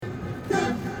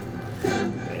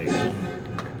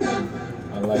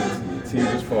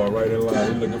17 just fall right in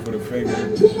line. He looking for the finger.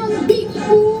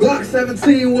 Block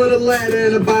 17 with a ladder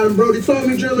in the bottom. Brody told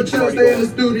me drill a chill, stay in the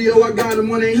studio. I got him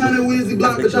 1-800 Wheezy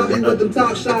Block, bitch. I be with them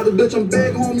top shotters. Bitch, I'm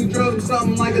big, homie, drill him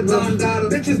something like a Don Dada.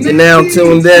 You're now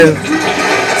tuned in to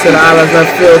the Islands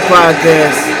Left Field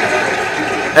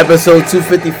podcast, episode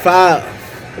 255.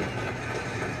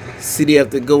 CDF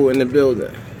to go in the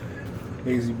building.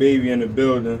 Hazy Baby in the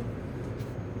building.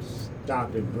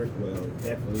 Stop it, Brickwell.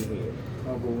 Definitely here.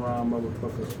 Uncle Ron,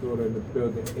 motherfucker, Scooter in the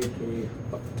building,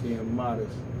 a.k.a. being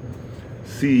modest.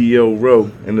 CEO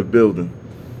Rowe in the building.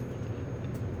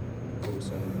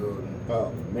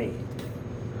 Oh, man.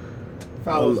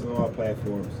 Follow us on all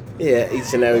platforms. Yeah,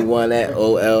 each and every one at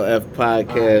OLF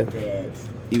Podcast.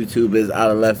 YouTube is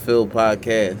Out of Left Field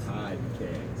Podcast.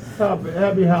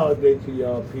 Happy holiday to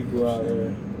y'all people out there.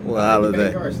 What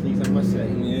holiday? I must say.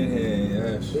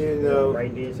 Yeah, yes. You know,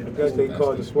 Right there to the because they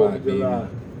call it the 4th of July.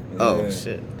 Oh, Yeah.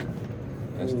 shit.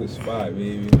 That's the spot,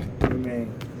 baby. I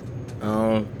mean,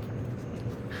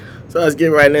 So let's get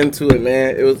right into it,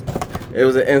 man. It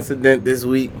was an incident this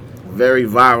week, very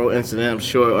viral incident. I'm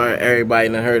sure everybody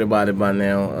done heard about it by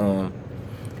now.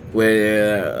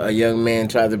 Where a young man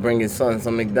tried to bring his son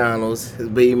some McDonald's. His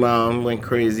baby mom went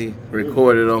crazy,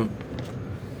 recorded him,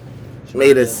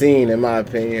 made a scene, in my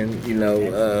opinion.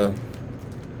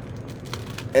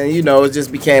 And it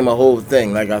just became a whole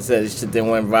thing. Like I said, this shit then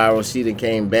went viral. She then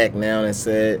came back now and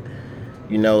said,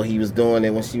 he was doing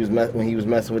it when he was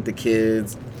messing with the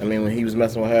kids. I mean, when he was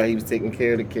messing with her, he was taking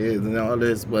care of the kids and all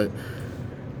this. But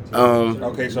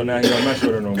Okay, so now he don't mess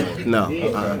with her no more. no.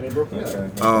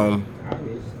 Okay.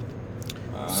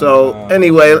 So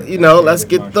anyway, let's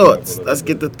get thoughts. Let's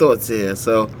get the thoughts here.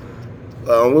 So,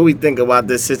 what we think about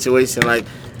this situation, like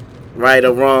right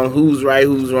or wrong, who's right,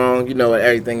 who's wrong, and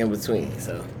everything in between.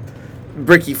 So,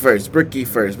 Bricky first,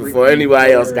 before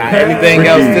anybody else got anything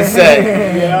else to say.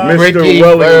 yeah, Bricky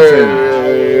Mr.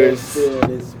 Wellington. first.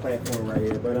 This platform right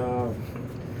here, but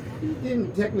he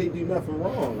didn't technically do nothing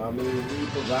wrong. I mean, he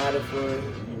provided for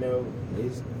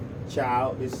his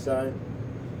child, his son.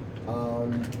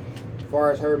 As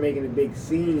far as her making a big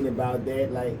scene about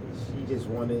that, like she just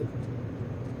wanted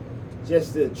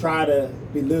to try to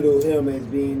belittle him as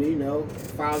being, a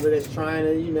father that's trying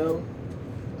to,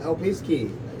 help his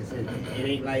kid. Like I said, it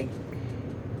ain't like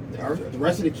the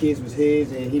rest of the kids was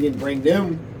his, and he didn't bring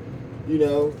them,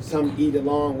 some eat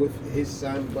along with his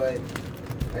son. But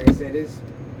like I said, it's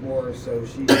more so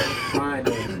she's trying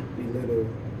to belittle,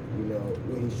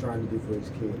 what he's trying to do for his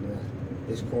kid. Now,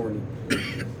 it's corny.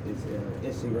 It's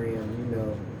Instagram,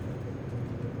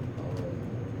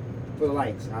 for the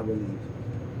likes, I believe.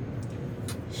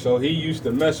 So he used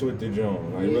to mess with the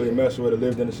Joan, like really mess with her,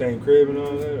 lived in the same crib and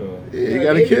all that? Or? Yeah, he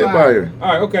got a kid by her. All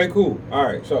right, okay, cool. All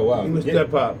right, so wow. he was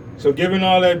step up. So given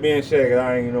all that being said, 'cause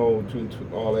I ain't know to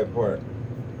all that part,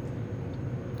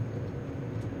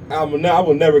 I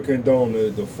will never condone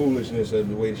the foolishness of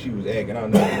the way she was acting. I'll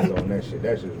never condone that shit.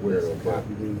 That's just weirdo. But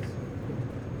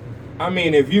I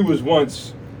mean, if you was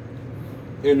once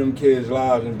in them kids'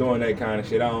 lives and doing that kind of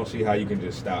shit, I don't see how you can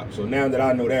just stop. So now that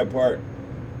I know that part,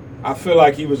 I feel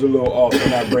like he was a little off for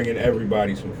not bringing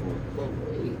everybody some food.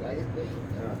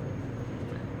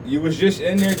 You was just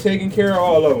in there taking care of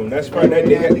all of them. That's probably that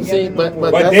they got. See,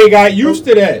 but They got used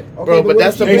to that. Bro, but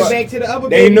that's the They- part. back to the other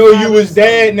They baby know you father was son.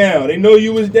 dad now. They know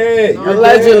you was dad. You're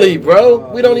Allegedly, dad.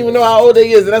 bro. We don't even know how old they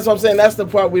is, and that's what I'm saying. That's the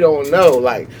part we don't know.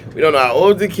 Like, we don't know how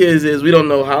old the kids is. We don't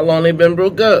know how long they been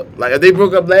broke up. Like, if they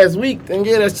broke up last week, then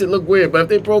yeah, that shit look weird. But if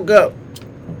they broke up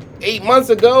 8 months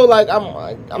ago, like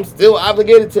I'm still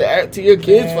obligated to your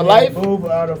kids for Man, life. they both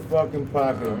out of fucking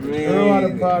pocket. I The mean- girl out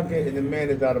of pocket and the man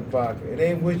is out of pocket. It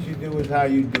ain't what you do, it's how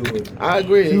you do it. I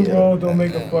agree. Two wrongs don't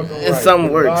make a fucking right. In some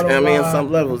The works, bottom I mean, in line,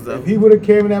 some levels though. If he would have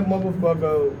came in that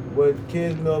motherfucker with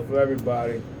kids milk for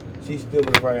everybody, she still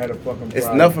would have probably had a fucking problem.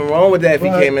 It's nothing wrong with that if he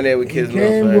But came in there with kids he milk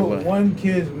came for with everybody. one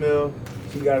kid's milk,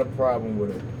 she got a problem with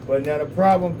it. But now the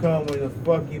problem comes when the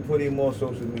fuck you put him on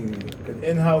social media. Because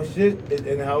in-house shit is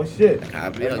in-house shit. I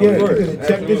be Yeah, like, you course, could have checked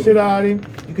absolutely. this shit out of him.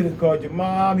 You could have called your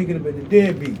mom. He could have been the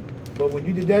deadbeat. But when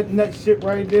you did that nut shit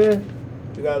right there,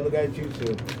 you gotta look at you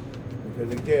too.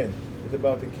 Because again, it's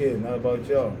about the kid, not about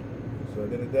y'all. So at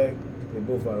the end of the day, they're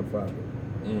both out of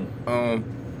pocket.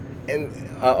 And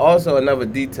also another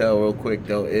detail real quick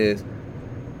though is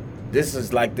this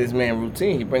is like this man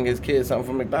routine. He bring his kids something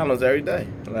from McDonald's every day.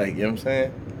 Like, you know what I'm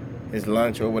saying? His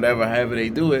lunch or whatever, however they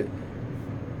do it.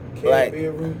 Can't Like- be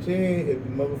a routine if the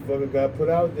motherfucker got put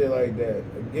out there like that.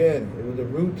 Again, it was a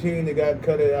routine that got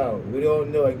cut it out. We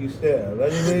don't know, like you said.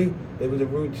 Allegedly, it was a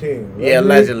routine. Yeah,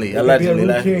 allegedly. It could be a Allegedly,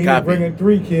 routine. He was copy. bringing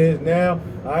 3 kids. Now,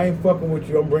 I ain't fucking with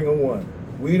you. I'm bringing 1.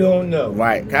 We don't know.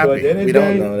 Right, So copy. at the end of We the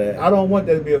don't day, know that. I don't want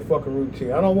that to be a fucking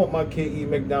routine. I don't want my kid eating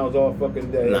McDonald's all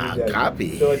fucking day. Nah, every day.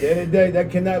 copy. So at the end of the day,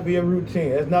 that cannot be a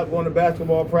routine. That's not going to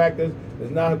basketball practice.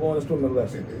 It's not going to swimming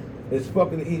lesson. It's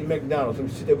fucking eating McDonald's, some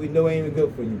shit that we know ain't even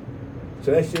good for you.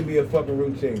 So that should be a fucking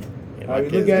routine. Yeah, How my you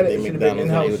kids look at eat it, their it should have been McDonald's when they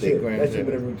in-house with their shit. That should have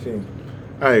been a grandparents. routine.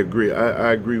 I agree.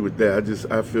 I agree with that.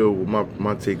 I feel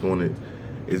my take on it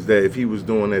is that if he was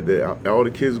doing that all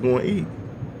the kids going to eat.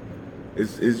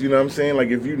 It's you know what I'm saying? Like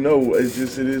if you know, it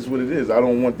is what it is. I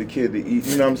don't want the kid to eat,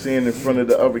 you know what I'm saying, in front of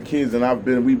the other kids,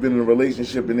 and we've been in a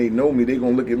relationship and they know me, they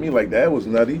gonna look at me like that was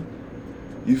nutty.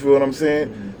 You feel what I'm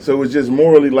saying? So it's just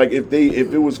morally like if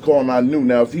it was called and I knew.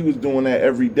 Now if he was doing that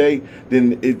every day,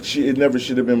 then it never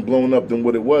should have been blown up than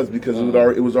what it was because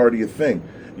it was already a thing.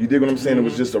 You dig what I'm saying? It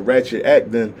was just a ratchet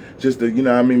act then, just you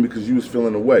know what I mean, because you was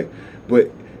feeling away.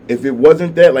 But if it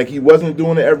wasn't that, like he wasn't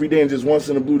doing it every day and just once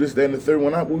in a blue, this, that, and the third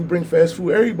one out, we bring fast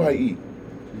food, everybody eat.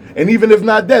 And even if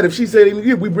not that, if she said,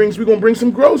 yeah, we gonna bring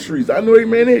some groceries. I know, hey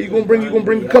man, here you gonna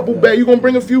bring a couple bags, you gonna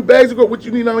bring a few bags of go. What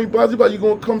you need? How many boxes? You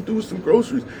gonna come through with some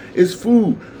groceries? It's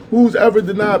food. Who's ever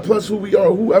denied? Plus who we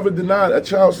are. Who ever denied a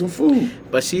child some food?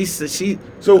 But she.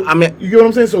 So I mean, you get what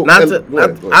I'm saying. So Not go to,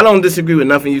 ahead. I don't disagree with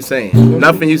nothing you saying.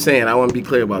 Nothing you saying. I want to be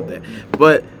clear about that.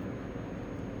 But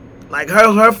like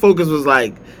her focus was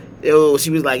like, yo, she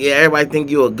was like, yeah, everybody think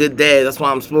you're a good dad. That's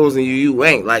why I'm exposing you. You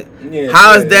ain't. Like,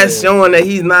 how is that showing that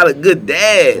he's not a good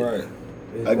dad?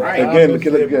 Right. Again,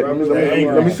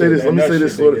 let me say this.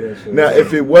 Now,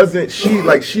 if it wasn't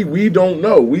we don't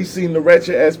know. We seen the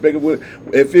ratchet aspect of it.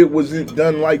 If it wasn't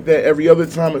done like that every other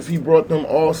time, if he brought them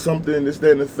all something, this,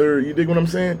 that, and the third, you dig what I'm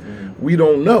saying? Mm-hmm. We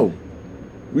don't know.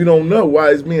 We don't know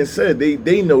why it's being said.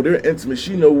 They know, they're intimate.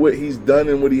 She know what he's done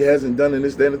and what he hasn't done and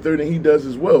this, that, and the third, and he does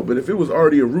as well. But if it was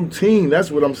already a routine, that's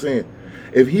what I'm saying.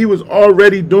 If he was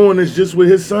already doing this just with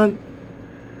his son,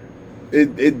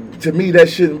 it to me that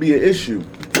shouldn't be an issue.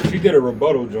 She did a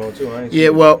rebuttal, John, too.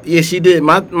 She did.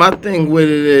 My thing with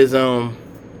it is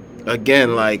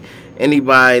again, like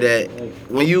anybody that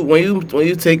when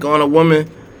you take on a woman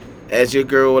as your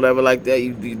girl, whatever like that,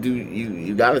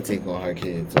 you gotta take on her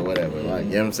kids or whatever. Like,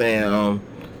 you know what I'm saying?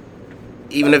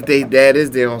 Even if they dad is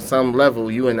there on some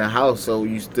level, you in the house, so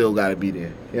you still gotta be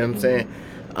there. You know what I'm saying?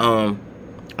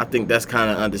 I think that's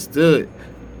kind of understood.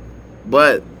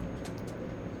 But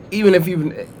even if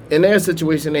you in their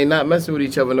situation, they not messing with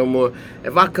each other no more.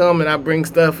 If I come and I bring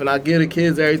stuff and I give the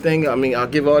kids everything, I mean, I'll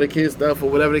give all the kids stuff or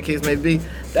whatever the case may be,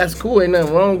 that's cool. Ain't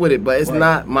nothing wrong with it, but it's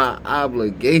not my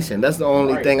obligation. That's the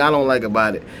only thing I don't like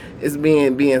about it. It's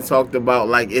being talked about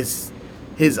like it's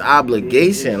his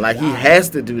obligation. Like he has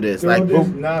to do this. Like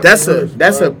that's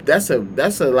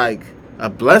a like a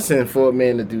blessing for a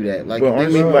man to do that. Like, but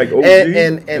aren't you like OG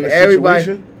and everybody.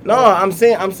 Situation? No, I'm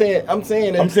saying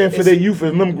for their youth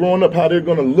and them growing up, how they're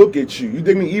gonna look at you. You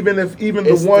dig me? Even the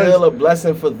it's ones, still a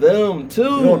blessing for them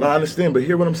too. No, I understand, but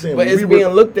hear what I'm saying. But it's being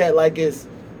looked at like it's.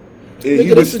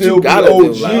 He would still be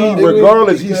OG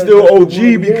regardless. He's still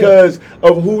OG because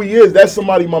of who he is. That's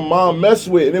somebody my mom messed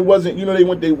with, and it wasn't, they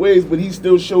went their ways, but he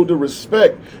still showed the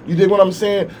respect. You dig what I'm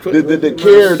saying? The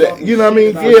care, that, you know what I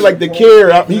mean? Yeah, like the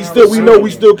care. We know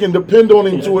we still can depend on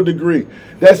him to a degree.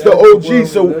 That's the OG.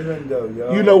 So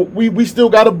we still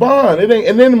got a bond. It ain't,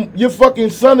 and then your fucking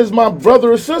son is my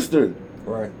brother or sister.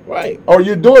 Right. Or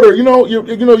your daughter,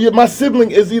 my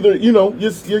sibling is either, your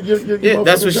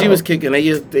that's what she was kicking. They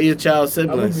your child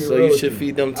siblings, so you should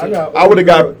feed them too. I would have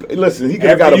got. Listen, he could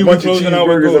have got a bunch of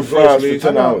cheeseburgers and fries for $10.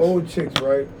 I got old chicks,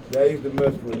 right? That I used to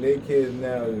mess with. Their kids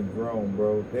now is grown,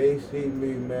 bro. They see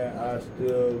me, man. I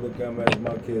still look at them as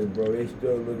my kids, bro. They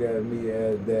still look at me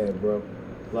as dad, bro.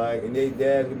 Like, and they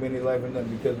dads could be in their life or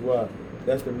nothing because why?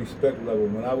 That's the respect level.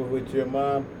 When I was with your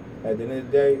mom, at the end of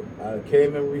the day, I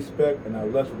came in respect and I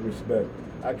left with respect.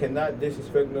 I cannot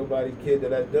disrespect nobody's kid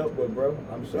that I dealt with, bro.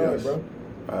 I'm sorry, bro.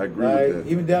 I agree with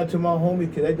that. Even down to my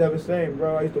homie kid, they never saying,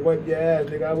 bro, I used to wipe your ass,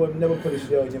 nigga. I would never put a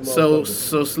shell in your mouth.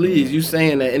 So Sleeves, you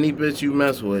saying that any bitch you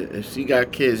mess with, if she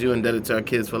got kids, you indebted to her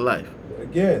kids for life?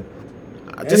 Again.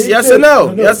 Just yes or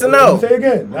no. Yes or no. Say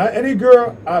again. Not any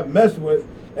girl I messed with.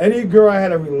 Any girl I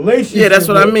had a relationship with. Yeah, that's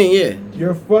what I mean, yeah.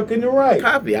 You're fucking right.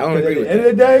 Copy, I don't agree with that.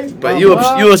 At the end of the day, but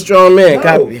you a strong man,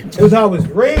 copy. It was how I was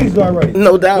raised already.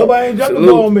 No doubt. Nobody ain't jumping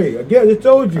on me. Again, I just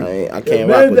told you. I can't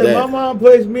rock with that. My mom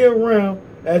placed me around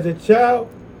as a child,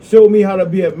 showed me how to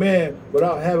be a man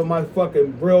without having my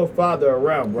fucking real father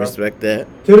around, bro. Respect that.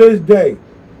 To this day.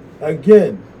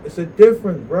 Again, it's a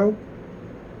difference, bro.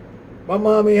 My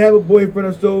mom ain't have a boyfriend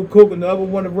that sold coke and the other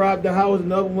one to rob the house and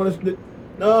the other one to...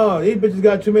 No, these bitches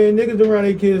got too many niggas around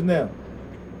their kids now.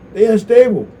 They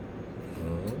unstable.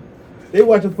 They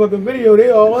watch a fucking video. They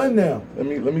all in now. Let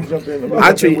me jump in.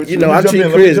 I treat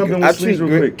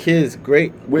kids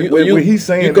great. What he's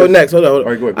saying. You go next. Hold on. All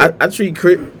right, go ahead. I treat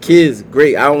kids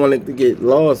great. I don't want it to get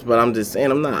lost, but I'm just saying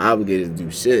I'm not obligated to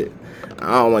do shit.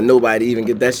 I don't want nobody to even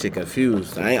get that shit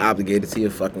confused. I ain't obligated to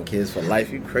your fucking kids for life.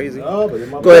 You crazy? No,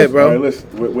 but go ahead, bro. All right,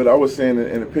 listen. What I was saying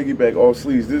in the piggyback all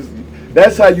sleeves.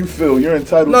 That's how you feel. You're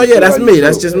entitled. No, to yeah, feel that's how me. you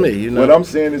That's feel. just me. You know. What I'm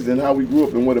saying is, in how we grew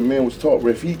up and what a man was taught.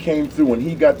 Where if he came through and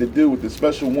he got to deal with the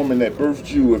special woman that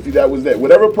birthed you, if that was that,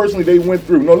 whatever personally they went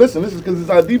through. No, listen. This is because it's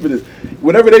how deep it is.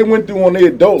 Whatever they went through on their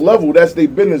adult level, that's their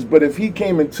business. But if he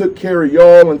came and took care of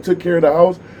y'all and took care of the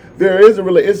house, there is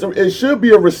it should be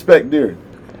a respect there.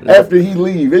 After he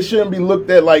leave, it shouldn't be looked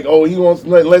at like, oh, he wants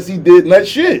unless he did nut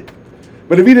shit.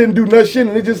 But if he didn't do nut shit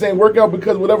and it just ain't work out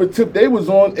because whatever tip they was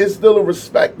on, it's still a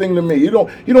respect thing to me. You don't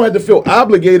have to feel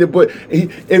obligated, but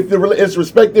if it's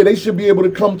respect there, they should be able to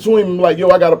come to him like,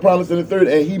 yo, I got a promise in the third,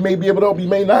 and he may be able to help, he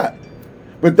may not.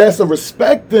 But that's a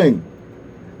respect thing.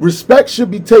 Respect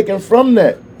should be taken from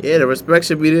that. Yeah, the respect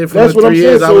should be there for That's the what 3 I'm saying.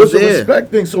 years I So was it's a there.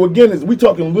 respect thing. So again, we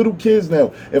talking little kids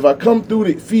now. If I come through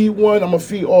to feed one, I'm gonna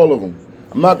feed all of them.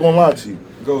 I'm not gonna lie to you.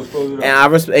 Go close it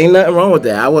And up. ain't nothing wrong with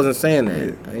that. I wasn't saying that.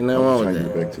 Ain't nothing wrong Trying with to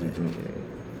get that. back to the drink.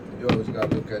 You always got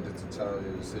to look at the totality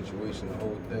of the situation, the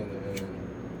whole thing,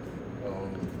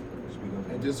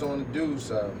 and just on the dude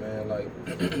side, man. Like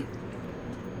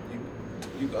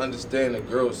you can understand the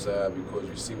girl side because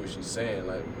you see what she's saying.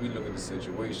 Like we look at the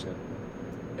situation,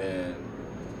 and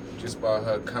just by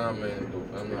her comment,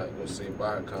 I'm not gonna say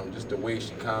by her comment, just the way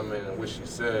she commented and what she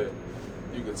said,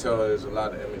 you can tell there's a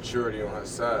lot of immaturity on her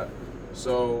side.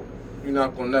 So you're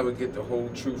not gonna never get the whole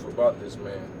truth about this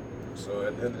man. So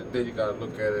at the end of the day, you gotta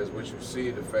look at it as what you see,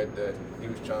 the fact that he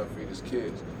was trying to feed his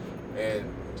kids. And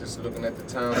just looking at the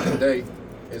time today,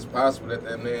 it's possible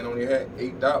that man only had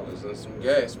 $8 and some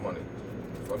gas money.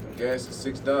 Fucking gas is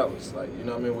 $6. Like, you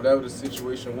know what I mean? Whatever the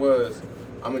situation was,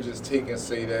 I'ma just take and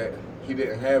say that he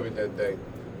didn't have it that day.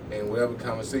 And whatever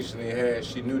conversation they had,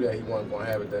 she knew that he wasn't gonna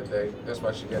have it that day. That's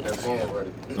why she got that phone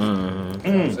ready. You know what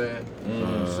I'm saying?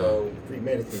 So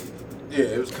Premeditated. yeah,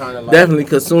 it was kind of like Definitely,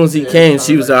 because as soon as he Yeah, came, kinda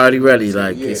she was like- already ready.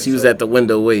 Like, Yeah, she was so- at the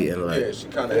window waiting. Like, yeah, she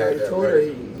kind of He had already that told her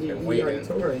ready he and already waiting.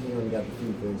 told her he only got the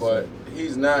few things. But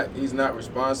he's not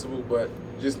responsible. But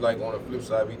just like on the flip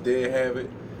side, if he did have it,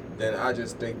 then I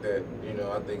just think that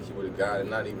I think he would have got it,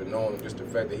 not even knowing just the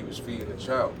fact that he was feeding the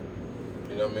child.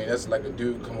 You know what I mean? That's like a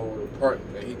dude come over to the park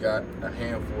and he got a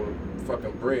handful of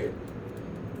fucking bread.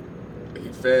 He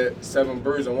fed 7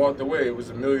 birds and walked away. It was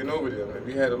 $1 million over there. If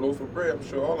he had a loaf of bread, I'm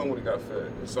sure all of them would have got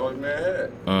fed. That's all the man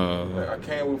had. Like, I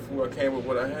came with food. I came with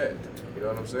what I had. You know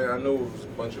what I'm saying? I know it was a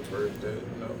bunch of birds there,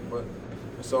 but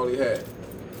that's all he had.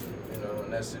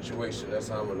 In that situation, that's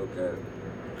how I'm gonna look at it.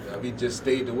 Now, if he just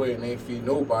stayed away and ain't feed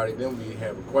nobody, then we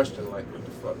have a question like, what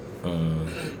the fuck? You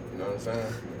know what I'm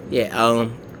saying? yeah,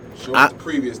 Show us the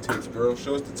previous tapes, girl.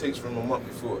 Show us the tapes from a month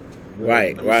before.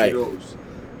 right, Let me right. see those.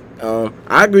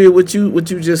 I agree with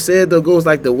what you just said, though. Goes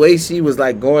like the way she was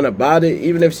like going about it.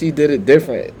 Even if she did it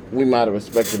different, we might have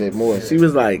respected it more. She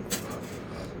was like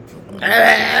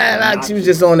she was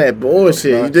just on that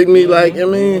bullshit. You dig me? Like, I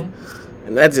mean,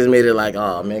 and that just made it like,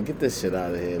 oh man, get this shit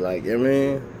out of here. Like, I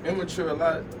mean, Immature, a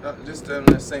lot, just on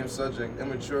that same subject,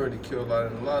 immaturity kill a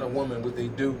lot of women, what they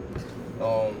do.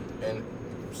 And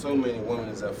so many women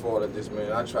is at fault at this,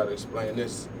 man. I try to explain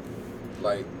this,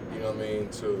 like, you know what I mean,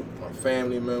 to my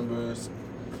family members,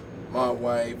 my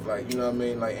wife, like, you know what I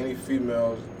mean, like any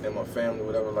females in my family,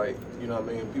 whatever, like, you know what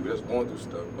I mean, people that's going through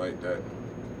stuff like that.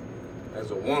 As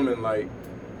a woman, like,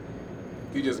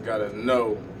 you just gotta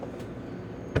know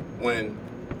when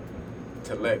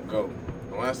to let go.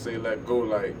 When I say let go,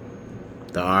 like,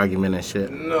 the argument and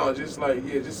shit. no, just like,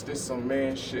 yeah, just some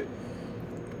man shit.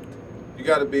 You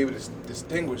gotta be able to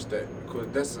distinguish that, because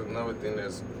that's another thing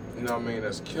that's, you know what I mean,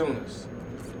 that's killing us.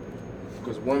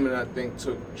 Because women, I think,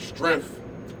 took strength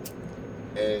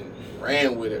and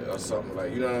ran with it or something,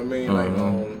 like, you know what I mean? Like,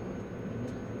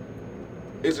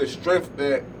 it's a strength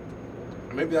that,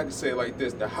 maybe I can say it like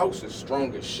this, the house is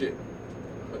strong as shit,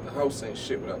 but the house ain't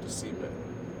shit without the cement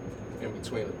in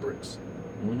between the bricks.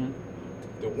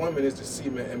 The woman is the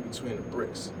cement in between the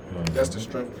bricks. That's the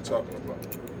strength we're talking about.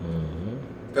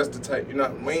 That's the type,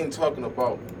 we ain't talking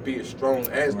about being strong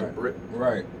as the brick.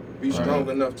 Right. Be strong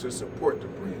enough to support the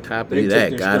brick. Copy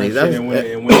that, guy. And That's when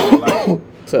they're like,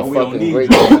 it's a oh, we don't fucking need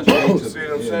great. you. That's what they You took. see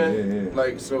what I'm Yeah, saying? yeah.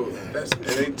 Like, so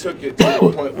and they took it to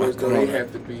the point where it's they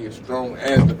have to be as strong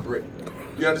as the brick.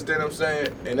 You understand what I'm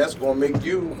saying? And that's gonna make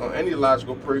you, or any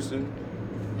logical person,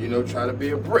 try to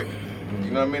be a brick.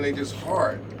 You know what I mean? They just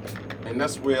hard. And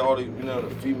that's where all the,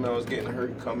 the females getting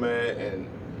hurt come at, and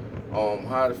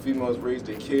how the females raise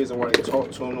their kids and why they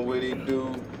talk to them the way they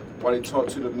do, why they talk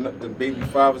to the baby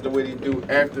fathers the way they do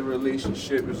after the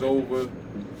relationship is over,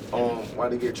 why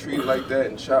they get treated like that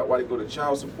and why they go to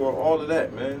child support, all of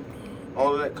that, man.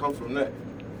 All of that come from that.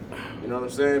 You know what I'm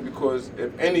saying? Because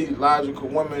if any logical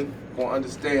woman gonna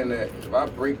understand that if I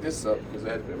break this up, because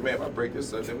man, if I break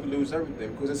this up, then we lose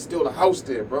everything. Because it's still the house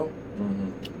there, bro.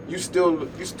 Mm-hmm. You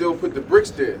still put the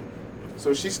bricks there.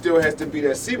 So she still has to be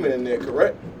that cement in there,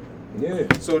 correct?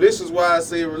 Yeah. So this is why I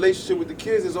say a relationship with the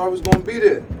kids is always gonna be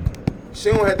there.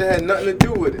 She don't have to have nothing to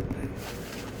do with it.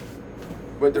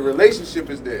 But the relationship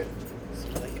is there.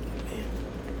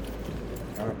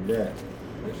 Copy that.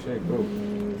 That shit go.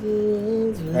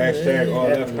 Hashtag all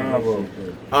left convo.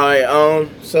 All right.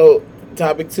 So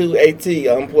topic 2, AT.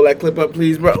 Pull that clip up,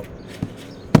 please, bro.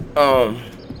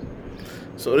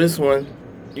 So this one,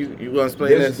 you gonna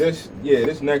explain this?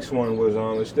 This next one was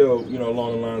it's still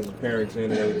along the lines of parenting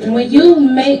and everything. When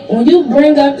you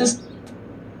bring up this.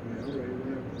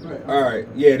 All right.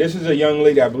 Yeah, this is a young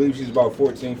lady. I believe she's about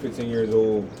 14, 15 years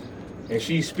old, and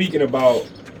she's speaking about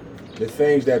the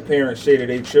things that parents say to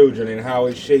their children and how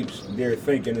it shapes their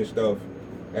thinking and stuff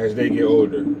as they get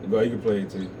older. Go ahead, you can play it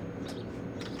too.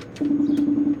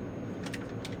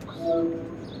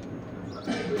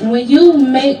 When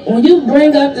you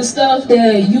bring up the stuff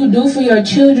that you do for your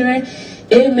children,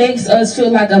 it makes us feel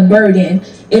like a burden.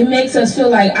 It makes us feel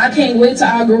like I can't wait till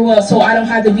I grow up so I don't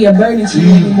have to be a burden to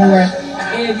you anymore.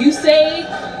 And if you say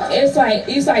it's like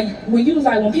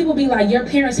when people be like your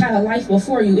parents had a life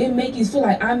before you, it makes you feel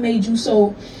like I made you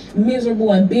so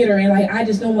miserable and bitter and like I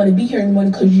just don't want to be here anymore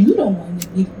because you don't want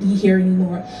to be here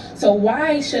anymore. So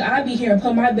why should I be here and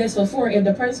put my best foot forward if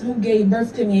the person who gave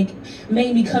birth to me and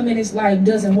made me come in this life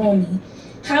doesn't want me?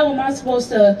 How am I supposed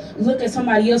to look at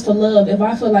somebody else for love if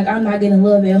I feel like I'm not getting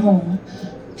love at home?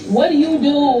 What do you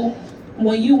do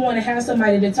when you want to have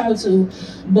somebody to talk to,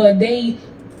 but they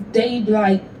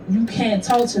like you can't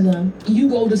talk to them? You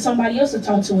go to somebody else to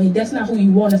talk to, and that's not who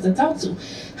you want us to talk to.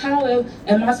 How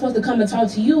am I supposed to come and talk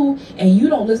to you, and you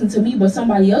don't listen to me, but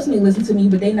somebody else may listen to me,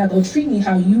 but they not gonna treat me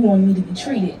how you want me to be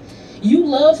treated? You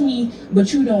love me,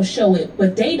 but you don't show it.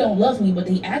 But they don't love me, but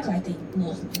they act like they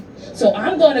love me. So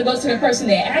I'm going to go to the person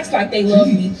that acts like they love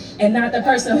me, and not the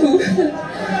person who.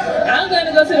 I'm going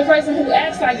to go to the person who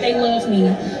acts like they love me.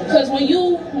 Because when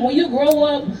you grow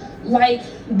up like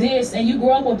this, and you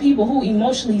grow up with people who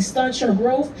emotionally stunt your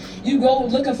growth, you go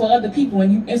looking for other people,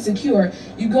 and you insecure.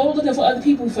 You go looking for other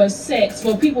people for sex,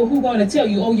 for people who going to tell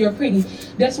you, oh, you're pretty.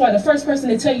 That's why the first person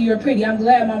to tell you you're pretty, I'm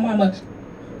glad my mama.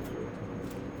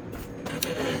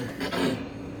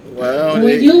 Well,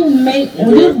 When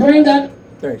you bring up.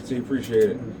 Thanks, T.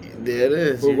 Appreciate it. There it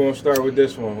is. Who's gonna start with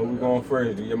this one? Who we going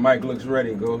first? Your mic looks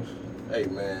ready, Ghost. Hey,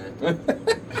 man.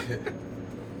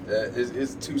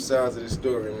 It's two sides of the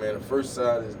story, man. The first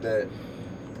side is that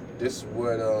this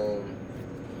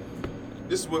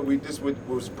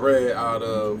was bred out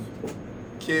of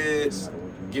kids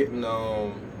getting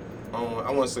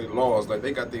I want to say laws, like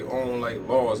they got their own like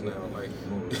laws now, like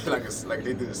like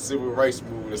they did a civil rights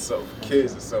movement or something for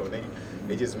kids or something.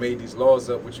 They just made these laws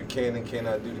up what you can and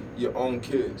cannot do to your own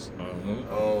kids,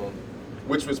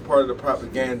 which was part of the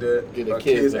propaganda.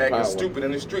 Kids acting power. Stupid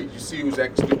in the streets. You see who's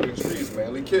acting stupid in the streets,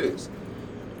 mainly kids.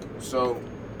 So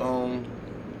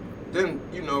then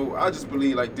I just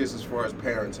believe like this as far as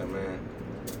parenting, man.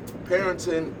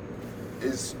 Parenting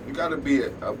is you got to be a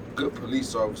good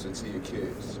police officer to your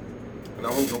kids. And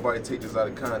I hope nobody take this out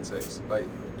of context. Like,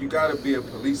 you gotta be a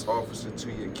police officer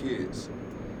to your kids.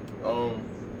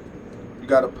 You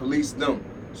gotta police them.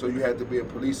 So you have to be a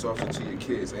police officer to your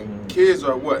kids. And kids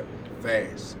are what?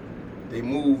 Fast. They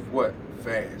move what?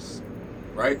 Fast.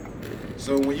 Right?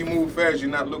 So when you move fast, you're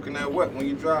not looking at what? When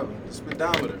you're driving? The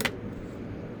speedometer.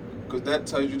 Because that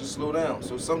tells you to slow down.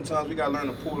 So sometimes we gotta learn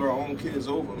to pull our own kids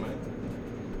over, man.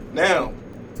 Now,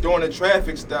 during a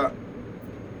traffic stop,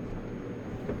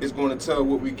 it's going to tell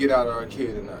what we get out of our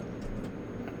kid or not.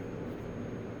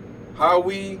 How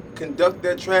we conduct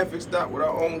that traffic stop with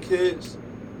our own kids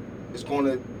is going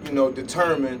to,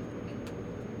 determine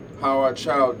how our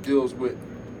child deals with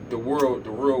the world, the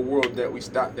real world that we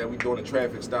doing a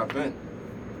traffic stop in.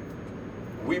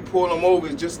 We pull them over,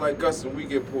 it's just like us and we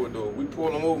get pulled over. We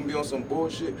pull them over and be on some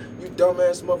bullshit. You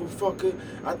dumbass motherfucker.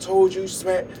 I told you,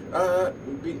 smack.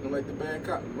 We beating them like the bad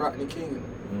cop. Rotting the kingdom.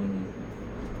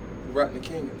 Rotting the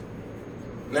kingdom.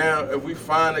 Now, if we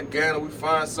find a gun or we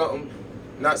find something,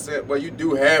 not saying, well, you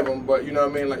do have them, but you know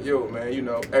what I mean? Like, yo, man,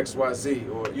 XYZ.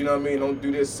 Or, you know what I mean? Don't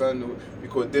do this, son,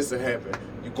 because this will happen.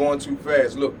 You're going too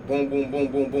fast. Look, boom, boom, boom,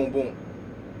 boom, boom, boom.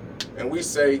 And we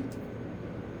say,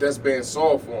 that's being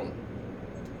soft for them.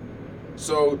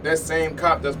 So that same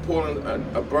cop that's pulling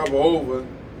a brother over,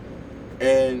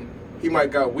 and he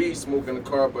might got weed smoke in the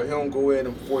car, but he don't go ahead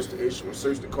and force the issue and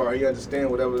search the car. He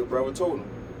understand whatever the brother told him,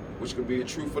 which could be the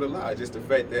truth or the lie. Just the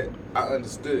fact that I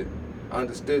understood. I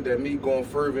understood that me going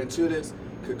further into this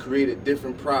could create a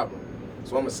different problem.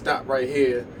 So I'm gonna stop right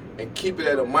here and keep it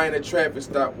at a minor traffic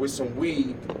stop with some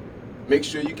weed. Make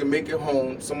sure you can make it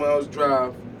home, someone else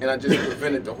drive, and I just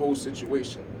prevented the whole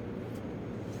situation.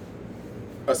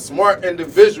 A smart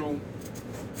individual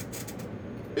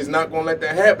is not gonna let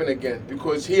that happen again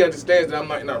because he understands that I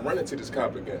might not run into this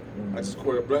cop again. I just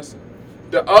caught a blessing.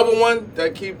 The other one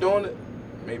that keep doing it,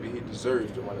 maybe he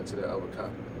deserves to run into that other cop.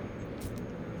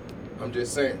 I'm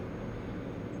just saying.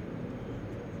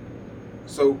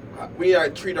 So we gotta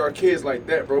treat our kids like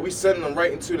that, bro. We sending them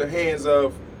right into the hands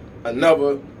of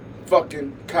another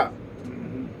fucking cop.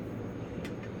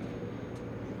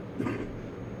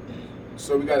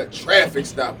 So we got a traffic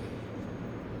stop.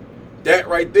 That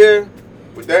right there,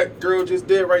 what that girl just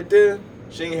did right there,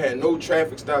 she ain't had no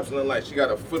traffic stops in her life. She got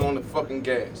her foot on the fucking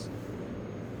gas.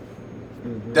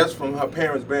 That's from her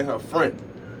parents being her friend.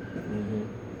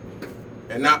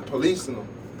 And not policing them.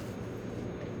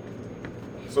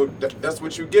 So that's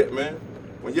what you get, man.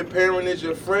 When your parent is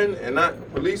your friend and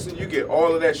not policing, you get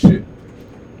all of that shit.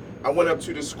 I went up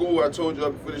to the school, I told you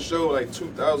up for the show, like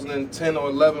 2010 or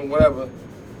 11, whatever.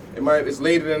 It's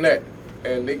later than that.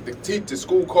 And the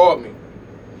school called me.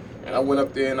 And I went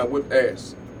up there and I whipped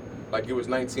ass. Like it was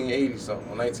 1980 something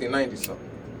or 1990 something.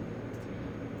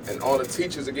 And all the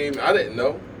teachers that gave me, I didn't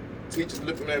know. Teachers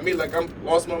looking at me like I'm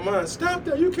lost my mind. Stop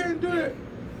that, you can't do that.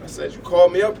 I said, you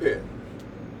called me up here.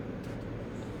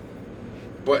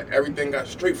 But everything got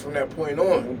straight from that point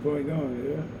on. One point on,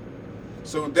 yeah.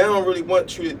 So they don't really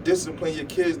want you to discipline your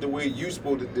kids the way you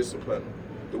supposed to discipline them.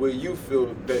 The way you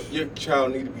feel that your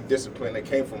child need to be disciplined. That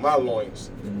came from my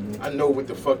loins. I know what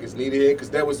the fuck is needed here, because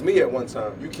that was me at one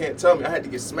time. You can't tell me. I had to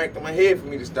get smacked in my head for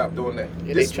me to stop doing that.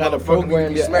 Yeah, this they try to motherfucker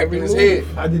program be you smacked every in his move.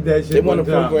 head. I did that shit. They want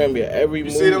to one time. program you every You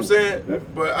move. see what I'm saying?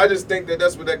 But I just think that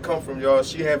that's where that come from, y'all.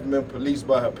 She haven't been policed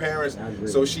by her parents,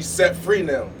 so she's set free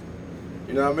now.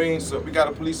 You know what I mean? So we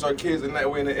gotta police our kids in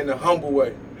that way, in a humble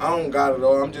way. I don't got it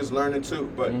all. I'm just learning too.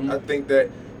 But I think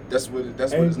that's what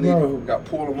it's needed. We gotta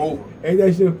pull them over. Ain't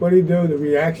that shit funny though? The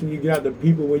reaction you get out the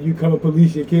people when you come and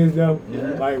police your kids though.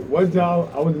 Yeah. Like one time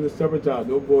I was in the summertime,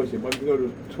 no bullshit. But you know,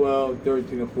 to 12,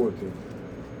 13, and 14.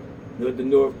 They went to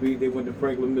North Beach. They went to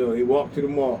Franklin Mill. They walked to the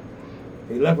mall.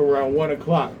 They left around 1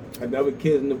 o'clock. Had the other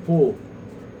kids in the pool.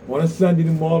 On a Sunday,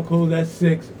 the mall closed at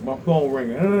 6. My phone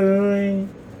ringing.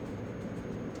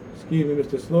 Excuse me,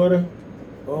 Mr. Slaughter.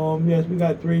 Yes, we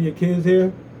got 3 of your kids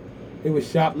here. They was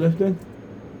shoplifting.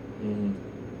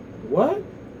 What?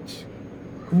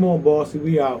 Come on, bossy,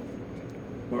 we out.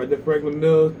 We're at the Franklin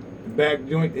Mills, the back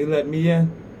joint, they let me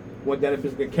in. Went down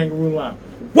the kangaroo line.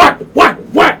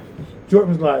 What? Jordan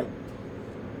was like,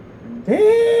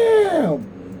 damn.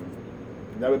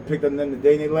 Never picked up nothing a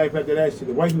day in their life after that shit.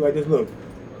 The white people like this, look.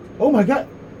 Oh my God.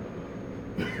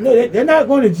 No, they're not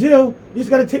going to jail. You just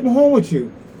got to take them home with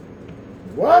you.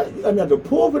 What? You got me at the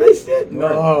pool for this shit?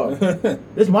 No. This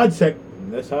is my check.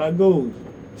 That's how it goes.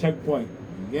 Checkpoint.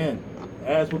 Again,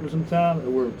 ass whooping some time, it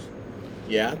works.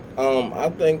 Yeah, I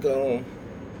think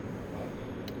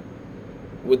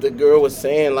what the girl was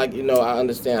saying, like, you know, I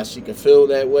understand how she can feel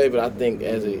that way, but I think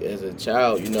as a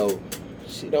child, you know,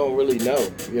 she don't really know.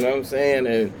 You know what I'm saying?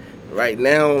 And right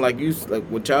now, like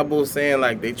what y'all both saying,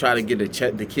 like they try to get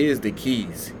the kids the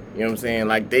keys. You know what I'm saying?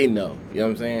 Like they know. You know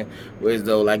what I'm saying? Whereas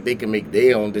though, like they can make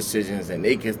their own decisions and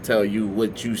they can tell you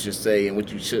what you should say and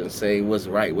what you shouldn't say, what's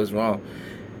right, what's wrong.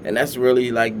 And that's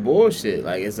really like bullshit.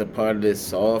 Like it's a part of this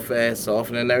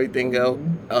softening everything up. You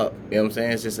know what I'm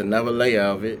saying? It's just another layer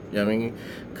of it. You know what I mean?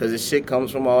 Because this shit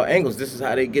comes from all angles. This is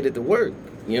how they get it to work.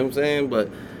 You know what I'm saying? But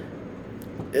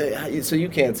so you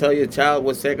can't tell your child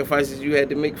what sacrifices you had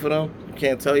to make for them. You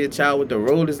can't tell your child what the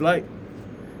road is like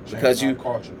because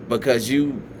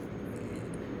you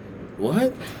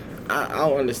what? I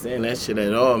don't understand that shit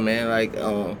at all, man. Like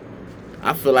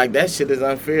I feel like that shit is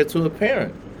unfair to a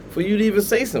parent. For you to even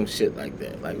say some shit like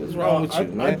that. Like, what's wrong with you,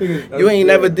 man? You ain't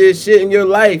never did shit in your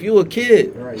life. You a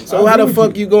kid. Right. So how the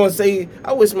fuck you gonna say,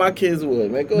 I wish my kids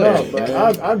would, man? Go ahead. But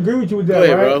I agree with you with that, go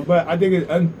ahead, right? Bro. But I think it's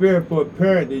unfair for a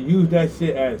parent to use that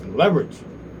shit as leverage.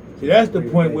 See, that's the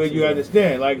point where you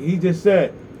understand. Like he just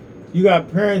said, you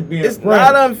got parents being It's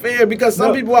not unfair because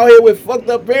some people out here with fucked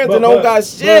up parents and don't got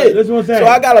shit. That's what I'm saying. So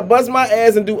I gotta bust my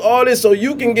ass and do all this so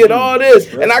you can get all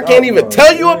this. And I can't even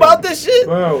tell you about this shit.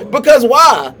 Bro. Because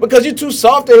why? Because you too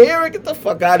soft to hear it? Get the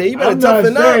fuck out of here. You better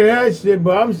toughen up. I'm not saying that shit,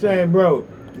 but I'm saying, bro,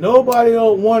 Nobody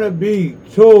don't want to be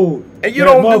told. And you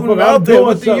that, don't do motherfucker, I'm nothing. doing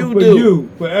What do something you for do? you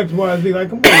for X, Y, Z. Like,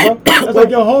 come on, bro. That's like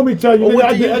your homie tell you, Well, nigga, what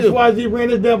I do did you X, do? Y, Z, ran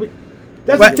this down.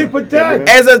 That's But- a tick for tack. And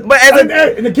as a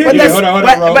And the kid, But, Yeah, that's, hold on,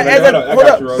 but, Ro, but as hold a on, I hold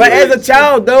got up, you, Ro. but as a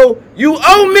child though, you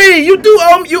owe me. You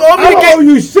owe me I to don't get. owe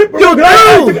you shit, bro. You do.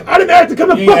 I didn't ask to come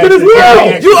to You fucking ain't this asked to-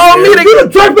 world. You owe me to You the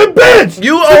driving bitch.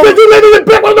 You I owe- bet you living in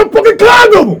the back on the fucking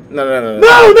condo.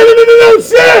 No,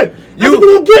 shit. That's You- what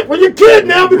you gonna get for your kid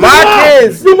now because My why?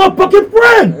 kids- You're my fucking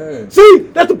friend. Yeah. See,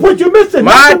 that's the point you're missing.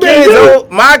 My That's the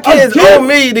man kids you. owe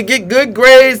me to get good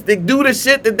grades, to do the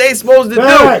shit that they supposed to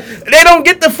Facts. do. They don't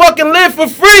get to fucking live for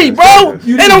free, bro.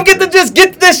 You They don't get to just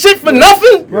get this shit for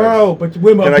nothing. Bro, but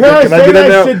when my Can I parents get say that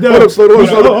now? that shit, though. Hold up, slow down, Hold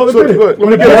slow on, down, hold slow on, down. hold on.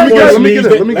 Let me get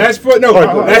it, Last foot, no. All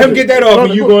right, go. Let him get that off, Hold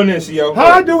and on, you go. going in, CO.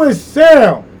 How do it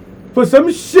sound for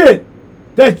some shit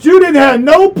that you didn't have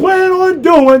no plan on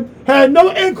doing, had no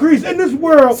increase in this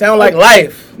world? Sound like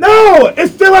life. No,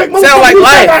 it's still like motherfucker, like you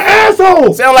life. like an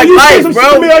asshole. Sound like When you say life, some bro.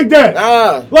 shit to me like that.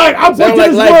 Nah. Like I put Sound you like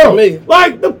in this life to world. me.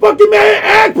 Like the fucking man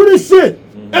asked for this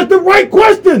shit. That's the right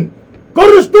question. Go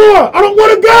to the store. I don't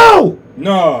want to go.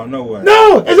 No way.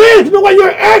 No, it is. You know why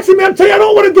you're asking me? I'm telling you, I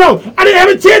don't want to go. I didn't have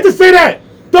a chance to say that.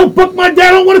 Don't fuck my dad.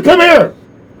 I don't want to come here.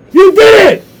 You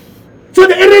did it. So at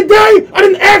the end of the day, I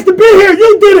didn't ask to be here.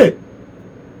 You did it.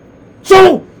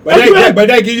 So, But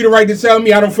that give you the right to tell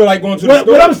me I don't feel like going to the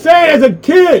store. what I'm saying as a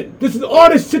kid, this is all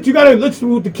this shit you gotta listen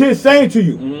to what the kid's saying to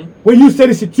you. Mm-hmm. When you say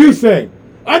the shit you say.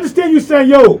 I understand you saying,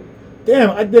 yo,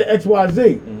 damn, I did X, Y, Z.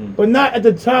 Mm-hmm. But not at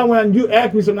the time when you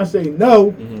ask me something, I say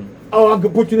no. Oh, I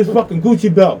could put you this fucking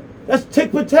Gucci belt. That's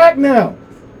tick for tack now.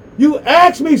 You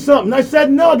asked me something, I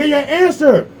said no, I gave you an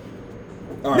answer.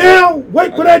 All right. Now,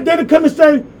 wait for that day to come and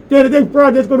say, today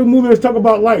Friday, let's go to the movie, let's talk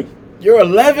about life. You're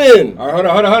 11. All right,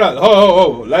 hold on.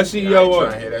 Hold. Let's CEO. I ain't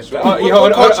trying to hear that shit. Hold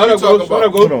What culture you talking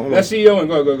about? Hold on. Let's CEO and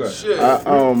go. Shit.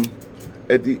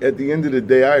 At the end of the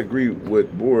day, I agree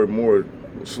with more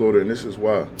Slaughter, and this is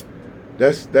why.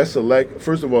 That's a lack.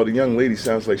 First of all, the young lady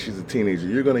sounds like she's a teenager.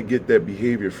 You're gonna get that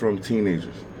behavior from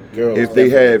teenagers. Girls, If they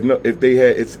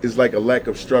had, it's like a lack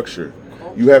of structure.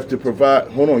 You have to provide.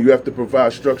 Hold on, you have to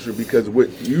provide structure because what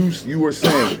you were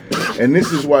saying, and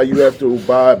this is why you have to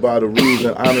abide by the rules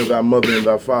and honor thy mother and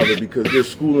thy father because they're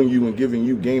schooling you and giving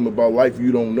you game about life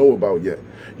you don't know about yet.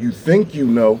 You think you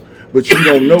know, but you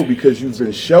don't know because you've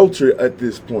been sheltered at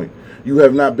this point. You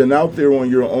have not been out there on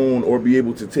your own or be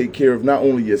able to take care of not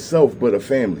only yourself but a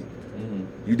family.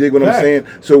 You dig what I'm Fact. saying?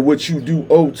 So what you do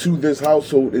owe to this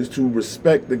household is to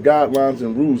respect the guidelines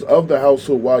and rules of the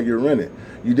household while you're in it.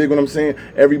 You dig what I'm saying?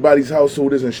 Everybody's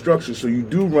household isn't structured, so you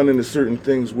do run into certain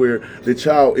things where the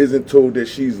child isn't told that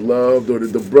she's loved, or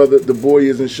the boy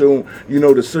isn't shown,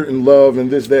 the certain love and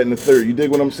this, that, and the third. You dig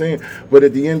what I'm saying? But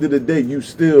at the end of the day, you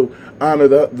still honor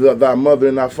thy mother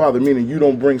and thy father, meaning you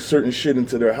don't bring certain shit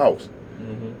into their house.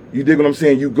 You dig what I'm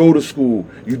saying? You go to school,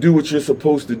 you do what you're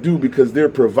supposed to do because they're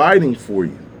providing for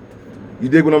you. You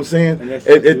dig what I'm saying? At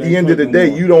the end of the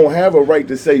day, you don't have a right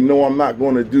to say, no, I'm not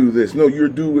going to do this. No, you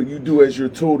do what you do as you're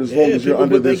told as long as you're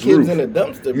under this roof. In a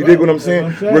dumpster, You bro. dig what I'm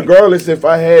saying? Regardless if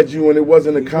I had you and it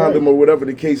wasn't a condom or whatever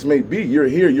the case may be, you're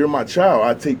here, you're my child,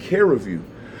 I take care of you.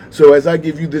 So as I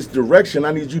give you this direction,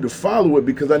 I need you to follow it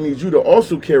because I need you to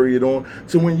also carry it on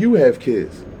to when you have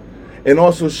kids. And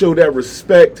also show that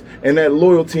respect and that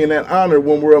loyalty and that honor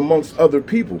when we're amongst other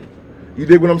people. You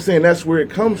dig what I'm saying? That's where it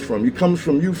comes from. It comes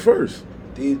from you first.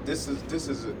 This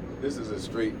is a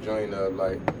straight joint of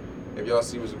like, if y'all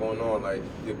see what's going on, like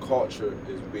the culture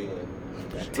is being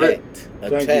strict.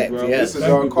 Attacked, bro. yes. This is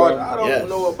Thank our you, culture. bro. I don't Yes.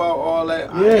 know about all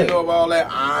that. I Yeah. didn't know about all that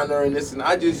honor and this, and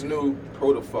I just knew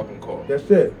pro the fucking call. That's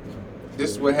it.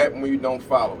 This is what happened when you don't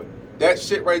follow it. That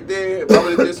shit right there, if I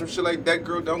would have did some shit like that,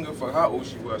 girl, don't give a fuck how old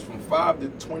she was, from 5 to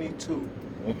 22.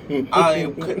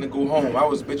 I couldn't go home. I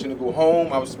was bitching to go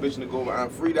home. I was bitching to go to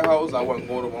Aunt Frida house. I wasn't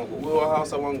going to Uncle Will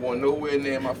house. I wasn't going nowhere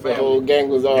near my The whole family. gang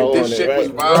was all If on this it, shit right? was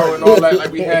viral and all that,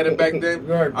 like we had it back then,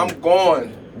 Exactly. I'm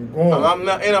gone. I'm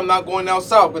going. I'm not going down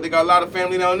south, but they got a lot of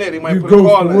family down there. They might You put a go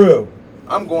call for in. real.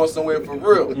 I'm going somewhere for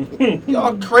real.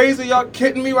 Y'all crazy? Y'all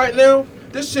kidding me right now?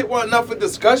 This shit wasn't up for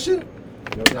discussion.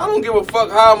 I don't give a fuck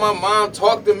how my mom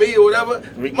talked to me or whatever.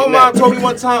 My mom told me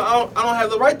one time I don't have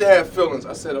the right to have feelings.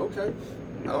 I said, okay.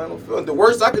 I don't have no feelings. The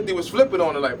worst I could do was flip it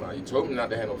on her like, nah, you told me not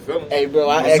to have no feelings. Hey, bro,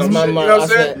 Or I asked some my shit, mom. you know what I I'm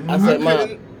said, saying? Mom.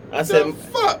 couldn't- I said, the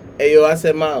fuck? hey, yo, I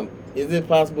said, Mom, is it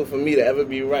possible for me to ever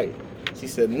be right? She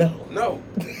said, no. No.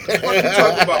 What you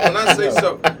talking about? When I say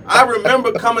so, I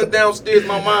remember coming downstairs,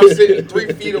 my mom sitting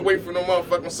 3 feet away from the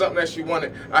motherfucking something that she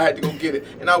wanted. I had to go get it.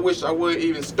 And I wish I would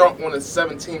even stomp on the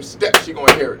 17th step. She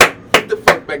gonna hear it. Get the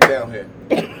fuck back down here.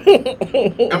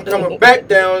 I'm coming back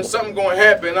down. Something gonna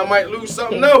happen. I might lose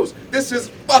something else. This is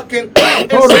fucking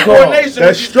Protocol. insubordination. That's what these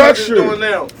kids is structure. doing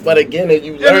now. But again, if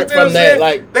you You learn understand what from I'm that, saying?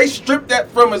 like, They stripped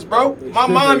that from us, bro. My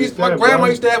grandma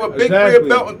used to have a big Exactly. red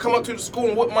belt and come up to the school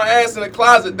and whip my ass in the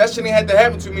closet. That shit ain't had to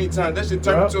happen too many times. That shit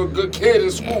turned Bro. into a good kid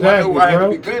in school. I Exactly, know I had to bro.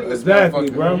 be good in this Exactly,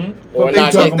 motherfucker. bro. or What they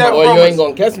not, talking that or from you us. ain't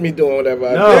gonna catch me doing whatever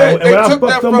I No, do. Yeah, and they when I took fuck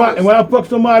that from somebody, us. and when I fuck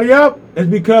somebody up, it's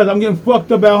because I'm getting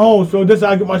fucked up at home. So this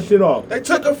I get my shit off. They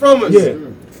took it from us. Yeah.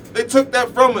 They took that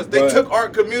from us. They But- took our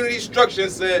community structure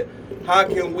and said, how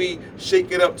can we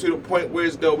shake it up to the point where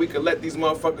as though we could let these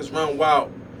motherfuckers run wild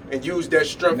and use that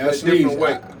strength Now, in a different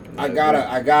way. I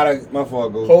gotta, my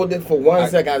fault, go. Hold it for 1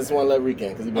 second. I just want to let Rick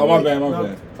in. Cause he been Oh, my waiting. bad, my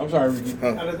bad. I'm sorry, Ricky.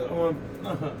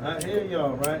 I hear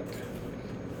y'all, right?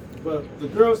 But the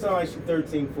girl sound like she's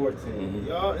 13, 14. Mm-hmm.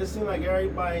 Y'all, it seems like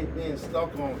everybody being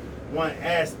stuck on one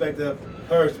aspect of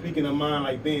her speaking her mind,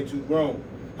 like being too grown.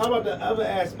 How about the other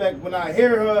aspect when I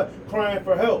hear her crying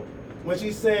for help? When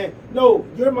she's saying, no,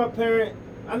 you're my parent.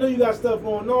 I know you got stuff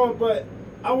going on, but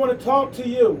I want to talk to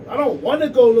you. I don't want to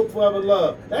go look for other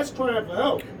love. That's crying for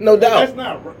help. No doubt. That's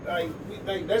not, like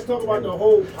let's talk about the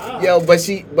whole pie. Yo, but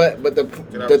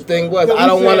the thing was, So I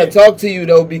don't we want to said- talk to you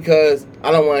though because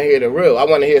I don't want to hear the real. I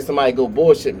want to hear somebody go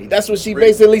bullshit me. That's what she Rick.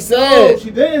 basically No, said. she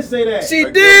didn't say that. She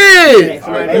Again. did.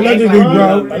 Allegedly,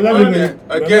 bro. Allegedly.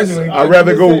 Against- Allegedly. I'd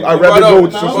rather go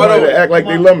with somebody that act like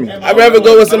they love me. I'd rather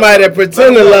go with somebody that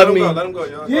pretend to love me. Let him go,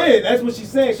 y'all. Yeah, that's what she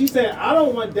said. She said, I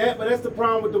don't want that, but that's the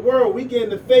problem with the world. We getting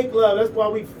the fake love. That's why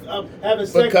we having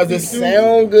sex Because with it these dudes.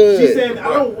 sound good. She said, I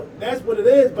don't, that's what it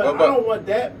is, but But- I don't want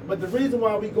that. But the reason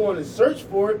why we going to search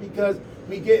for it, because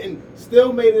we getting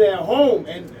still made it at home.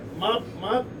 And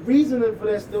my reasoning for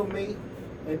that still made,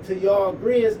 and to y'all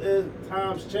agree, is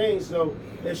times change. So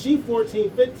if she 14,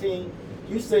 15,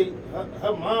 you say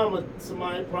her mom or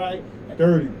somebody probably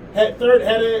 30. had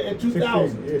it in 2000.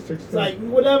 16. Yeah, 16. It's like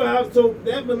whatever. So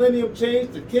that millennium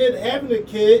changed. The kid having a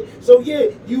kid. So yeah,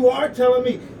 you are telling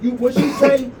me what she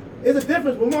say. Is a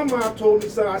difference. When my mom told me,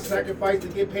 son, I sacrificed to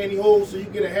get pantyhose so you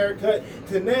get a haircut.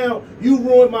 To now, you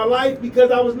ruined my life because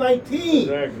I was 19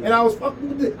 Exactly. and I was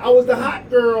fucking with I was the hot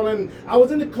girl and I was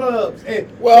in the clubs. And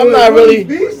Well, I'm so not it really-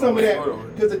 be some of that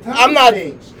because the time I'm not-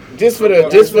 changed. Just for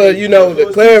you know So the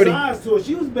it's clarity. two sides to it.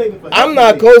 She was begging for I'm help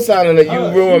not with me. co-signing the you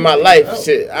ruined my life Help.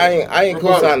 shit. I ain't Rebuttal.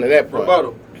 co-signing that part.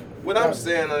 Rebuttal. What I'm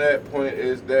saying on that point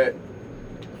is that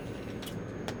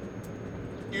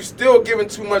you still giving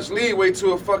too much leeway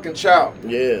to a fucking child.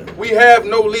 Yeah. We have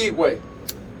no leeway.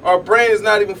 Our brain is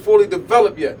not even fully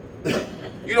developed yet.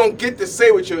 You don't get to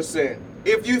say what you're saying.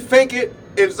 If you think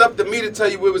it's up to me to tell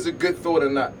you it was a good thought or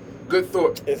not. Good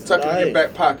thought. It's Tuck it in your life.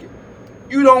 back pocket.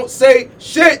 You don't say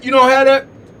shit. You don't have that.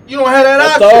 You don't have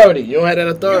that Authority. You don't have that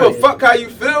option. authority. Give a fuck how you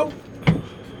feel.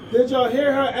 Did y'all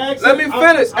hear her ask? Let me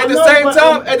finish. At the know, same but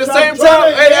time, at the I'm same trying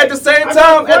time, to- hey, at the same I got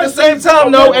time, at the same questions.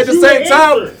 time, no, I at want the you same to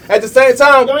time, answer. at the same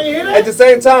time, Don't you hear that? at the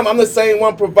same time, I'm the same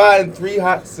one providing 3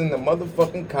 hots in the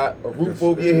motherfucking cot, a roof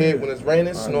over your head when it's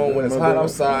raining, snowing, when it's hot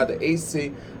outside, the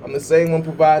AC. I'm the same one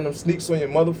providing them sneaks on your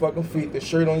motherfucking feet, the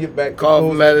shirt on your back, the Cough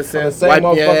clothes. medicine, I'm the same wipe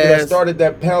your motherfucker that ass. started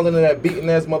that pounding and that beating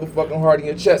ass motherfucking heart in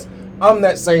your chest. I'm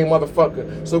that same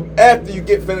motherfucker. So after you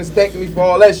get finished thanking me for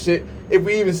all that shit, if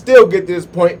we even still get to this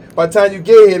point, by the time you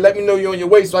get here, let me know you're on your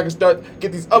way so I can start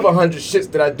get these other 100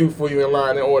 shits that I do for you in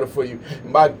line in order for you.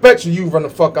 And I bet you run the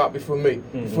fuck out before me,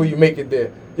 before you make it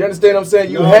there. You understand what I'm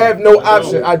saying? You No, have no I don't.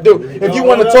 option. I do. If No, you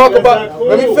want to no, talk that's about, not cool.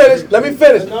 let me finish. Let me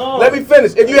finish. No. Let me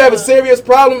finish. If you have a serious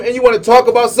problem and you want to talk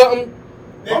about something,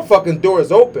 my fucking door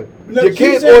is open. No, Your she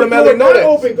kids said the automatically door know not that.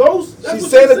 Open, Ghost. That's She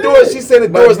what said the door. She said the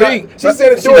But door is not. Reek, She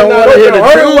said the she door is don't not wanna hear open the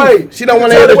her truth. way. She don't You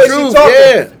wanna tell hear the the way she truth, talking.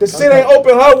 yeah. The shit ain't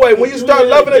open her way. When you start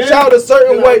loving a child a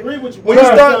certain way, when you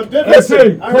start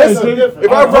listen,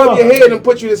 if I rub your head and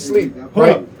put you to sleep,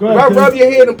 right? If I rub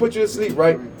your head and put you to sleep,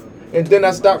 right? And then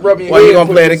I stop rubbing your Why, head. you gonna and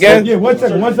put play it to again? sleep. Yeah, 1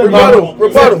 second. Rebuttal.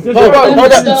 Hold on.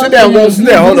 Sit down, bro. Sit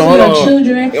down. Hold on.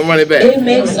 Children, And run it back. it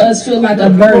makes us feel like a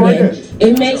burden.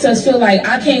 It makes us feel like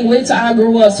I can't wait till I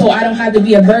grow up so I don't have to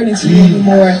be a burden to you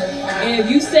anymore. And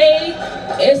if you say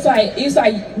it's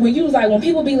like when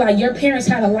people be like your parents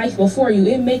had a life before you,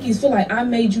 it make you feel like I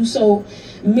made you so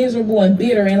miserable and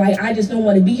bitter and like I just don't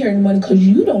want to be here anymore because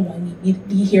you don't want me to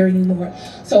be here anymore.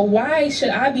 So why should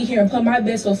I be here and put my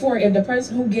best foot forward if the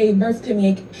person who gave birth to me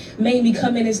and made me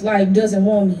come in this life doesn't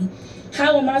want me?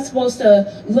 How am I supposed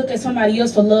to look at somebody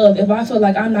else for love if I feel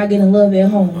like I'm not getting love at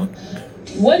home?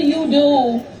 What do you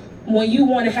do when you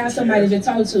want to have somebody to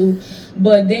talk to,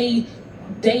 but they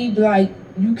like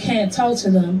you can't talk to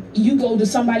them. You go to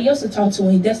somebody else to talk to,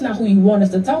 and that's not who you want us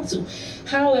to talk to.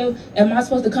 How am I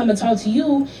supposed to come and talk to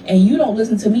you, and you don't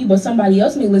listen to me, but somebody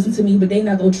else may listen to me, but they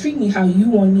not gonna treat me how you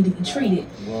want me to be treated?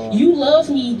 Wow. You love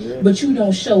me, but you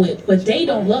don't show it. But they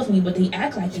don't love me, but they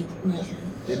act like they love me.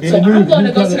 So You- I'm going to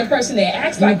you go gotta- to the person that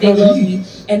acts you like they gotta- love me,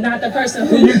 and not the person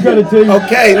who. You gotta tell you.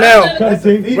 Okay, now, Gotta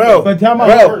see, bro, but tell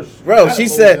my bro, she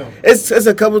said it's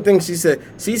a couple things she said.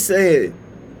 She said,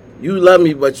 "You love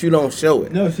me, but you don't show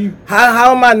it." No, she.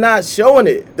 How am I not showing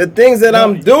it? The things that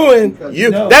I'm doing,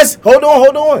 No. that's hold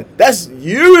on. That's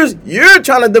you're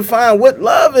trying to define what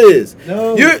love is.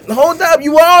 No. Hold up,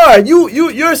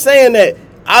 you're saying that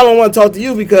I don't want to talk to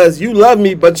you because you love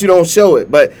me, but you don't show it.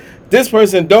 But this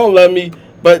person don't love me,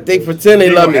 but they pretend they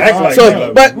love me. act like So, they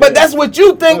love me. but that's what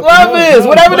you think love no, is. no,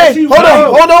 Whatever but they she- hold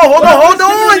on, no. y'all.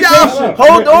 communication.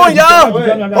 Hold on, y'all.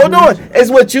 Wait. Hold on.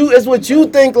 It's what you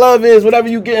think love is. Whatever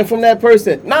you getting from that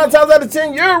person. 9 times out of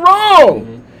 10, you're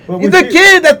wrong. But when The she-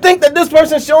 kid that think that this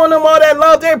person's showing them all that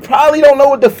love, they probably don't know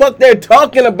what the fuck they're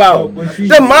talking about. But she-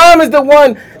 The mom is the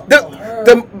one.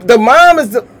 The mom is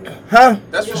the. Huh?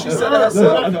 That's what she said.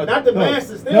 Not the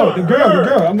masters. They No, are the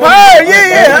girl. I'm Her,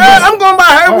 yeah. I'm going by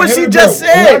her. All What right, she here we just go.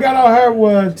 What I said. got on her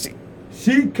was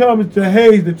she comes to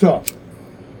Hayes to talk,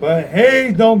 but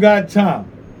Hayes don't got time.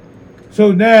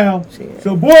 So now,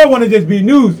 so boy want to just be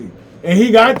newsy, and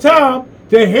he got time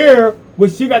to hear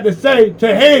what she got to say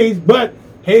to Hayes, but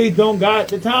Hayes don't got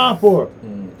the time for her.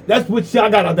 That's what I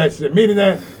got out that shit. Meaning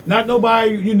that not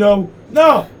nobody, no,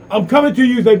 I'm coming to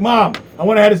you like, Mom, I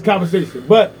want to have this conversation,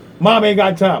 but Mom ain't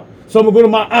got time. So I'm gonna go to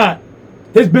my aunt.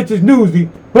 This bitch is newsy,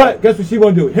 but guess what she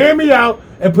gonna do? Hear me out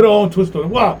and put her own twist on it.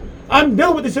 Wow, I'm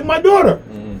dealing with this with my daughter.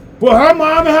 For her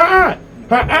mom and her aunt.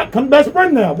 Her aunt come best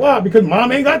friend now. Why? Because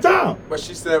mom ain't got time. But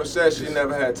she said she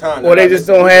never had time. Well, they just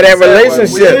don't have that relationship.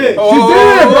 She did.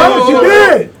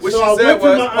 What So she I said went to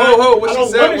was, my aunt. what I she don't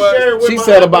said wanna share it was, with She my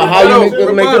said aunt. about how I you don't make share it them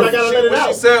with make my them- aunt. I gotta let it what she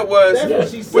out. said was, That's what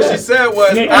she what she said. said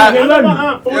was, Yeah, I yeah, love my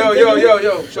yeah. aunt for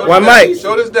yo, show One this mic. down.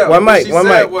 Show this down. One What mic, she one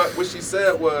said mic. What she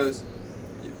said was,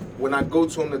 when I go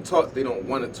to them to talk, they don't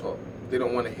want to talk. They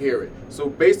don't want to hear it. So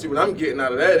basically, what I'm getting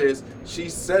out of that is, she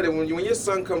said it when your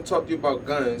son come talk to you about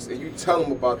guns and you tell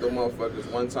him about them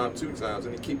motherfuckers 1 time, 2 times,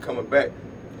 and he keep coming back,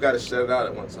 you gotta shut it out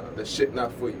at one time. That shit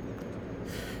not for you.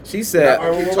 She said.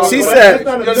 She That's said.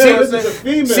 not a You know female, what I'm this is a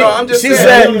saying? female. No, I'm just She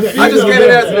saying. said- I just gave it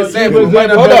as an example. It might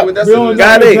not Hold be, up. but that's We an don't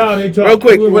Got example. They it. talk. Real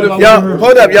quick. Y'all,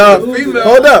 Hold up, y'all. Female,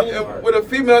 Hold up. With a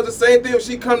female, it's the same thing. If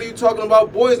she come to you talking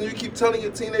about boys and you keep telling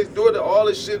your teenage daughter all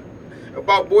this shit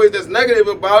about boys that's negative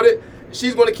about it,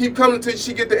 she's going to keep coming until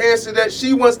she get the answer that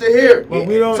she wants to hear. But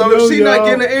we don't So know, if she not y'all.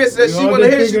 getting the answer that We she all want to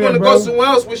just hear, she's thinking going to that, go bro. somewhere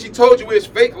else where she told you it's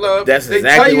fake love. That's they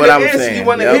exactly tell you what the I'm answer saying. you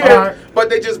want to Yep. hear, but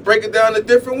they just break it down a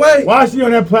different way. Why is she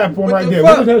on that platform What right the there?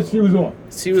 fuck? What was that she was on?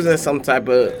 She was in some type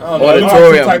of Some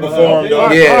auditorium. type of forum, though.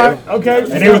 All Yeah. right, okay.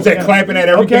 And they was like clapping at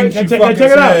everything Okay, she check fucking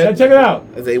it out. said. Check it out.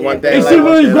 They want that. Is she like-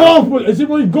 really going for? Is she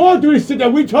really going through this shit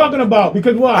that we talking about?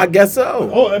 Because why? I guess so.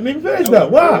 Oh, I mean, finish that.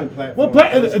 Why? Well, the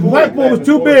platform was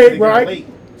too Platform big, for right? late.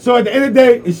 So at the end of the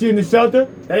day, is she in the shelter?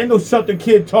 That ain't no shelter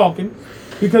kid talking.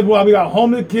 Because why? We got a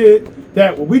homeless kid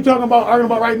that what we talking about, arguing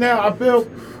about right now, I feel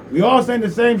we all saying the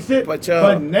same shit. But y'all-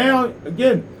 but now,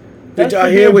 again, Did that y'all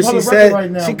shit hear being what she public said? record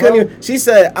right now, She bro. couldn't. She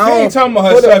said, She "I ain't don't." talking about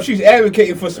Hold herself. up. She's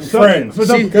advocating for some Some- friends. for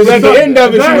some- Because at the end of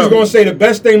it, she was Exactly. going to say the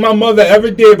best thing my mother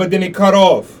ever did, but then it cut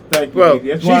off. Thank you, Bro, baby.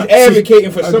 That's She's why-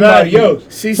 advocating for somebody Exactly. else.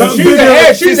 She Some said, she's a-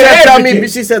 she's she an said, "Tell me."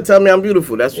 advocate. She said, "Tell me I'm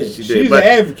beautiful." That's what she did. She's but, an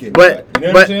advocate. But You know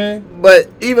what but I'm saying? but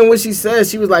even when she said,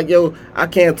 she was like, "Yo, I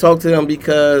can't talk to them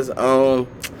because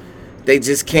they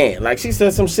just can't." Like she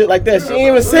said some shit like that. She didn't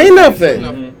even say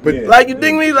nothing. But Yeah. Like you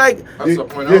dig me? Like That's the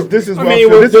point. I was- this is I what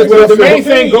mean, I with feel. the main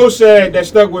feel. thing Ghost said that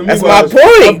stuck with me That's was my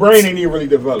point. her brain ain't even really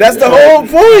developed. that's the whole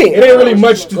point. It ain't really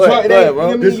much to Go ahead, talk. go ahead,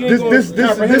 bro. This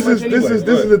is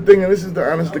the thing, and this is the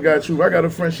honest to God truth. I got a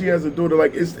friend. She has a daughter.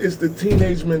 Like it's the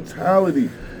teenage mentality.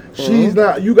 She's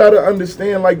not. You got to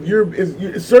understand. Like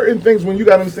certain things when you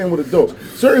got to understand with adults.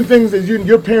 Certain things that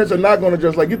your parents are not going to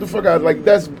just like get the fuck out. Like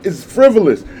it's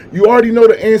frivolous. You already know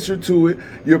the answer to it.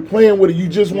 You're playing with it. You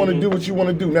just want to do what you want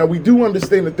to do. Now we do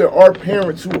understand that there are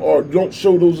parents who don't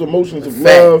show those emotions of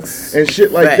love and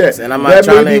shit like Facts. that. And I'm not that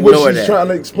trying may to be what ignore she's that. trying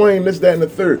to explain this, that, and the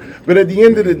third. But at the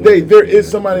end of the day, there is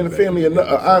somebody in the family, an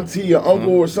auntie, an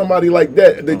uncle, or somebody like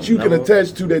that you can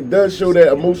attach to that does show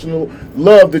that emotional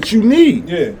love that you need.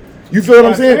 Yeah. You feel what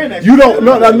I'm saying? You don't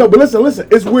know, but listen.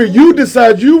 It's where you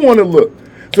decide you want to look.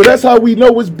 So that's how we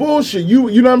know it's bullshit. You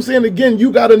know what I'm saying? Again, you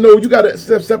got to know. You got to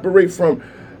separate from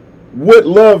what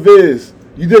love is.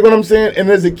 You dig what I'm saying? And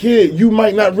as a kid, you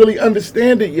might not really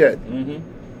understand it yet.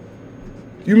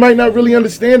 You might not really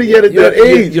understand it yet at that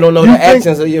age. You don't know the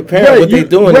actions of your parents, what they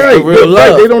doing. Right, it's the real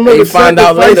love. They don't know the find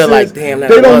out later, sacrifices. like, damn, that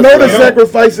they don't know the love.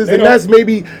 sacrifices, and that's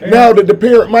maybe now that the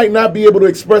parent might not be able to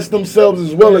express themselves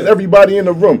as well as everybody in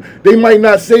the room. They might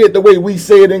not say it the way we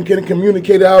say it and can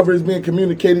communicate it however it's being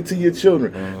communicated to your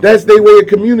children. That's their way of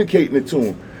communicating it to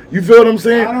them. You feel what I'm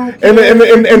saying?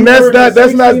 And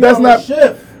that's not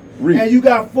shift. And you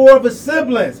got 4 of his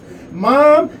siblings.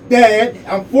 Mom, Dad,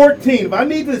 I'm 14. If I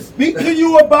need to speak to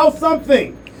you about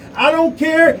something, I don't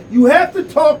care. You have to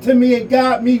talk to me and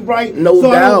guide me right. No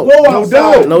so doubt. I don't go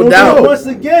outside. No doubt. Once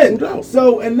again. No doubt.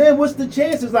 So, and then what's the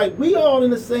chances? Like, we all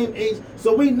in the same age,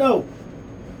 so we know.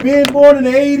 Being born in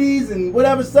the 80s and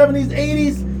whatever, 70s,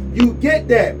 80s, you get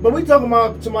that. But we talking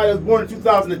about somebody that was born in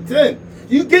 2010.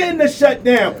 You getting the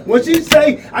shutdown. When she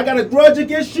say, I got a grudge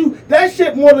against you, that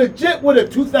shit more legit with a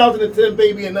 2010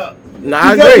 baby and up. Nah,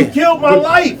 I because agree. you killed my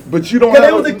life. But you don't Because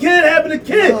have there was a kid having a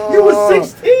kid. You was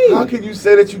 16. How can you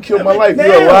say that you killed my life? Now,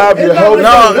 You're alive, you're it's not healthy.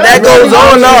 like No, that goes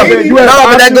on. No,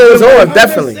 but that goes on,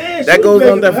 definitely. That goes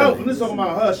on, definitely. Let's talk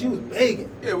about her. She was begging.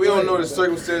 Yeah, we don't know the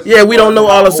circumstances. Yeah, we don't know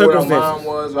all the how old her circumstances. mom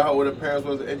was or how old her parents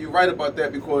was, and you're right about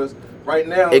that because right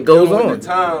now It goes during on. the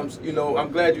times,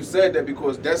 I'm glad you said that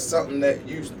because that's something that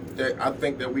I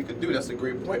think that we could do. That's a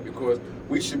great point because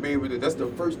we should be able to. That's the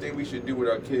first thing we should do with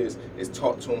our kids is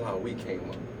talk to them how we came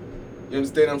up. You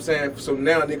understand what I'm saying? So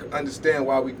now they can understand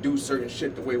why we do certain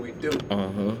shit the way we do. You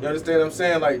understand what I'm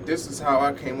saying? Like, this is how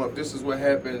I came up. This is what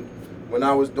happened when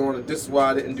I was doing it. This is why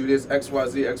I didn't do this,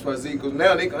 XYZ, XYZ. Because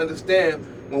now they can understand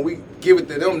when we give it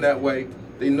to them that way,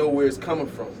 they know where it's coming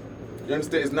from. You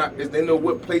understand? They know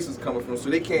what place it's coming from. So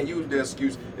they can't use their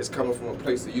excuse, it's coming from a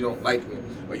place that you don't like me,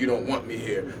 or you don't want me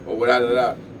here, or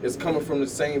whatever. It's coming from the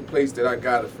same place that I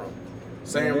got it from.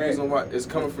 Same reason why it's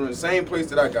coming from the same place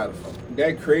that I got it from.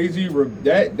 That crazy,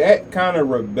 that kind of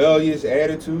rebellious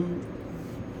attitude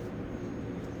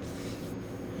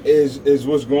is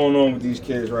what's going on with these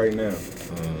kids right now,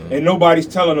 and nobody's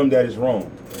telling them that it's wrong.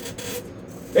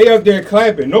 They up there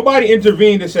clapping. Nobody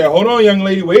intervened and said, "Hold on, young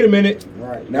lady, wait a minute.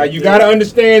 Right. Now you gotta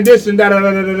understand this and da da da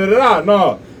da da da da."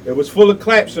 No, it was full of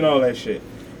claps and all that shit,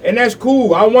 and that's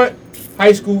cool. I want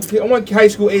high school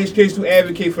age kids to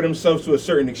advocate for themselves to a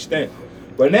certain extent.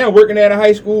 But now working at a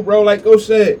high school, bro, like Go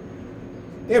said,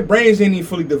 their brains ain't even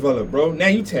fully developed, bro. Now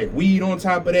you take weed on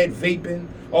top of that, vaping,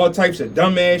 all types of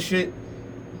dumbass shit.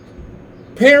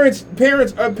 Parents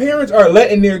are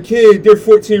letting their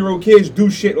 14-year-old kids do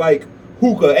shit like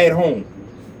hookah at home.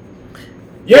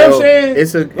 You know what I'm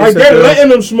saying? They're letting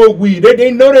them smoke weed.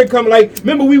 They know they're coming. Like,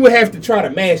 remember we would have to try to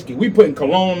mask it. We putting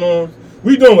cologne on.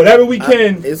 We doing whatever we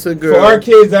can for our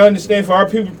kids to understand. For our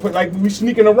people, we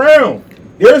sneaking around.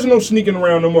 There's no sneaking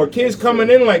around no more. Kids coming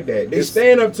in like that. They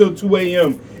staying up till 2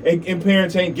 a.m. and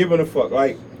parents ain't giving a fuck.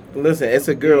 Like, listen, it's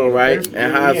a girl, right?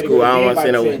 In high school, I don't want to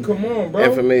say no come on, bro.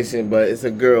 information, but it's a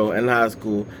girl in high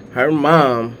school. Her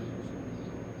mom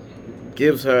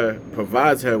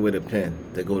provides her with a pen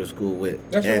to go to school with.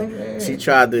 That's what I'm and saying. she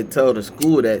tried to tell the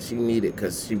school that she needed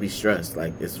because she be stressed.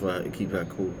 Like, it's for her to keep her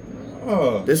cool.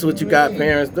 Oh, This is what you got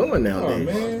parents doing nowadays.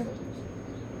 Oh, man.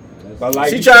 But like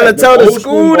She you trying said, to tell the old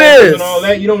school bosses this. and all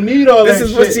that. You don't need all This that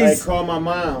is what shit. she's- Like, call my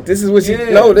mom. This is what she. Yeah.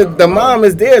 No, the mom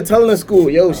is there telling the school,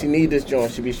 yo, she need this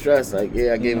joint. She be stressed. Like,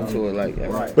 yeah, I gave it to her. Like, yeah.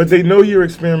 Right. But they know you're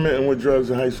experimenting with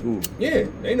drugs in high school. Yeah,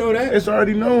 they know that. It's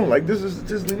already known. Like, this is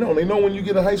statistically known. They know when you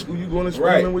get in high school, you're going to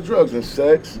experiment Right. with drugs and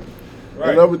sex.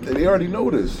 Right. And everything. They already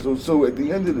know this. So at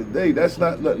the end of the day, that's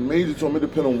not nothing major to them. It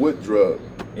depends on what drug.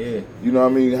 Yeah. You know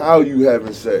what I mean? How you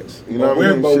having sex. You know But what I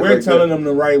mean? Shit we're like telling that. them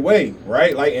the right way,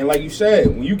 right? Like you said,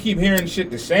 when you keep hearing shit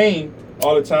the same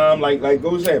all the time, like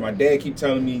Go said, my dad keep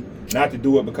telling me not to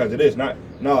do it because of this.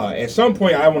 At some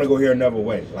point I want to go here another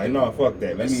way. Like, no, fuck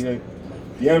that. Let me, you know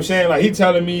what I'm saying? Like, he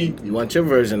telling me, You want your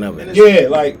version of it. yeah,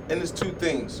 like, And it's two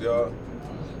things, y'all.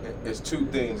 It's two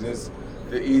things. It's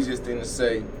the easiest thing to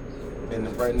say,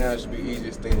 and right now it should be the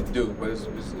easiest thing to do. But it's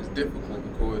difficult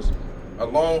because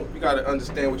you got to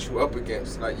understand what you're up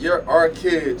against. Like, our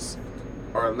kids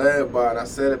are led by, and I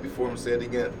said it before, I'm saying it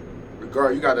again. You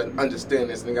got to understand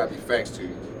this, and it got to be facts to you.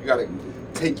 You got to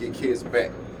take your kids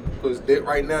back because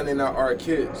right now they're not our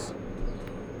kids.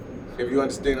 If you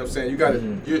understand what I'm saying, you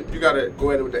gotta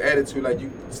go at it with the attitude like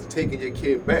you taking your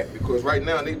kid back because right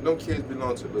now them kids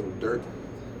belong to Little Dirt.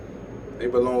 They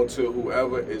belong to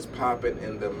whoever is popping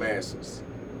in the masses.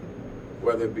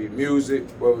 Whether it be music,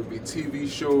 whether it be TV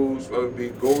shows, whether it be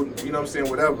golden, you know what I'm saying,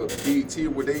 whatever. BET,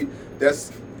 where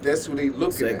that's who they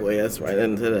looking at. Segue, that's right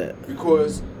into that.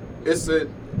 Because it's a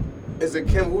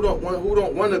Kim who don't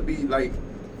want to be like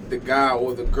the guy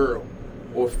or the girl.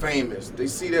 or famous. They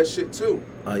see that shit too.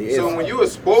 Yeah. So when you're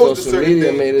exposed to Social certain media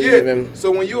things, made it even-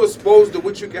 so when you're exposed to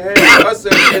what you can have, us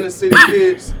as inner city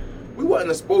kids, we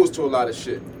wasn't exposed to a lot of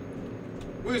shit.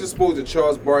 We was exposed to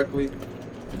Charles Barkley.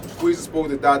 We was exposed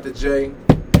to Dr. J.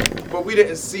 But we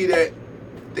didn't see that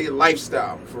their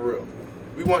lifestyle for real.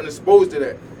 We weren't exposed to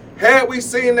that. Had we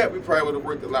seen that, we probably would have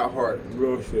worked a lot harder.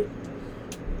 Real shit.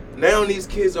 Now these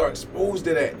kids are exposed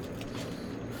to that.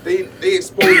 They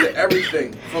exposed to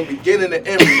everything from beginning to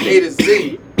end, from A to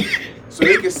Z. So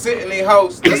they can sit in their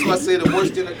house. That's why I say the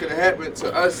worst thing that could have happened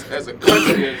to us as a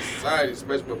country and society,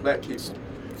 especially for black people.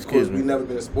 Because we never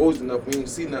been exposed enough. We ain't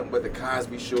seen nothing but the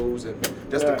Cosby shows, and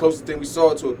that's the closest thing we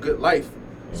saw to a good life.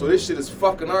 So this shit is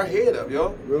fucking our head up,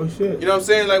 yo. Real shit. You know what I'm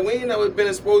saying? Like, we ain't never been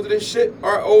exposed to this shit.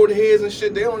 Our old heads and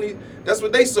shit, they only, that's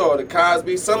what they saw, the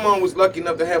Cosby. Someone was lucky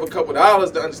enough to have a couple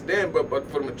dollars to understand, but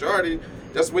for the majority,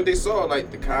 that's what they saw,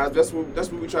 like the Cosby. That's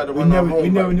what we tried to run our home. We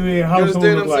never knew their household. You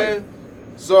understand what I'm saying?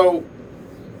 So,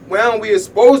 when we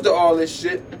exposed to all this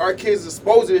shit, our kids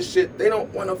exposed to this shit, they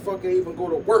don't want to fucking even go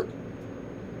to work.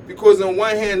 Because on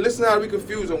one hand, listen how we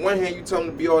confused. On one hand, you tell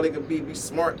them to be all they can be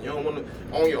smart. You don't want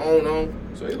to own your own.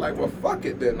 So they're like, well, fuck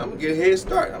it then. I'm going to get a head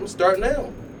start. I'm going to start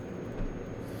now.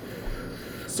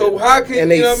 So how can,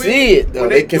 and they you know what I mean? see it, though. When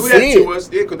They can do see that it. to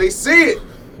us, yeah, because they see it.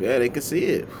 Yeah, they can see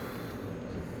it.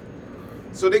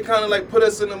 So they kind of like put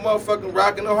us in the motherfucking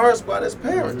rock and the hard spot as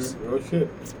parents. Real shit.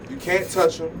 You can't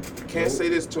touch them. You can't say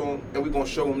this to them. And we're going to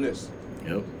show them this.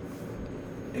 Yep.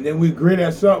 And then we grin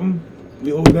at something,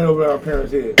 we hold that over our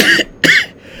parents' head.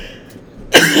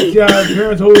 See how our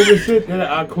parents hold over shit?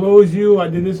 That I closed you, I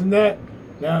did this and that.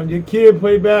 Now, your kid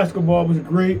played basketball, was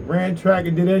great, ran track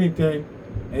and did anything,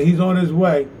 and he's on his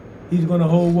way. He's going to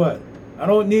hold what? I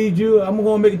don't need you. I'm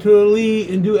going to make it to the league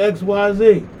and do X, Y,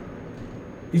 Z.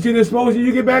 You see the exposure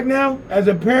you get back now? As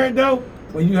a parent, though,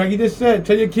 when you, like you just said,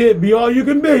 tell your kid, be all you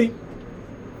can be.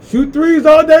 Shoot threes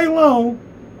all day long.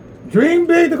 Dream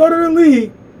big to go to the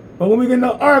league. But when we get in an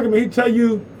argument, he tell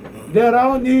you, Dad, I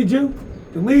don't need you.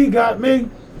 The league got me.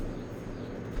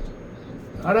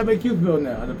 How that make you feel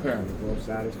now as a parent? Both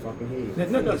sides his fucking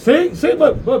head. No, see,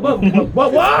 but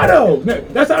why though?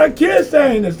 That's how the kid's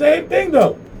saying the same thing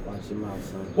though. Watch your mouth,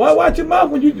 son. Why watch your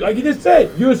mouth when you, like you just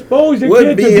said, you expose your What kid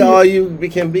to be all you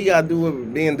can be got to do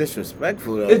with being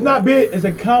disrespectful though? It's not being, it's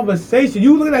a conversation.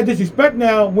 You looking at disrespect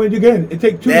now when you get it. It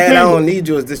take two Dad, to tangle. I don't need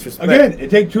you as disrespect. Again, it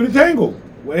take two to tangle.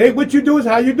 Well, hey, what you do is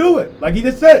how you do it. Like he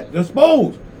just said, you're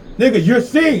exposed. Nigga, you're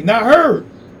seen, not heard.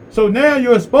 So now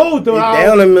you're exposed to how.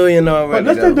 Down $1 million already.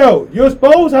 But listen though, you're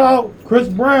exposed how Chris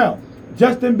Brown,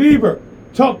 Justin Bieber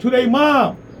talk to their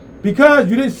mom because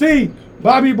you didn't see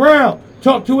Bobby Brown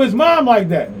talk to his mom like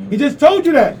that. He just told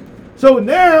you that. So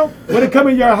now, when it come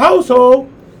in your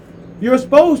household, you're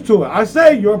exposed to it. I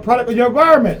say you're a product of your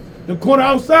environment. The corner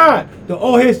outside, the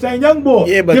old head saying young boy.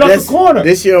 Yeah, but get off the corner.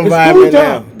 This your It's environment school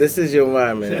now. time. This is your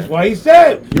environment. That's why he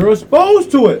said you're exposed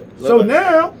to it. So Look.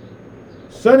 now,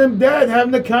 son and dad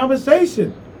having the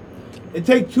conversation. It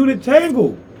takes two to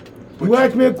tangle. You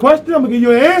ask me a question, I'm gonna give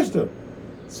you an answer.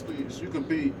 You can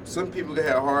be, some people can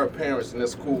have hard parents and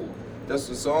that's cool. That's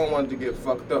just, so I don't want to get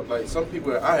fucked up. Like some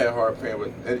people, I had hard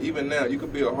parents, and even now you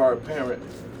could be a hard parent,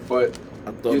 but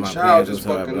I thought your my child parents just was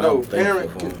hard, fucking but I'm know.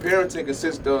 thankful for 'em. Parenting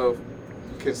consists of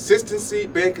consistency,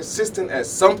 being consistent at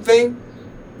something,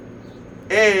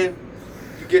 and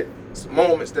you get some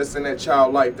moments that's in that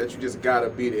child life that you just gotta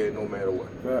be there no matter what.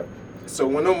 Right. So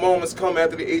when them moments come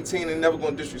after the 18, they're never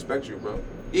gonna disrespect you, bro.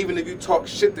 Even if you talk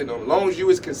shit to them, as long as you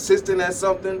was consistent at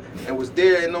something and was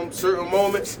there in them certain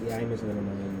moments, Yeah, I ain't missing none of my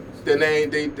moments. then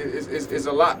it's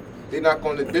a lot. They're not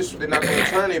gonna they're not gonna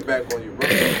turn their back on you, bro.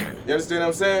 You understand what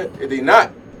I'm saying? If they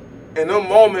not, in them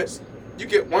moments, you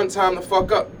get one time to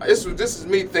fuck up. This is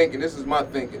me thinking. This is my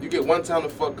thinking. You get one time to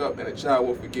fuck up, and a child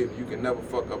will forgive you. You can never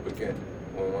fuck up again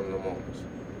on one of the moments.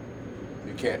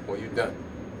 You can't, or you're done.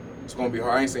 It's gonna be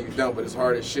hard. I ain't saying you're done, but it's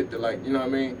hard as shit to, like, you know what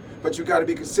I mean? But you gotta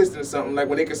be consistent in something. Like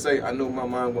when they can say, I know my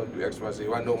mom gonna do X, Y, Z,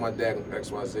 or I know my dad gonna do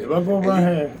X, Y, Z. If I go And around you-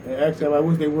 here and ask them like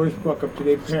what's their worst fuck up to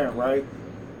their parent, right?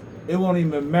 It won't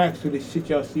even match to the shit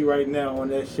y'all see right now on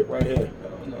that shit right here.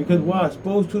 Because why?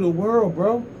 Exposed to the world,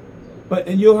 bro. But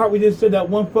in your heart, we just said that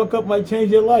one fuck up might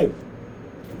change your life.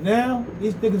 Now,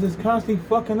 these niggas is constantly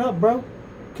fucking up, bro.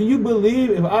 Can you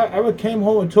believe if I ever came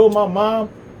home and told my mom,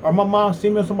 or my mom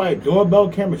seen me on somebody's doorbell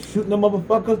camera shooting them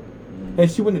motherfuckers, and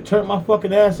she wouldn't have turned my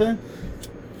fucking ass in?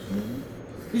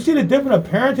 You see the difference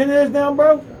of parenting is now,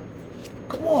 bro?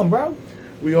 Come on, bro.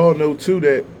 We all know too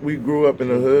that we grew up in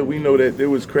the hood. We know that there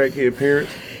was crackhead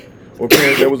parents or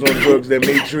parents that was on drugs that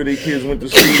made sure their kids went to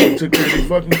school and took care of their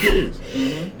fucking kids.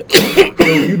 So,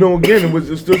 you know, again, it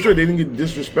was still true. They didn't get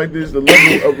disrespected. It's the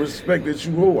level of respect that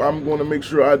you hold. I'm going to make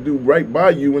sure I do right by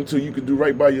you until you can do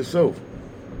right by yourself.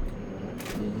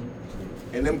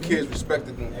 And them kids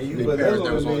respected them. And you Their but parents that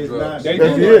that was on is drugs. not- They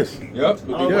Yes, did. yes. Yep.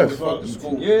 But they Yes. went to fuck to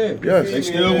school. Yeah. Yes. They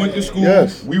still went to school.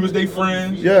 Yes. We was their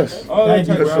friends. Yes. All that Thank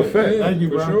you, type That's bro. a fact. Yeah, Thank you,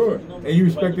 for bro. sure. And you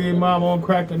respected your mom on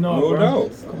crack and all, No bro.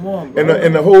 doubt. Come on, bro.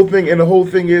 And the whole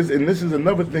thing is, and this is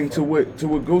another thing to what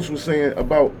Ghost was saying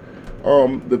about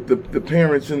the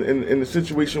parents in the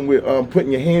situation with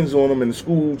putting your hands on them in the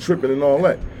school tripping and all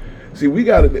that. See, we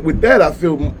got to, with that, I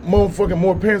feel more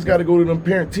parents got to go to them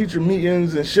parent-teacher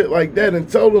meetings and shit like that and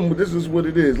tell them this is what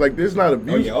it is. Like, there's not Oh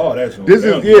abuse. yeah, all that's This they is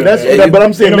don't yeah, do that's that. but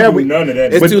I'm saying They that don't we do none of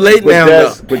that. It's too late now,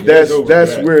 That's, though. but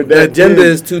that's where The that agenda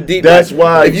is too deep. That's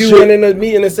why if you shit- went in a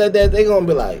meeting and said that, they gonna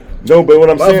be like, No, but what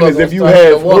I'm saying is, if you Motherfuckers have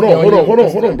start to walk hold on on,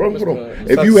 you. bro, Mr. hold on.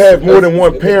 If you have more than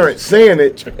one parent saying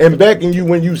it and backing you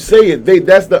when you say it,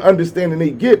 that's the understanding they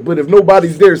get. But if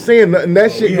nobody's there saying nothing,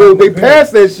 that shit goes. They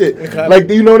pass that shit. Like,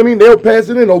 you know what I mean? They'll pass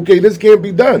it in. Okay, this can't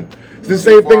be done. It's the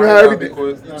same thing how everything.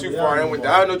 Because you're too far in with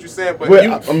that. I know what you're saying, but Well,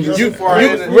 you too far you-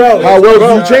 in. bro, How well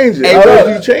do you change it? Hey, How well do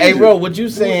bro, you change hey, it? bro, what you're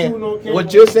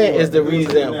saying is the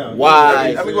reason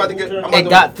why I'm about to get. I'm about it to-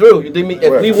 got through. You dig me?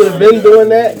 If Right. we would have been doing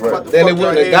that, Right. then it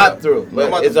wouldn't have got through. I'm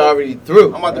about But to it's fuck- already through.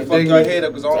 I'm about to You fuck dig your me? head up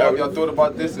because I don't know if y'all thought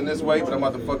about this in this way, but I'm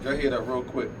about to fuck your head up real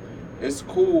quick. It's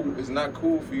cool. It's not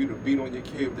cool for you to beat on your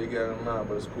kid if they get in line,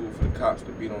 but it's cool for the cops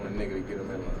to beat on a nigga to get them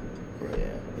in line.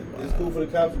 It's cool for the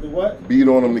cops to do what? Beat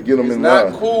on them to get them It's in not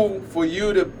line. cool for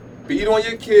you to beat on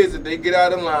your kids if they get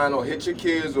out of line or hit your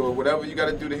kids or whatever you got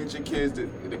to do to hit your kids to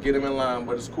get them in line,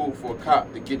 but it's cool for a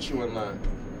cop to get you in line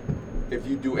if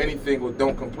you do anything or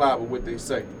don't comply with what they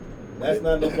say. That's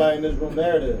not nobody in this room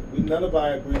narrative. None of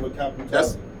us agree with cop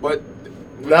That's, brutality.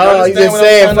 but No, he's understand just what I'm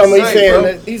saying trying to from say,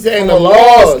 bro. he's saying From the a law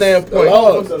laws, standpoint, the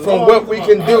laws. from what we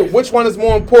can do. Which one is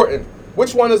more important?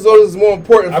 Which one is those is more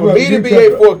important? I For will me to agree be with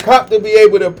able, that. for a cop to be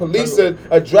able to police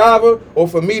a driver, or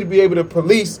for me to be able to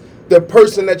police the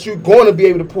person that you're going to be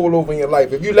able to pull over in your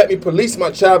life. If you let me police my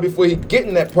child before he get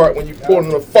in that part when you pull him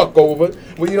the fuck over,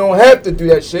 well, you don't have to do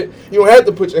that shit. You don't have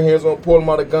to put your hands on, pull him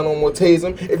out a gun on, or tase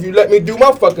him if you let me do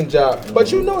my fucking job.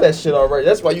 But you know that shit already.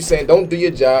 That's why you saying don't do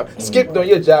your job. Skip on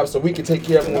your job so we can take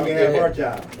care of him We when we can get have our here.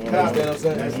 job. You understand what I'm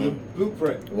saying? That's the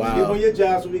blueprint. Wow. Get on your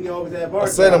job so we can always have our I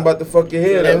said job. I'm about to fuck your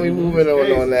head And up. we moving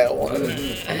on that one.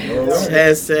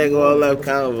 Hashtag all up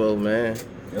convo, man.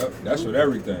 Yep, that's with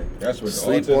everything. That's with the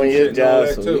Sleep autism on shit your and all job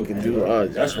that so too. we can do our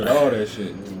job. That's with all that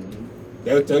shit.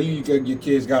 They'll tell you your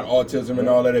kids got autism and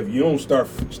all that. If you don't start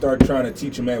trying to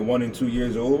teach them at 1 and 2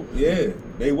 years old, yeah,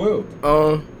 they will.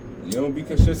 You don't be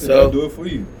consistent, So- they'll do it for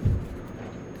you.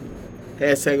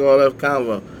 Hashtag all up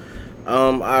convo.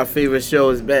 Our favorite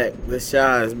show is back. The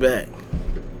Shy is back.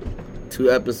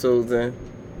 2 episodes in.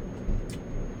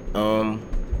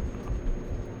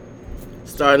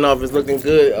 Starting off is looking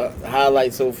good. The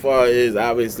highlight so far is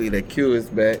obviously that Q is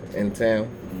back in town.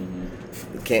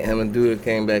 Him and Duda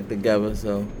came back together,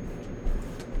 so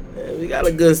yeah, we got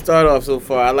a good start off so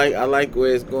far. I like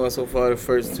where it's going so far. The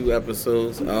first 2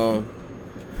 episodes,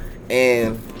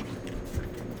 and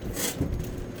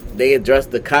they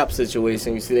addressed the cop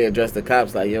situation. You see, they addressed the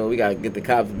cops like, yo, we gotta get the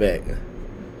cops back.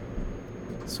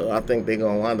 So I think they're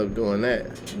gonna wind up doing that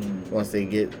once they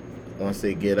get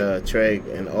Trey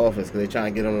in office, because they're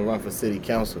trying to get him to run for city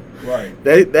council. Right.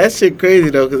 That shit crazy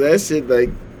though, because that shit like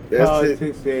that shit,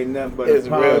 Politics ain't nothing but is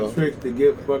a real. politics to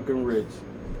get fucking rich.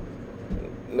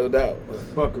 no doubt,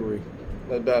 Fuckery.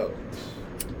 no doubt.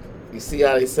 You see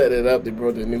how they set it up? They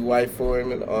brought the new wife for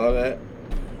him and all that.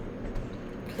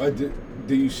 But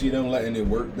do you see them letting it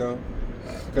work though?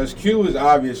 Because Q is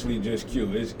obviously just Q.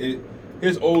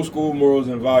 His old school morals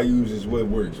and values is what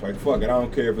works. Like, fuck it, I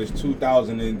don't care if it's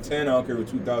 2010, I don't care if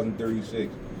it's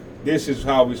 2036. This is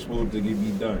how it's supposed to be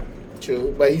done.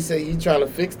 True, but he said he trying to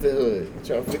fix the hood. He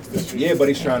trying to fix the street. Yeah, but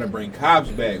he's trying to bring cops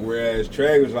back, whereas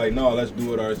Trey was like, no, let's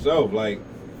do it ourselves. Like,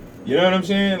 you know what I'm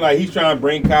saying? Like, he's trying to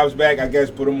bring cops back, I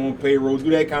guess, put them on payroll, do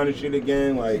that kind of shit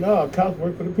again. Like, No, cops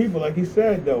work for the people, like he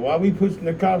said, though. Why we pushing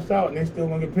the cops out and they still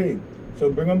gonna get paid? So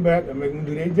bring them back and make them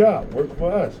do their job. Work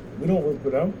for us. We don't work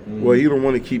for them. Well, he don't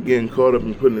want to keep getting caught up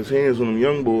and putting his hands on them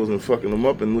young boys and fucking them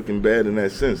up and looking bad in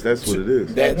that sense. That's what it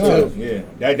is. That No. too.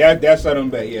 yeah, that set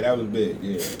him back. Yeah, that was big.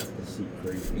 Yeah.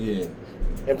 Yeah.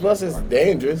 And plus it's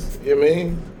dangerous, you know what I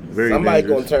mean? Very Somebody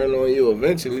dangerous. gonna turn on you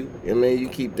eventually. You know what I mean? You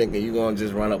keep thinking you gonna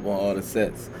just run up on all the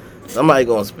sets. Somebody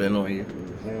gonna spin on you.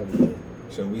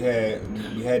 So we had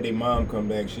their mom come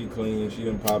back. She clean. She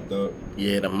done popped up.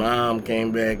 Yeah, the mom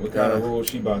came back. What kind of role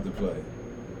she about to play?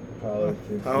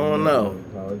 Politics. I don't know.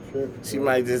 Politics. She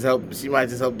might just help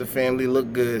the family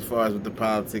look good as far as with the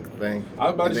politics thing. I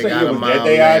was about to They say, got yeah, a was mom that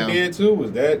their now. idea too?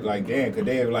 Was that like, damn, could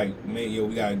they have like, man, yo,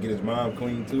 we gotta get his mom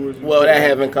clean too or something? Well, that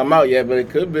haven't come out yet, but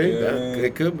it could be. Yeah.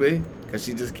 It could be. Because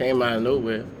she just came out of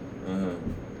nowhere. Uh-huh.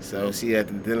 So she at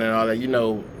the dinner and all that. You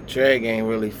know, Treg ain't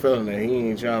really feeling it. He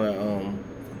ain't trying to,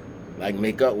 like,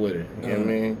 make up with her. You know what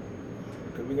I mean?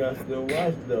 Cause we gotta still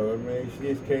watch though. I mean, she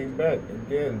just came back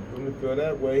again. From the feel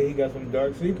that way, he got some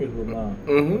dark secrets with mom.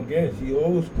 Mhm. Again, she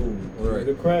old school. Right.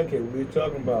 The crackhead. What we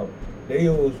talking about? They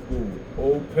old school.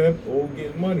 Old pimp, old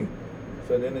getting money.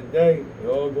 So at the end of the day, they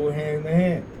all go hand in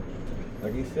hand.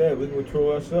 Like he said, we can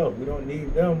control ourselves. We don't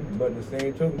need them. But the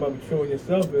same token about controlling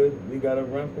yourself is we gotta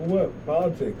run for what?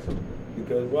 Politics.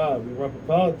 Because why? We run for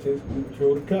politics, we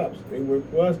control the cops. They work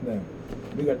for us now.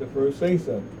 We got the first say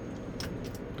so.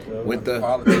 With the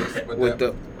politics, but with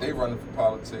the they running for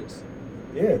politics.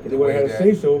 Yeah, because they want to have a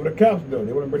say so over the cops though.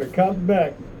 They want to bring the cops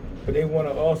back, but they want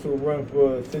to also run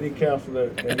for city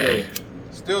councilor and mayor.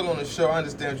 Still on the show, I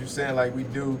understand what you're saying. Like we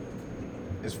do,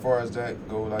 as far as that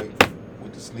go, like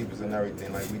with the sleepers and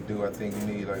everything. Like we do, I think we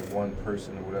need like one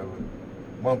person or whatever.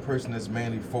 One person that's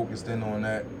mainly focused in on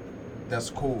that. That's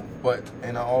cool. But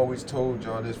and I always told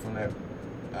y'all this from that.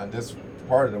 This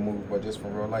part of the movie, but just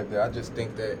from real life, that I just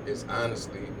think that it's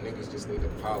honestly niggas just need to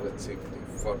politic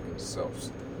their fucking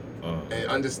selves and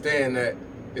understand that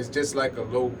it's just like a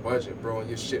low budget, bro, and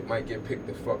your shit might get picked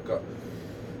the fuck up.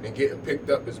 And getting picked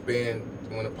up is being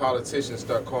when the politicians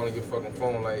start calling your fucking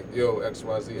phone like, yo,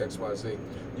 XYZ, XYZ.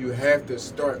 You have to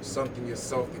start something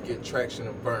yourself to get traction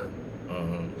and burn.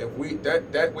 If we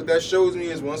what that shows me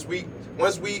is once we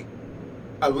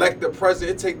elect the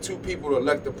president, it takes two people to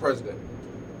elect the president.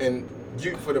 And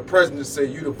you for the president to say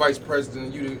you the vice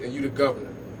president and you the governor.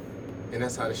 And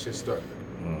that's how the shit started.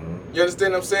 You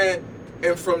understand what I'm saying?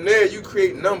 And from there you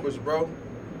create numbers, bro.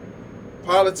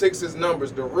 Politics is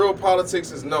numbers. The real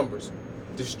politics is numbers.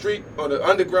 The street or the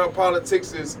underground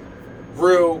politics is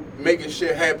real making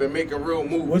shit happen, making real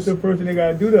moves. What's the first thing they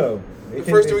gotta do though? The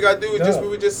first thing we gotta do is just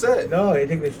what we just said. No, they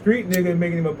take the street nigga and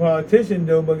making him a politician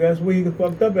though, but guess what he get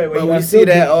fucked up at? But we see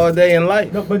that all day in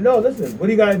life. No, but no, listen, what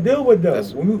he gotta deal with though?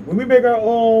 When we make our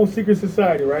own secret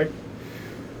society, right?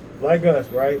 Like us,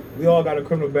 right? We all got a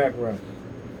criminal background.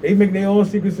 They make their own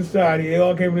secret society, they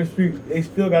all came in the street, they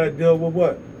still gotta deal with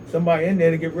what? Somebody in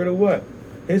there to get rid of what?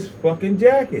 His fucking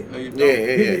jacket. Yeah.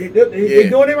 They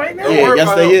doing it right now. Yeah,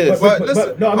 yes they is. But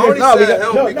listen, no, but you gotta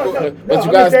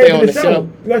stay on the show.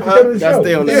 You gotta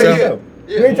stay on the show.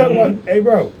 Yeah. We ain't talking about, hey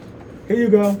bro, here you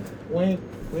go. We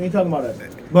ain't talking about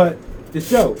that. But the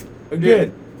show,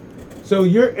 again. So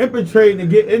you're infiltrating to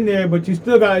get in there, but you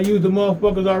still gotta use the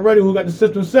motherfuckers already who got the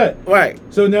system set. Right.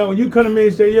 So now when you come to me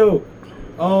and say, yo,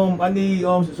 I need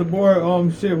some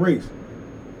more shit race.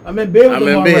 I'm in bed with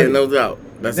them already. I'm in bed, no doubt.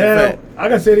 That's now, a fact. I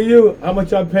gotta say to you, how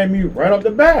much y'all pay me right off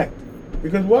the bat?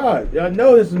 Because why? Y'all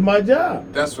know this is my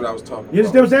job. That's what I was talking about. You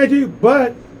understand what I'm saying to you?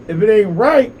 But if it ain't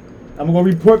right, I'm gonna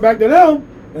report back to them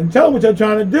and tell them what y'all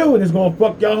trying to do, and it's gonna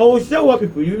fuck y'all whole show up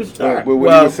before you even start. But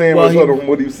what he was saying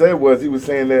what he said was he was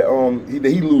saying that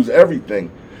he lose everything.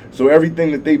 So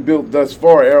everything that they built thus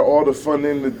far, all the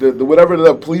funding, the whatever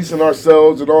the policing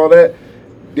ourselves and all that,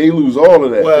 they lose all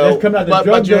of that. Well, come out the but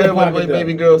drug you heard dealer what pocket,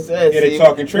 baby girl said. Yeah, they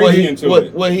talking Tracy into it.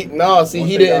 He Once he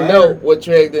they didn't got know. her. What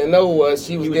Treg didn't know was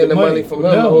she was getting the money from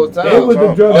him the whole time. It was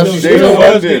the drug Oh, dealer. she They still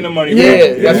was was getting the money.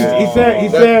 Yeah, from that's- him. He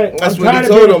said, That's I'm what he trying to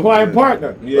told be a him. quiet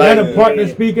partner. Yeah. And a partner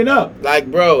speaking up.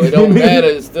 Like, bro, it don't matter.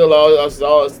 It's still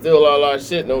all our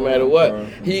shit, no matter what.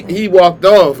 He walked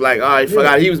off like, all right,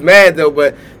 forgot. He was mad though,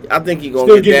 but I think he gonna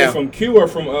Still get getting it down from Q or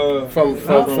from Duda.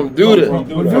 From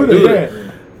Duda, yeah.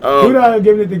 Duda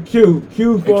giving it to Q.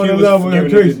 Q falling Q in was love with giving it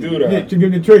to Tracy. Duda. Yeah, to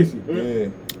give it to Tracy. Yeah.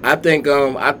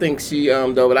 I think she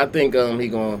though, but I think he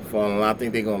gonna fall in love. I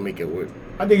think they gonna make it work.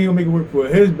 I think he gonna make it work for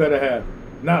his better half,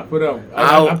 not for them.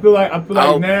 I'll- I feel like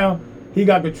I'll- now he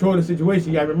got control of the situation.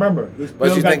 You gotta remember.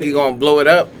 But you think he gonna blow it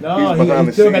up? No, He's behind he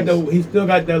the still got scenes. he still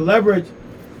got the leverage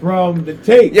from the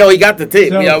tape. Yo, he got the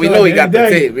tape. So- Yeah, we so know at he got the end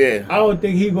of tape. day, Yeah. I don't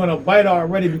think he's gonna bite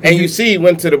already because And you see, he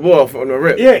went to the ball from the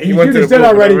rip. yeah, he went to the said ball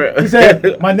from the already. rip. He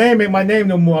said, "My name ain't my name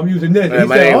no more. I'm using this." Yeah, He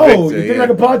my said, name "Oh, Victor, you think yeah. like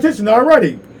a politician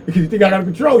already because you think I gotta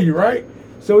control you, right?"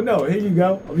 So no, here you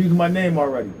go. I'm using my name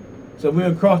already. So we're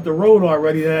across the road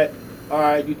already. That all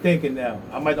right? You thinking now?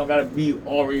 I might not gotta be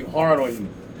already hard on you.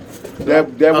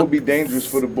 That would be dangerous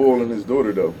for the bull and his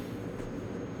daughter though.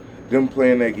 Them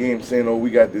playing that game, saying, "Oh, we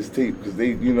got this tape," because they,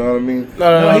 you know what I mean.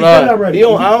 No, he said No. already.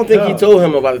 I don't think he No. told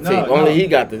him about the tape. No, Only no. he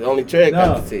got the. Only Treg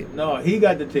got the tape. No, he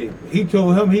got the tape. He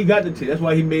told him he got the tape. That's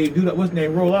why he made do that. What's his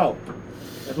name? Roll out.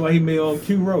 That's why he made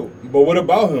Q roll. But what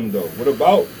about him though? What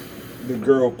about the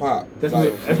girl pop. That's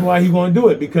Like, why he gonna do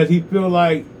it, because he feel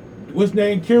like what's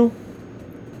name Q?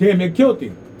 Damn, they killed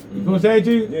him. You know what I'm saying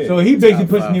to you? Yeah. So he basically Top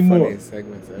pushing five him more. funniest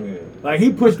segments ever. yeah. Like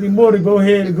he pushed me more to go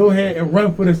ahead and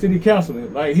run for the city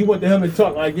councilman. Like he went to him and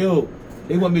talk like, yo,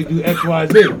 they want me to do X, Y,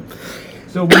 Z.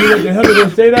 So when he went to him to go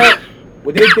say that,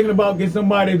 what they thinking about get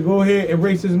somebody to go ahead and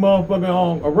erase his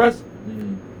motherfucking arrest,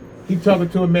 he talking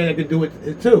to a man that could do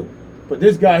it too. But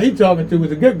this guy he talking to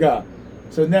was a good guy.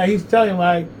 So now he's telling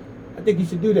like, I think you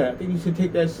should do that. I think you should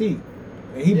take that seat.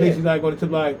 And he basically like going to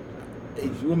like, hey,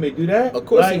 you want me to do that? Of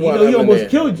course like, he you want know, he him in almost there.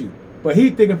 killed you. But he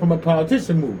thinking from a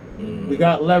politician move. We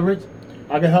got leverage.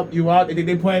 I can help you out. They think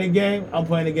they playing the game. I'm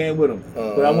playing the game with them.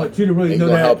 But I want you to really They know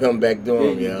gonna that. help him back door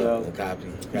him, There you go. Copy.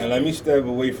 Now let me step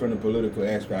away from the political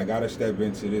aspect. I gotta step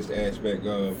into this aspect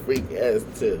of Freak ass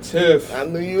Tiff. Tiff I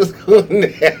knew you was going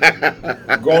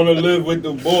there. gonna live with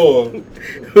the bull.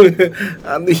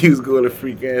 I knew you was going to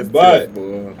freak ass But Tiff,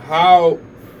 boy.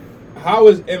 how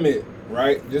is Emmett,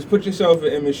 right? Just put yourself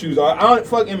in Emmett's shoes. I don't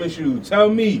fuck Emmett's shoes. Tell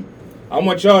me. I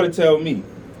want y'all to tell me.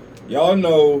 Y'all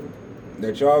know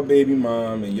that y'all baby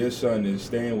mom and your son is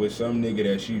staying with some nigga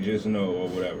that she just know or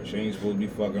whatever. She ain't supposed to be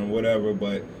fucking whatever,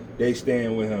 but they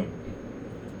staying with him.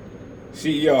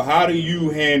 See, yo, how do you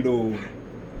handle,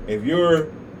 if you're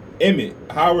Emmett,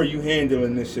 how are you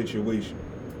handling this situation?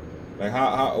 Like,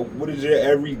 how what is your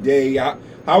everyday, how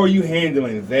are you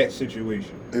handling that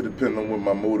situation? It depends on what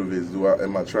my motive is.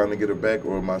 Am I trying to get her back,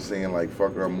 or am I saying like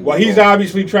fuck her? I'm moving Well, he's on?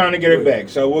 obviously trying to get her back,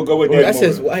 so we'll go with that. That's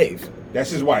his motive. wife. That's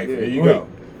his wife. There you go.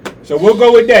 So we'll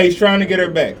go with that. He's trying to get her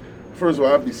back. First of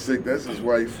all, I'd be sick. That's his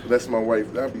wife. That's my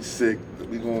wife. I'd be sick.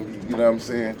 We gonna be, you know what I'm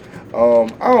saying?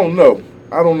 I don't know.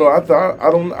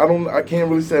 I can't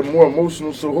really say more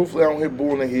emotional. So hopefully I don't hit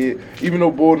Bull in the head. Even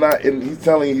though Bull not, and he's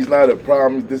telling you he's not a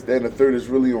problem. This, that, and the third is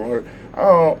really on her.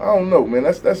 I don't know, man.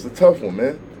 That's a tough one,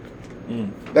 man.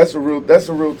 That's a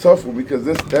real tough one, because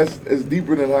that's it's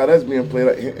deeper than how that's being played.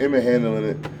 Like, him handling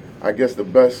it, I guess the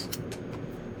best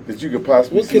that you could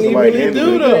possibly What see can he somebody really handling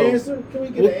do, it. though? Can we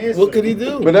get an answer? What could he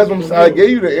do? But that's what I'm saying. I gave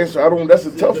you the answer. That's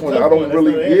a tough one. I don't That's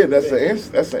really. not an Yeah, answer. that's an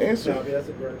answer. That's an answer. Copy, that's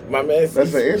a correct My man,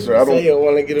 That's the answer. I don't- say you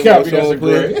want to get Copy, emotional that's a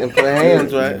with great- and play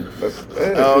hands, right?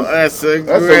 Oh, that's a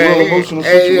That's a great. real emotional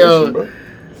Hey, situation, yo. bro.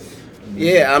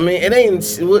 Yeah, I mean, it ain't.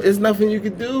 It's nothing you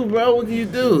can do, bro. What can you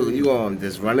do? You gonna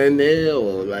just run in there,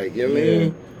 or like, you know what I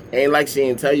mean? Ain't like she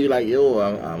ain't tell you like, yo,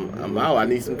 I'm out. I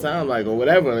need some time, like, or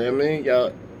whatever. You know what I mean,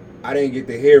 y'all. I didn't get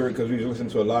to hear it because we was listening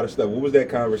to a lot of stuff. What was that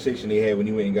conversation they had when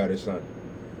he went and got his son?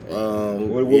 What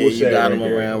yeah, was you said got right him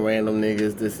there? around random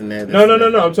niggas, this and that. No.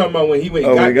 I'm talking about when he went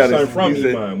and got the son from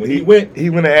Iman. When he went, He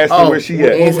went and asked her Oh, where she he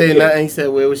at. ain't say nothing. He said,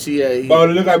 where was she at? but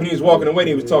it looked like when he was walking away,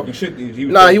 he was talking shit. He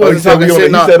was Nah, he Oh, wasn't he said, talking shit. he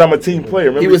No. said I'm a team player.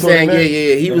 Remember He was told him saying, that?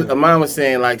 yeah. He was. Mine was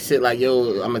saying like shit, like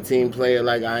yo, I'm a team player,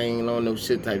 like I ain't on no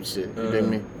shit type shit. You feel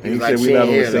me? And he like, said she we not ain't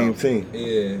on here, the same though.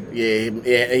 team. Yeah.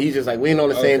 Yeah. And he's just like, we ain't on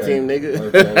the same Okay. team, nigga.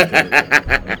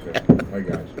 Okay. I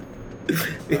got you.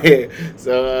 Yeah.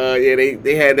 So yeah,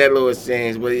 they had that little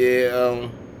exchange, but yeah,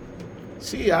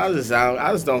 I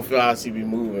just don't feel how she be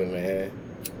moving, man.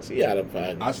 She out of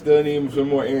pocket. I still need some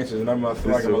more answers, and I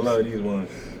feel like I'm gonna love these ones.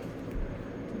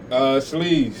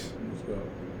 Sleaze,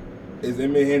 is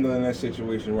Emmett handling that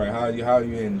situation right? How you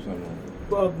handle something?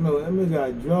 Fuck no, Emmett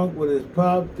got drunk with his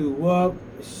pop, threw up.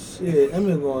 Shit,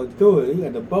 Emmett gonna do it. He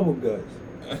got the bubble guts.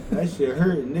 That shit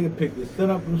hurt. Nigga picked his son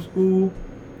up from school.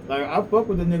 Like, I fuck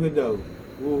with the nigga though.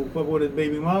 Who fuck with his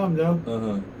baby mom though.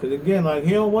 Cause again, like,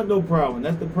 he don't want no problem.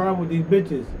 That's the problem with these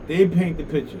bitches. They paint the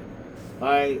picture.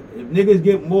 Like, if niggas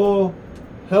get more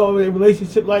hell in a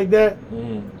relationship like that,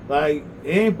 like, it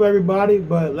ain't for everybody,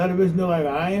 but let a bitch know, like,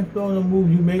 I ain't feeling the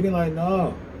moves you making, like,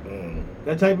 no.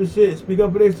 That type of shit. Speak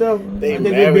up for themselves. They I think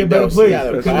we'll be a married better though. She place. out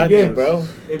of Because pocket, again, bro.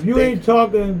 if you ain't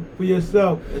talking for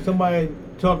yourself and somebody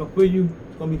talking for you,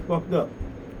 it's gonna be fucked up.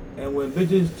 And when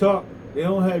bitches talk, they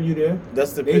don't have you there.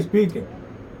 That's the They speaking.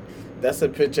 That's a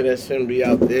picture that shouldn't be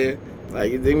out there.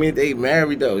 Like, they mean they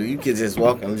married though. You could just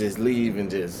walk and just leave and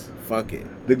just fuck it.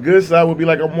 The good side would be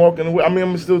like I'm walking away. I mean, I'm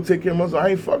gonna still take care of myself. I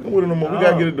ain't fucking with her no more. We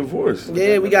gotta get a divorce.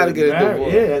 Yeah, we gotta get a Married.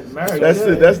 divorce. Yeah, that's married. That's yeah,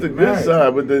 the good married.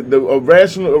 side, but the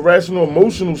irrational,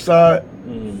 emotional side,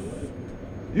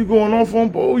 you going off on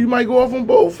both. You might go off on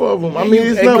both of them. I mean,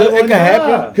 it's It not could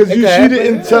happen. because It she could happen.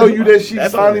 didn't tell you that she Definitely.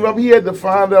 signed him up. He had to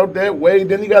find out that way.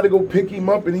 Then he got to go pick him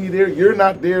up, and he there. You're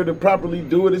not there to properly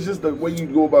do it. It's just the way you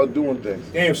go about doing things.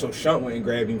 Damn, so Shunt went and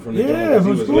grabbed him from the Yeah, joint 'cause he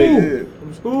from was school. late. Yeah.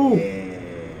 From school.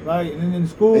 Like, and in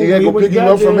school, And he had to go when pick he him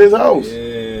got up from there- his house.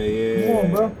 Yeah. Come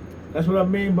on, bro. That's what I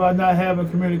mean by not having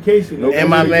communication. No And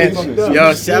my man, communication.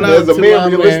 yo, shout out As a to man, my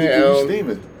realistically, man, you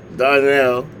Steven.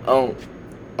 Darnell.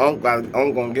 I'm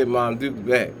gonna get Mom Duke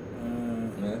back.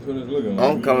 That's That's what it's looking like.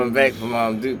 I'm coming back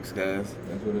from Dukes, guys.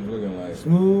 That's what it's looking like.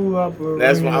 Smooth operator.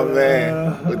 That's my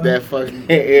man with that fucking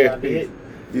earpiece.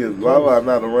 Yeah, Lala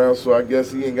not around, so I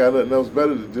guess he ain't got nothing else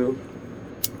better to do.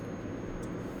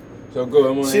 So go.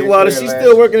 I'm She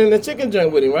still working in the chicken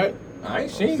joint with him, right? I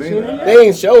ain't seen that. They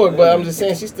ain't show it, but I'm just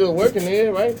saying she's still working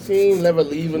there, right? She ain't never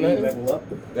leaving nothing. Level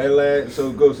up. That last,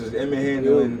 so Ghost, is Emmett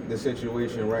handling the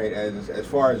situation right as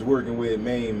far as working with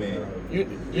Main Man?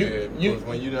 Because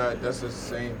when you're not, that's the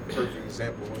same perfect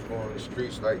example of what's going on in the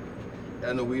streets. Like,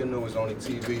 I know we know it's on the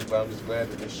TV, but I'm just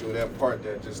glad that they show that part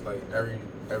that just like every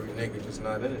nigga just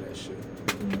not into that shit.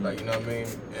 Mm-hmm. Like, you know what I mean?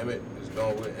 Emmett is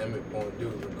doing what Emmett gonna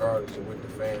do, regardless of what the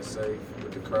fans say,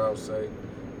 what the crowd say.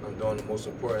 I'm doing the most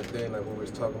important thing, like what we was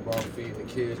talking about, feeding the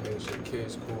kids, making sure the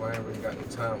kids cool. I ain't really got any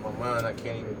time in my mind. I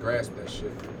can't even grasp that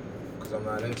shit because I'm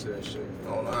not into that shit.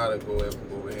 I don't know how to go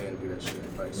over here and do that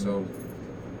shit. Like, so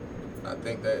I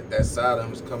think that side of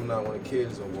him is coming out when the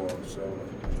kids are involved. So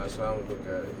that's how I'm gonna look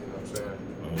at it. You know what I'm saying?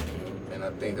 And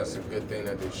I think that's a good thing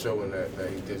that they're showing that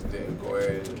he just didn't go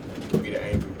ahead and be the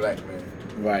angry black man.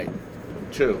 Right.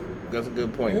 True. That's a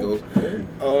good point, Ghost.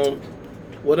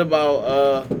 What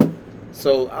about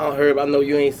so I know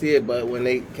you ain't see it, but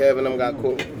when Kevin them got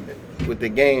caught with the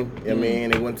game, I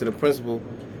mean, they went to the principal.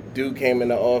 Dude came in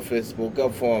the office, spoke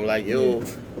up for him, like, yo,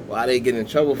 why they get in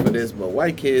trouble for this? But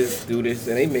white kids do this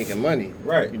and they making money.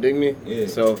 Right. You dig me? Yeah.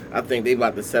 So I think they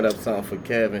about to set up something for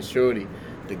Kev and Shorty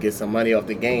to get some money off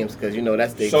the games, because you know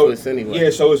that's their twist anyway. Yeah,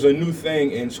 so it's a new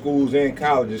thing in schools and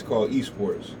colleges called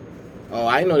esports. Oh,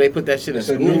 I know they put that shit in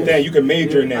school. It's a new thing. You can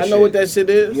major in that shit. I know what that shit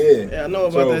is. Yeah. I know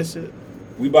about that shit.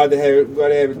 We about to have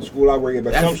it at the school I work at,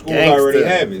 but That's some schools gangster. already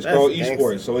have it. It's That's called gangster.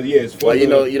 esports. So yeah, it's for Well, you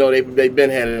know they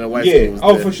been had it in the white schools.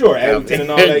 Oh, for sure, Abington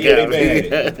and all that. Yeah, they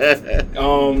been had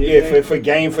it. For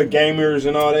gamers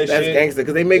and all that That's shit. gangster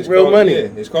because they make real money. Yeah,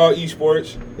 it's called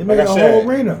esports. They make a whole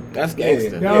arena. That's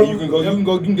gangster. Yeah, you can go.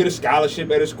 You can get a scholarship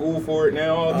at a school for it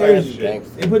now. All types of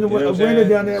shit. They put the arena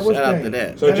down there. What's Shout out to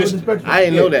that. So I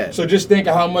didn't know that. So just think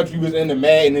of how much we was in the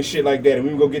Madden and shit like that, and we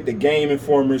can go get the game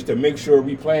informers to make sure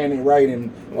we playing it right.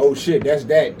 And oh shit, that's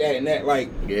that, and that. Like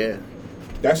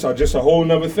that's just a whole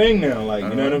nother thing now. Like you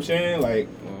know what I'm saying? Like,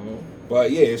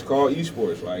 but yeah, it's called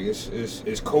esports. Like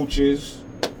it's coaches,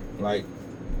 like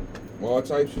all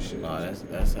types of shit. Oh,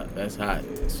 that's hot.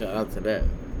 Shout out to that.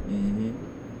 Mm-hmm.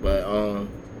 But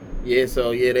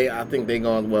I think they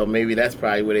going. Well, maybe that's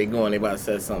probably where they going. They about to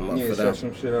set something up for them. Set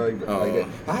some shit like that.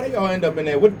 How they all end up in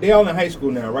there? They all in high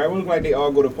school now, right? It looks like they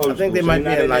all go to public school. I think they might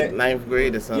be in like 9th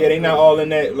grade or something. Yeah, they not all in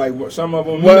that. Like some of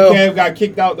them. Well, Kev got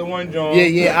kicked out the one joint.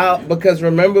 Yeah. Because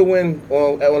remember when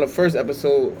on the first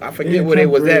episode, I forget where they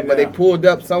was at, but they pulled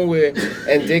up somewhere,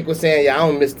 and Jake was saying, "Yeah, I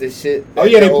don't miss this shit." Oh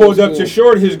yeah, they pulled up to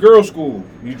Short, his girl's school.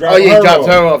 He dropped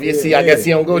her off. You see, I guess he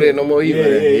don't go there no more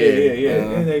either.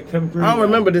 Yeah. I don't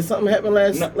remember. Did something happen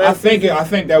last season? I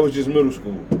think that was just middle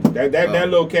school. That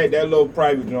little cat, that little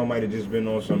private joint might have just been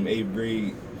on some 8th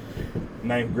grade,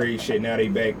 9th grade shit. Now they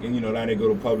back, and now they go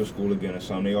to public school again or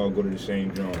something. They all go to the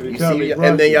same joint. You see,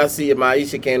 and then y'all see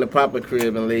Maisha came to Papa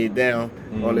crib and laid down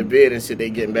on the bed and shit. They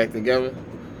getting back together.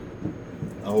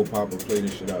 I hope Papa played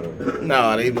this shit out of her.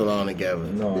 No, they belong together.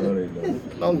 No, they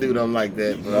don't. Don't do them like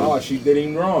that, bro. No, she did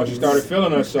him wrong. She started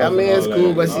feeling herself. I mean, it's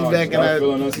cool, but she's back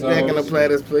in the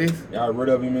Platter's place. Got rid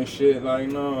of him and shit. Like,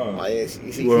 no. Oh, yeah,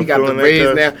 she got the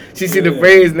braids now. She see the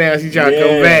braids now. She trying to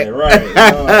come back.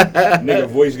 Right. Nigga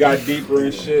voice got deeper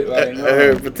and shit. Like, no.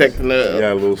 Her protecting the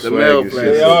male place.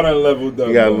 They all done leveled up.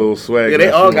 You got a little swag. Yeah,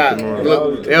 they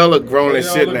all look grown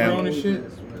as shit now.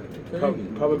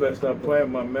 Probably better stop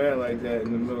playing my man like that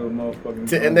in the middle of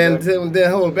motherfucking. And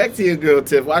then hold back to your girl,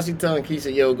 Tiff. Why she telling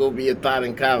Keisha, yo, go be a thought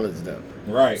in college though?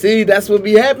 Right. See, that's what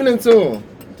be happening to him.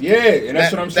 Yeah, and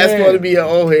that's what I'm saying. That's supposed to be an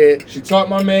old head. She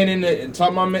talked my man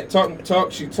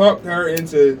She talked her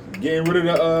into getting rid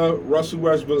of the Russell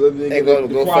Westbrook. And go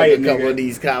fuck a couple of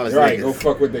these college niggas. Right, go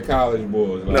fuck with the college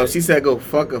boys. No, she said go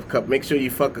fuck a couple. Make sure you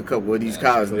fuck a couple of these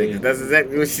college niggas. That's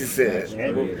exactly what she said.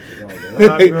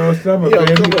 Hot girl summer,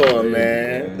 baby. Come on,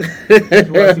 man. That's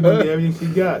why she gonna get everything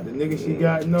she got. The nigga she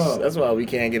got, no. That's why we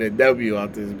can't get a W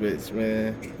out this bitch,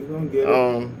 man. We gonna get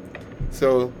it.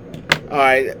 So, all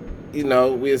right.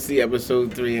 We'll see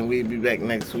episode 3, and we'll be back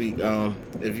next week.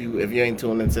 If you ain't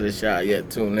tuned into the shot yet,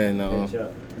 tune in.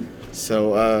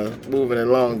 So moving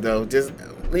along though, just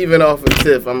leaving off of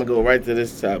Tiff, I'm gonna go right to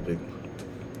this topic.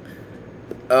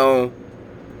 Y'all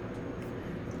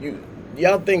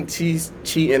think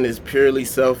cheating is purely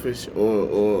selfish,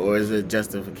 or is it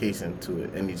justification to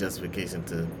it? Any justification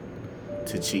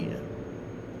to cheating?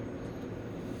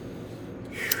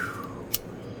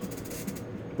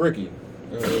 Ricky.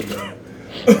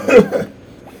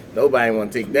 Nobody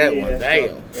want to take that one.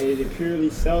 Damn. Is it purely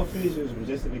selfish or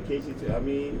justification? I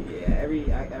mean, yeah, every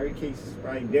case is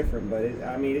probably different, but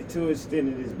to an extent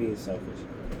it is being selfish.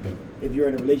 If you're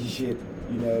in a relationship,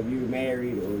 if you're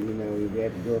married or if you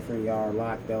have a girlfriend, y'all are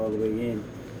locked all the way in,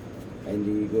 and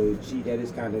then you go cheat, that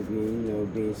is kind of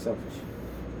being selfish.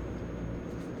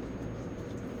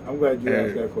 I'm glad you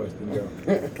asked that question, though.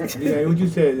 Yeah, what you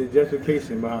said, the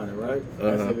justification behind it, right?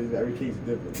 I said every case is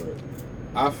different, but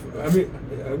I mean,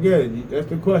 again, that's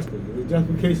the question. The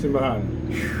justification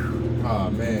behind it. Oh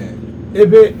man.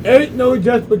 If it ain't no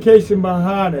justification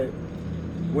behind it,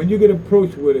 when you get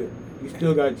approached with it, you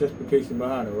still got justification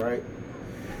behind it, right?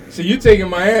 See, you taking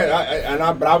my hand,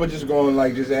 but I was just going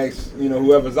like just ask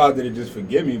whoever's out there to just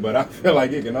forgive me, but I feel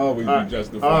like it can always be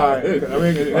justified. All right, I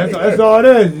mean that's all it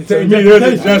is. To me,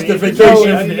 there's a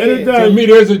justification. To me,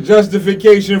 there's a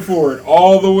justification for it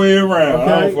all the way around.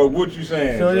 I don't fuck what you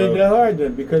saying. So it ain't that hard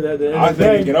then, because at the end I of the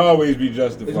day, think it can always be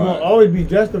justified. It's gonna always be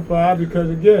justified because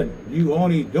again, you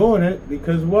only doing it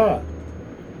because why?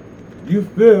 You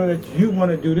feel that you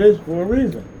want to do this for a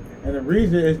reason, and the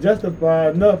reason is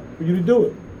justified enough for you to do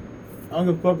it. I don't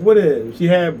give a fuck what it is. If she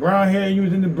had brown hair and you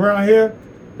was into brown hair,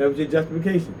 that was your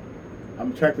justification.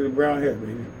 I'm attracted to brown hair,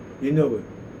 baby. You know it.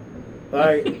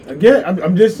 Like, again,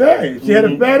 I'm just saying. If she had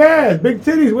a fat ass, big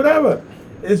titties, whatever,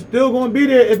 it's still going to be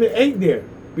there if it ain't there.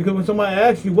 Because when somebody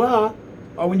asks you why,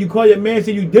 or when you call your man and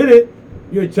say you did it,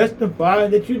 you're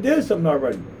justifying that you did something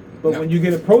already. But when you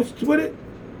get approached with it,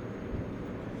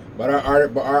 But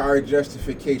our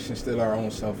justification still our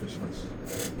own selfishness.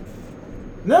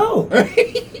 no.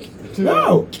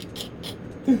 No.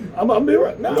 I'm be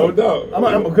right. No doubt.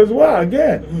 Because why?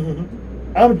 Again,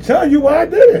 I'm telling you why I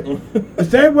did it. The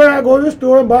same way I go to the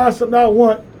store and buy something I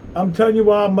want, I'm telling you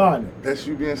why I'm buying it. That's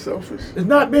you being selfish. It's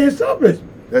not being selfish.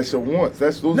 That's your wants.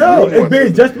 That's those. No, your it's wants.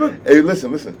 being justification. Hey,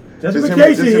 listen.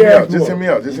 Justification. Just hear me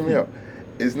out.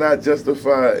 It's not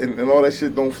justified, and all that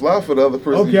shit don't fly for the other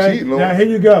person you cheating on. Now here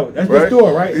you go. That's right? the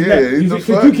store, right? Yeah,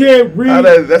 Because you can't read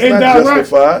that's not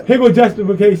justified. Here go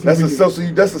justification. That's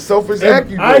a selfish act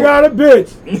you do. I got a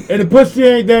bitch, and the pussy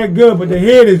ain't that good, but the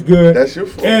head is good. That's your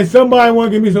fault. And somebody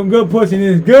want to give me some good pussy and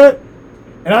it's good,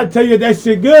 and I tell you that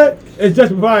shit good, it's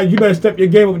justified. You better step your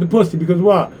game up with the pussy because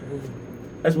why?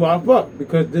 That's why I fuck,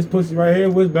 because this pussy right here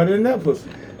was better than that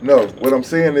pussy. No, what I'm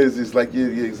saying is like your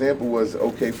example was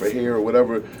okay for hair or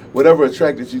whatever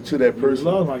attracted you to that person.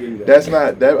 That's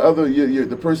not that other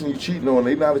the person you cheating on.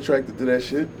 They not attracted to that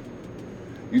shit.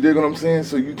 You dig what I'm saying?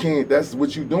 So you can't. That's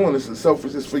what you doing. It's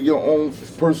selfish. It's for your own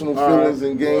personal feelings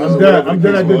and games. I'm done. I'm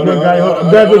done at this one, guy.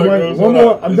 I'm done with one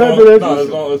more. I'm done with this.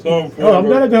 I'm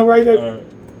done at that right there.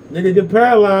 Nigga get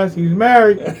paralyzed. He's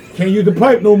married. Can't use the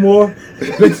pipe no more.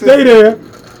 Bitch, stay there.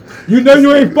 You know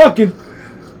you ain't fucking.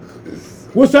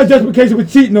 What's that justification for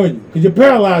cheating on you? Because you're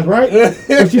paralyzed, right?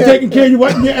 But she's taking care of you,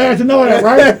 wiping your ass and all that,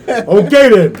 right? Okay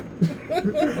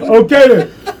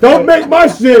then. Don't make my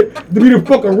shit to be the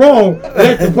fucking wrong.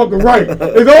 That's the fucking right.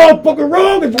 It's all fucking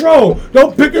wrong. It's wrong.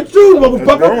 Don't pick and choose,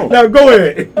 motherfucker. Now go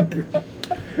ahead.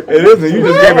 It isn't. You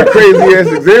just gave a crazy ass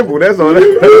example. That's all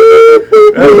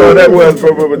that was,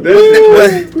 bro. But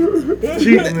that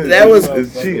cheating. That was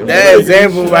cheating. That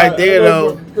example right there,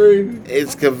 though.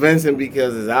 It's convincing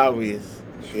because it's obvious.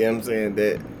 You know what I'm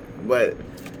saying? But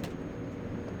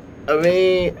I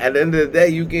mean, at the end of the day,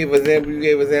 you gave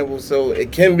example, so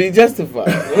it can be justified.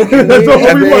 That's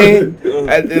all we wanted.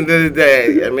 At the end of the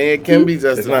day, I mean, it can be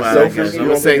justified. It's not selfish. You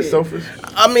don't think it's selfish?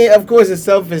 I mean, of course, it's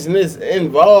selfishness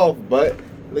involved, but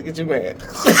look at your man.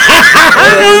 Snap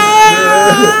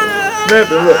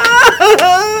it, look.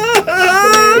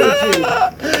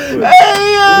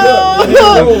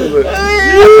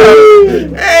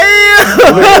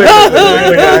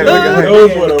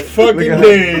 Those were the fucking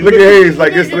days. Look at Hayes,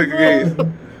 like this. Look at Hayes.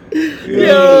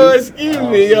 Yo, excuse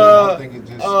me, y'all. I think it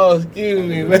just, Excuse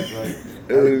me, man.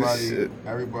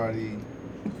 Everybody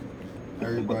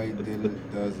did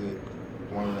it, does it,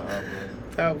 one or the other.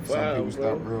 Top Some five, people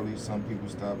bro. stop early, some people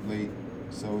stop late.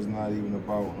 So it's not even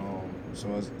about it's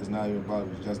not even about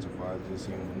it's justified, it's just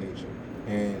human nature.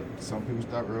 And some people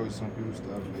stop early, some people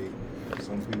stop late.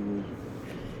 Some people.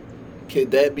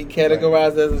 Could that be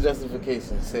categorized as a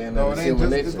justification? Saying No, that it it's ain't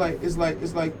human just. nature?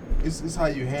 It's how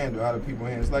you handle, how the people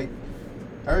handle. It's like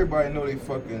everybody know they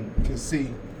fucking can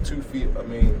see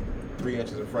 3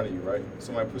 inches in front of you, right?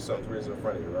 Somebody put something 3 inches in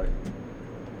front of you, right?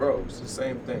 Bro, it's the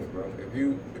same thing, bro. If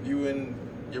you in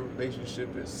your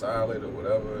relationship is solid or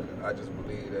whatever, I just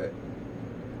believe that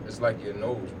it's like your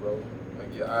nose, bro.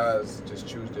 Like your eyes just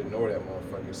choose to ignore that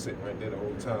motherfucker sitting right there the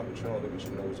whole time, but you don't look at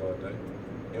your nose all day.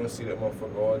 You don't see that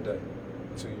motherfucker all day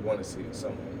until you want to see it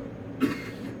somewhere.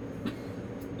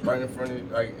 right in front of you.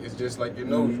 Like, it's just like your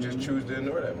nose. You just choose to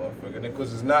ignore that motherfucker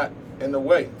because it's not in the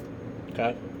way.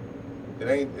 Okay.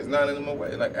 It's not in my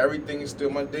way. Like, everything is still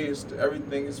my day.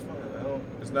 Everything is fine.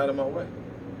 It's not in my way.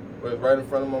 But it's right in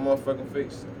front of my motherfucking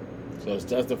face. So it's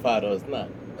justified or it's not?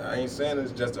 I ain't saying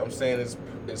it's just. I'm saying it's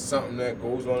something that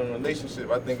goes on in a relationship.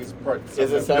 I think it's part.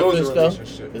 Is it that builds selfish a though?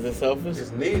 relationship. Is it selfish?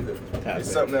 It's neither. Copy.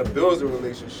 It's something that builds a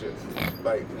relationship.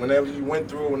 Like whenever y'all went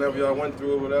through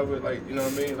it, whatever. Like, you know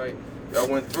what I mean? Like y'all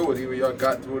went through it. Either y'all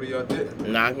got through it or y'all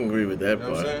didn't. Nah, I can agree with that You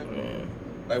know part. what I'm saying?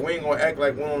 Like, we ain't gonna act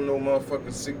like we don't know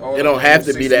motherfucking It don't have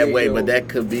to be that way, but that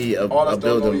could be a all us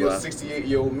don't know building your block.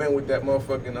 68-year-old men with that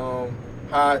motherfucking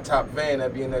high top van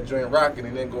that be in that joint rocking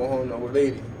and then go home to a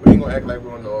lady. We ain't gonna act like we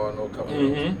don't know all no couple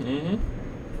of those.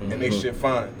 And they shit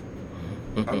fine.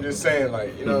 I'm just saying,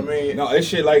 like, you know what I mean? No, it's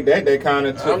shit like that kind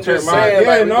of I'm took just my saying,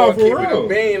 like, we no, gonna for keep real. it a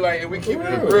bean, like, if we keep For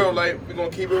it real. real, like, we gonna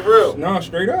keep it real. No,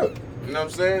 straight up. You know what I'm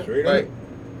saying? Straight like, up.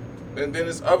 and then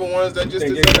there's other ones that just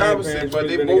Think is your the opposite, grandparents but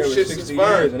really they been both together shits 60 is years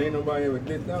fine. and ain't nobody ever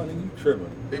did down, and you tripping.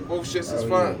 They both shits is Oh,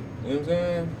 fine. yeah. You know what I'm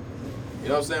saying? You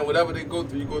know what I'm saying? Whatever they go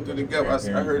through, you go through together. I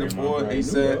heard a Grandma boy, probably he do,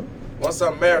 said, though. once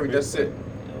I'm married, that's it.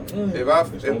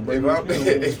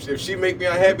 If she make me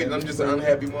unhappy, then I'm just an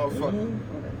unhappy motherfucker.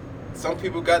 Some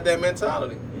people got that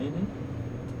mentality.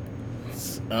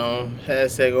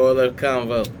 Hashtag all that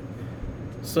convo.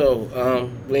 So,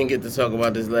 we didn't get to talk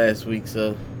about this last week,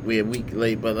 so we're a week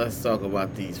late, but let's talk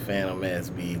about these phantom ass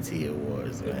BET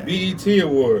Awards, man. BET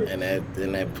Awards. And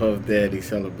that Puff Daddy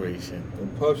celebration. The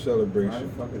Puff celebration. Why the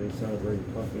fuck are they celebrating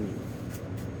Puffy?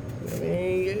 I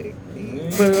mean, he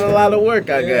put in a lot of work,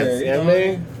 I guess. You know what I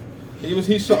mean?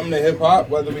 He's something to hip hop,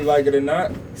 whether we like it or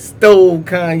not. Stole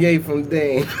Kanye from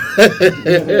Dame.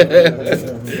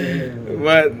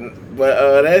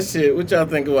 but that shit, what y'all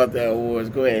think about that awards?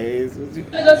 Go ahead, Hayes.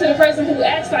 I go to the person who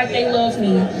acts like they love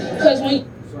me, cause when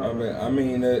I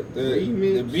mean the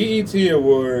BET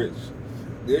Awards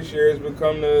this year has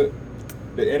become the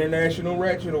International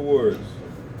Ratchet Awards.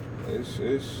 It's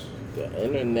the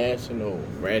International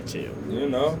Ratchet. You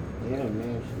know, Yeah,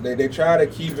 man. they try to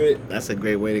keep it. That's a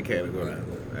great way to categorize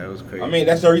it. That was crazy. I mean,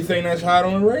 that's everything that's hot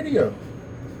on the radio. You know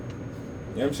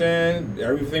what I'm saying?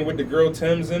 Everything with the girl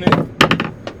Tim's in it.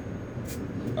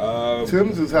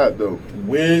 Tim's is hot though.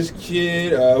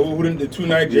 WizKid, the two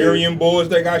Nigerian boys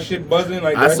that got shit buzzing.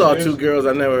 Like I saw just, two girls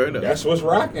I never heard of. That's what's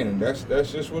rocking. That's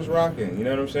just what's rocking. You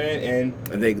know what I'm saying?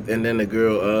 And then the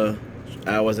girl,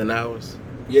 Hours and Hours.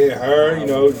 Yeah, her. You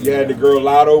know, you had the girl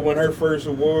Lotto win her first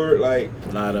award. Like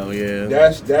Lotto, yeah.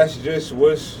 That's just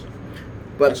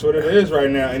that's what it is right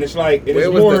now. And it's like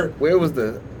where was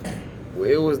the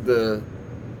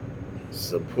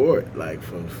support like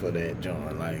for that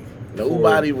joint? Like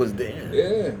nobody was there.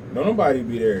 Yeah, nobody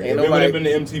be there. Ain't If it would have been the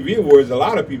MTV Awards, a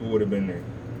lot of people would have been there.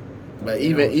 But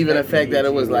even the fact that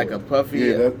it was like a Puffy.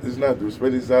 Yeah, that is not the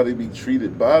respect. It's how they be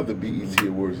treated by the BET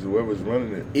Awards, whoever's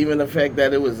running it. Even the fact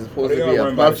that it was supposed to all be a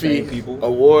run by the Puffy same people.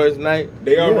 Awards night.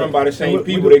 They all run by the same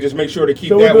people. They just make sure to keep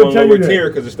So that what one they'll tell lower you tier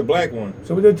because it's the black one.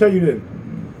 So what they tell you then?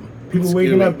 People Excuse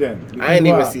waking me. up then. I ain't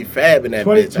even Why? see Fab in that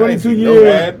 20 bitch. I ain't 22 see years.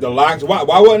 Fab, the Locks. Why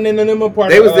wasn't none of them a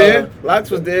part They of was there.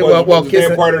 Locks was there. Was Kiss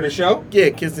they a part of the show? Yeah,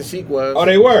 Kiss and Chic was. Oh,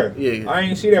 they were? Yeah. I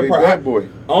ain't see that Big part. Black Boy.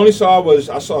 I only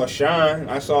saw Shine.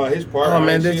 I saw his part. Oh I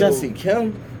man, ain't did see y'all the- see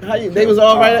Kim? They was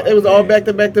all right. It was all back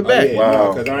to back to back. Yeah,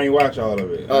 Wow. because I ain't watch all of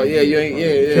it. Oh yeah,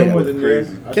 yeah. Kim wasn't there.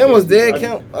 Crazy. Kim was there.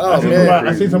 Kim. Oh man.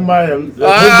 I see somebody.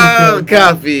 Oh,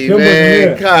 coffee, Kim wasn't man.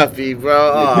 there. Coffee,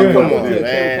 bro. Oh, Kim come wasn't on, there.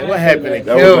 man. What happened to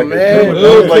That was Kim, like a- man? that was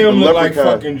Lil' like Kim the look like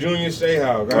leprechaun. fucking Junior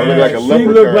Seau. That look like a She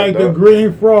leprechaun, looked like the dog.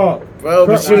 green frog. Bro,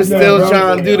 but she was Right still now, bro.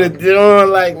 trying to do the doing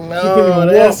like, couldn't no,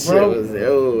 even that walk, shit bro. was,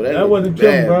 That looked wasn't Kim,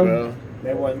 bad, bro.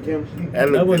 That wasn't Kim. That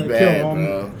That looked wasn't bad, Kim, homie.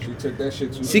 bro. She took that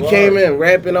shit too She far. came in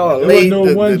rapping all There late. was no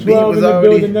The beat 112 was in the already.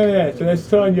 building, none of that. So that's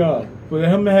telling y'all. For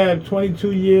him to have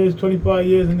 22 years, 25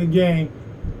 years in the game,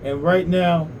 and right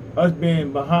now, us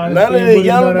being behind None the of scenes the with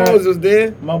young none of boys that, was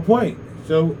there. my point.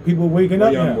 So people waking The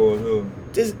up young now. boys, who?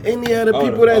 Just any other Oh,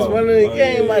 people that's oh, running the oh,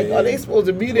 game. yeah, Like, yeah, are they yeah. supposed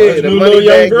to be Well, there? his The new money little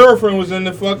young bag girlfriend was in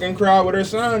the fucking crowd with her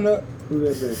sign up. Who that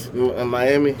is? in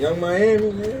Miami. Young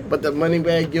Miami, yeah. But the money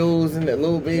bag Yos and the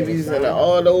little babies and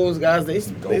all those guys, they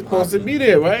supposed to be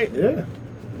there, right? Yeah.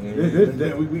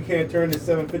 We can't turn this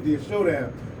 750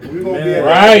 showdown. We're gonna Man. be at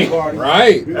Right, the party.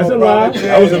 right. We That's gonna a lie. probably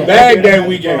That was a bag that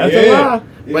weekend. That's yeah. a lie.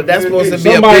 But that's supposed to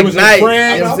be Somebody a big was in night.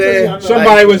 France. You know what I'm saying?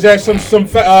 Somebody was at some.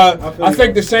 I feel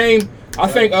think the same. I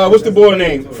think what's the boy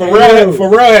name?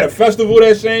 Pharrell had a festival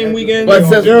that same weekend. But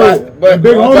since but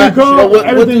Big Homie called,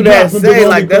 what do that say?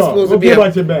 Like that's supposed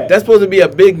to be a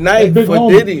big night Big for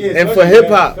homie. Diddy and for hip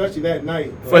hop. Especially that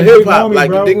night. For Big hip hop, homie, like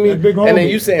bro. you dig me? Big And then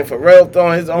homie. you saying Pharrell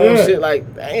throwing his own Yeah. shit,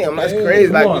 like damn, that's Yeah, crazy.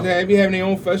 come Like on. They be having their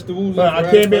own festivals. But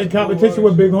I can't be in competition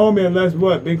with Big Homie unless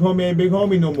what? Big Homie ain't Big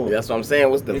Homie no more. that's what I'm saying.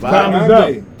 What's the Time vibe?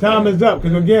 is up. Time is up.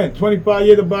 Because again, 25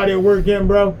 years of body of work in,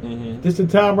 bro. This the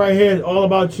time right here. It's all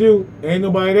about you. Ain't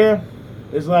nobody there.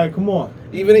 It's like, come on.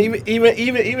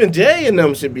 Even Jay and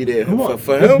them should be there Come on.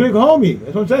 for This him. Big Homie.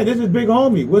 That's what I'm saying. This is Big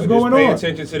Homie. What's going Pay on?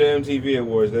 attention to the MTV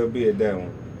Awards. They'll be at that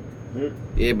one.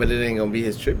 Yeah, but it ain't gonna be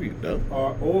his tribute though.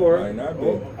 Might not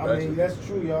be. I mean, that's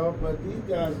true, y'all. But these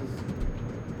guys,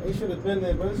 they should have been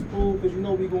there. But it's cool because you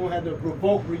know we gonna have the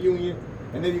Revolt reunion,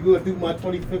 and then you're gonna do my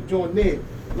 25th joint there.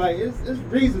 Like it's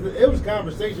reasons. It was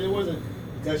conversation. It wasn't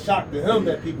a shock to him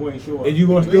that people ain't sure. And you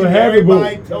gonna still have it, boo.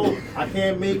 Everybody told I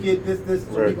can't make it. This.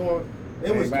 So we going.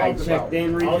 It was Everybody talked checked about.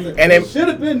 in, reviewed. And it should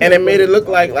have been. And it made it look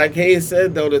like Hayes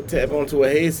said though, to tap onto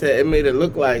what Hayes said, it made it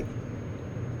look like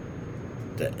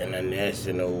the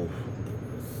international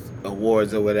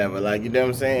awards or whatever. Like, you know what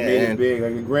I'm saying? Made it And big,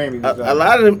 like the Grammy. a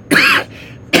lot of them,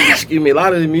 excuse me, a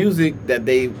lot of the music that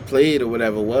they played or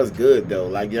whatever was good though.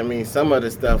 Like, I mean, some of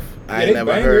the stuff I they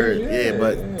never bangers, heard. yeah,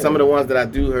 But yeah. some of the ones that I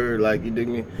do heard, like, you dig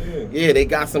me? Yeah. Yeah, they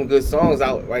got some good songs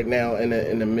out right now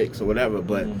in the mix or whatever.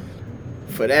 But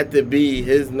for that to be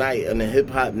his night on a hip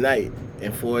hop night,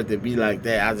 and for it to be like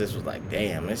that, I just was like,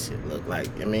 damn, this shit look like.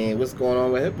 I mean, what's going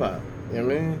on with hip hop? You know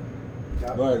what I mean?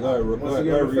 Once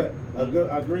again,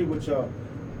 I agree with y'all.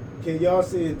 Can y'all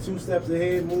see it 2 steps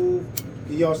ahead move?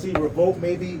 Can y'all see Revolt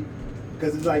maybe?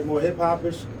 Because it's like more hip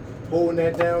hopish, holding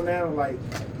that down now. Like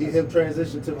him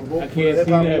transition to Revolt. I for can't the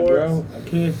see hip-hop that, awards. bro. I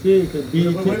can't see it because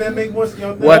BET. Wouldn't that make more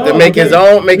sense? What, to make his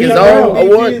own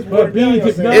award? But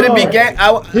BET, no. It'd be gang.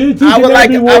 I would BET like.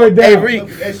 be watered Hey, down. Reek.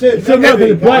 It's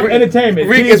another Black Entertainment.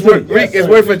 Reek is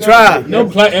worth a try. No,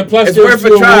 and plus It's there's worth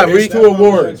a try, there's Reek. 2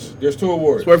 awards. There's 2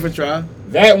 awards. It's worth a try.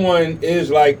 That one is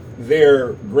like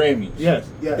their Grammys. Yes.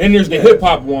 Then there's the hip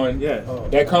hop one. Yes.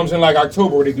 That comes in like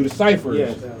October where they do the ciphers.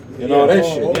 Yes. And all that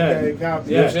shit. Okay, You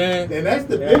copy. know what I'm saying? And that's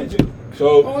the big.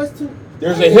 So It's too.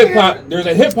 there's a hip hop. There's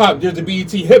the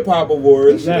BET Hip Hop He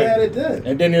Awards, should have had it done.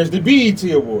 and then there's the BET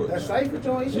Awards. That cipher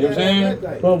joint. He You should know what have I'm had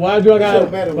that night. But why do I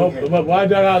Doesn't matter got? what we But why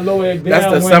do I got lower it down? That's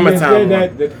the when summertime they said one.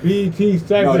 that the BET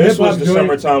cypher No, this hip hop was the joint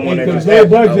summertime one is that the just low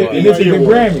happened. budget, Oh, and this is the BET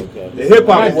Grammy. Awards. The hip hop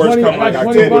Like awards 20 come like like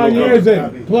October. 25 years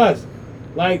November. in plus,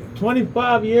 like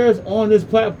 25 years on this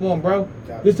platform, bro.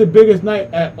 This is the biggest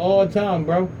night at all time,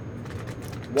 bro.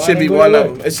 Why Should they be go one away?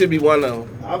 of them. It should be one of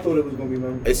them. I thought it was gonna be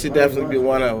number. It should definitely be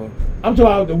one of them. I'm talking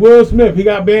about the Will Smith. He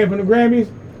got banned from the Grammys,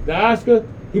 the Oscar.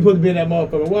 He supposed to be in that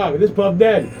motherfucker. Why? This Puff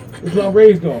Daddy. This is what I'm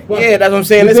raised on. Fuck Yeah, it. that's what I'm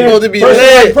saying. It's You supposed to be Person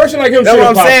lit. like him That's what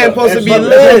I'm should've saying. popped up. Supposed to be That's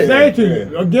what I'm lit. saying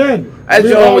to you. Again. That we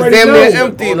joint was already damn know. near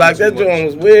empty. Like that joint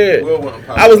was weird.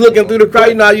 I was looking through the crowd.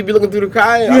 You know how you be looking through the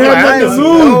crowd. You I'm like, have I nothing to ain't see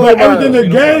lose, but nobody. everything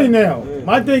to gain now.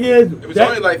 My thing is, It was that,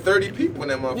 only like 30 people in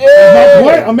that motherfucker. my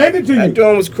point, Yeah. I'm making it to That you.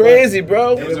 joint was crazy,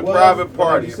 bro. It was a private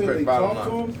party. You said they Bottom talked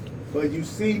to line. him, but you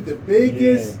see the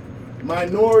biggest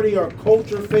minority or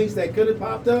culture face that could have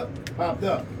popped up.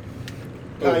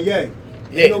 Kanye.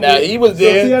 Yeah, nah, he was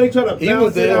there. So see how they try to He balance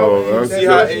was it there. out? Oh, See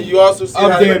how, and you also see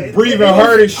Up how there breathing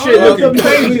hard as shit, looking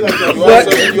crazy. like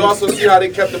that. you also see how they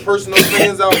kept the personal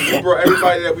fans out. You brought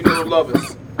everybody that we know love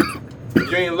us.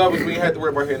 If you ain't love us, we ain't had to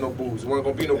worry about hearing no booze. There wasn't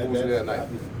gonna be no booze that night.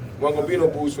 Wasn't gonna be no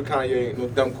booze for Kanye. No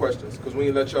dumb questions, cause we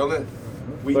ain't let y'all in.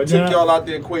 We But took now- y'all out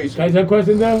the equation. Can I ask you a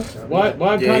question though? Why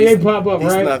Yeah, Kanye he's- pop up,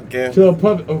 he's right? not gay. To a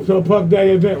Puff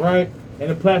Daddy event, right? And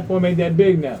the platform ain't that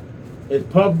big now. Is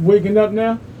Puff waking up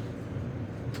now?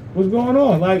 What's going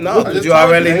on? Like, No, what- I but just you told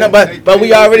already you, know. they- But we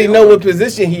they- already they- know what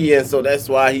position he in, so that's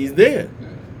why he's there.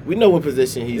 We know what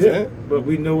position he's yeah, in. but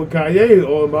we know what Kanye is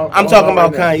all about. I'm all talking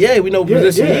about right now. Kanye. We know what Yeah,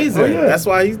 position yeah. he's Oh, in. yeah. That's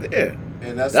why he's there.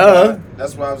 And that's Duh.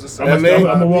 why I was just I'm saying. mean,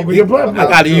 gonna walk with your platform. I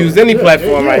gotta use any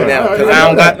platform right now because I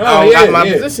don't got my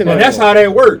position. And that's anymore. how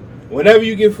that works. Whenever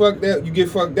you get fucked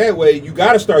that way, you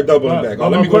gotta start doubling But- back. but Oh,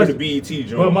 let my me go to the question- BET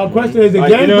joint. But my question is a Like,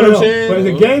 game you know for what I'm him. saying? But it's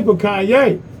a game for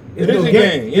Kanye. It is a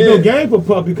game, It's yeah. no game for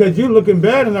Puff because you're looking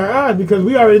bad in our eyes because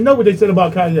we already know what they said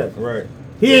about Kanye. Right.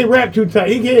 He ain't rap too tight.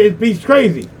 He get his beats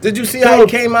crazy. Did you see how he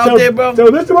came out there, bro? So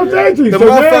listen to what I'm saying to you. The So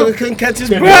now- motherfucker couldn't catch his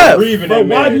Couldn't breath. breathe in But that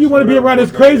why do match, you want to be whatever around this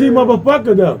the fuck crazy that is.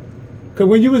 motherfucker though? Because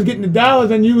when you was getting the dollars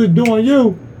and you was doing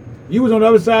you was on the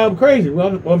other side of crazy. Well,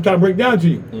 I'm trying to break down to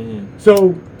you. Mm-hmm.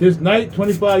 So this night,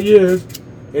 25 years,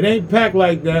 it ain't packed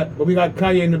like that. But we got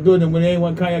Kanye in the building when they ain't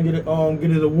want Kanye get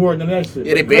his award and that shit.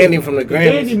 Yeah, they banned him from the They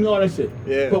banned Grammys. him and all that shit.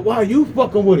 Yeah. But why you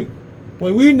fucking with him?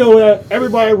 when we know that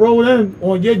everybody rolled in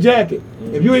on your jacket.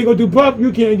 If you ain't gonna do puff,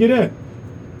 you can't get in.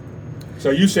 So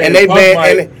you saying And they Puff ban-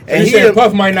 might, and you he saying done-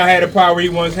 Puff might not have the power he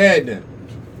once had then?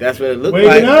 That's what it looked Wake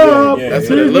like. it up. Yeah, That's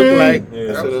what it looked like. Yeah.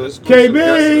 That's That what it was looked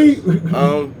exclusive guest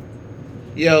KB.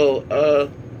 Yo,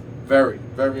 Very,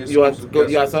 very you want exclusive. go? You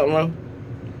got guest something, bro?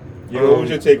 Yeah, what was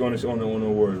your take on this on the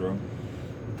awards, bro?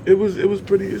 It was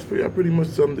pretty. I pretty much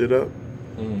summed it up.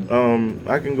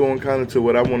 I can go on kind of to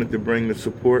what I wanted to bring the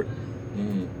support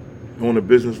on a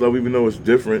business level, even though it's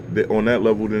different on that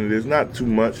level than it is. Not too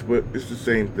much, but it's the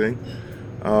same thing.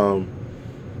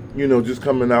 You know, just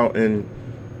coming out and,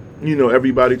 you know,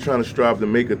 everybody trying to strive to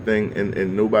make a thing,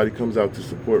 and nobody comes out to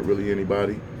support really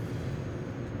anybody.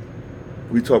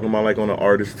 We talking about like on an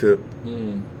artist tip.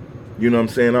 You know what I'm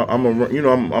saying?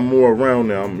 I'm more around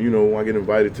now. I get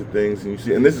invited to things, and you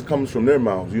see, and this comes from their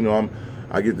mouths. You know,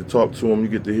 I get to talk to them. You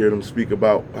get to hear them speak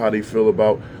about how they feel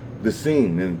about the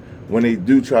scene, and when they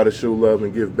do try to show love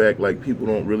and give back, like people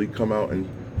don't really come out and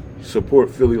support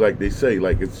Philly like they say.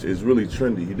 Like it's really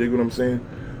trendy. You dig what I'm saying?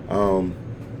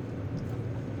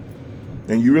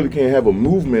 And you really can't have a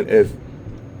movement if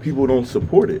people don't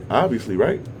support it. Obviously,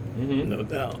 right? No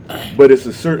doubt. But it's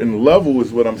a certain level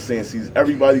is what I'm saying. See,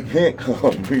 everybody can't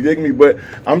come. You dig me? But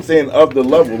I'm saying of the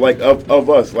level, like of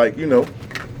us, like, you know,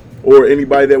 or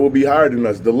anybody that will be higher than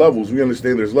us. The levels, we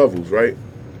understand there's levels, right?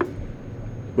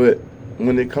 But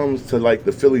when it comes to like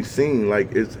the Philly scene,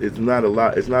 like it's not a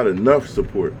lot. It's not enough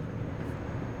support.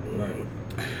 Right.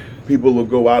 People will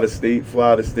go out of state,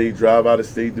 fly out of state, drive out of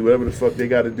state, do whatever the fuck they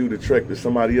got to do to trek to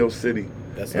somebody else's city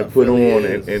That's and how put on Philly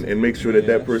is. and make sure that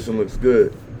that person looks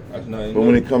good. That's not But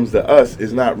when it comes to us,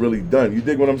 it's not really done. You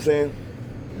dig what I'm saying?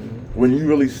 When you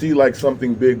really see like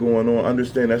something big going on,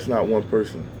 understand that's not one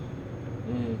person.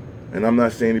 And I'm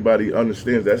not saying anybody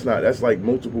understands that's like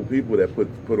multiple people that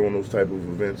put on those type of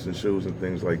events and shows and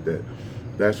things like that.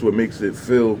 That's what makes it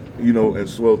feel, you know, and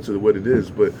swell to what it is.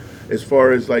 But as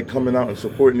far as like coming out and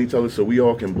supporting each other so we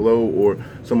all can blow, or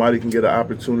somebody can get an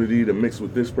opportunity to mix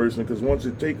with this person, because once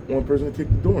it take one person to kick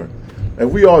the door.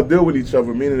 If we all deal with each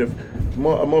other, meaning if a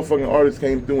motherfucking artist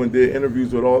came through and did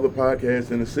interviews with all the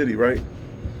podcasts in the city, right?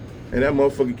 And that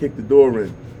motherfucker kicked the door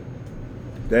in,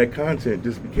 that content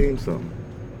just became something.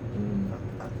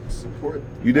 support.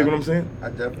 You dig what I'm saying? I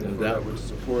definitely feel that with the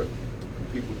support,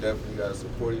 people definitely gotta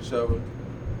support each other.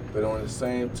 But on the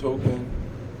same token,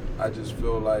 I just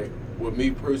feel like, with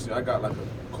me personally, I got like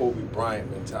a Kobe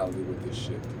Bryant mentality with this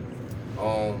shit.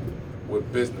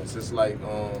 With business, it's like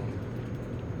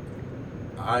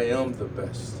I am the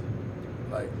best.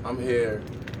 Like, I'm here,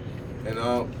 and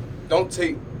don't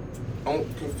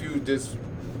confuse this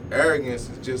arrogance.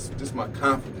 Is just my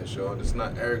confidence, y'all. It's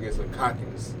not arrogance or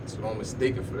cockiness. So don't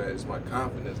mistake it for that. It's my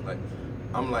confidence. Like,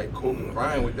 I'm like Kobe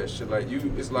Bryant with that shit. Like,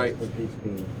 it's like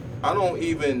I don't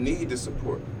even need the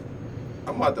support.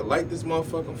 I'm about to light this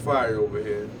motherfucking fire over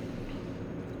here.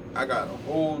 I got a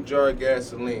whole jar of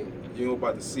gasoline. You're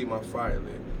about to see my fire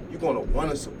lit. You're gonna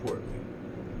wanna support me.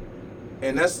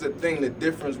 And that's the thing, the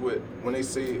difference with when they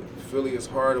say Philly is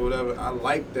hard or whatever. I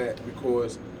like that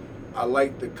because I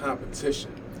like the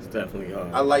competition. It's definitely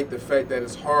hard. I like the fact that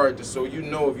it's hard. So you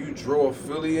know, if you draw a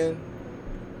Philly in,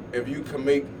 if you can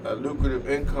make a lucrative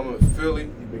income in Philly,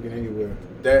 You make it anywhere.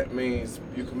 that means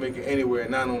you can make it anywhere.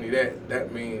 And not only that,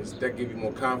 that means that gives you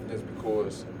more confidence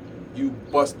because you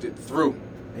busted through.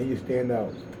 And you stand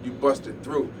out. You busted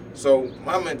through. So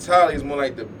my mentality is more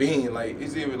like the bean. Like,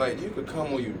 it's either like you could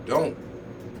come or you don't.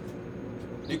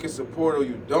 You can support or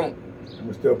you don't. I'm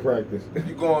gonna still practice.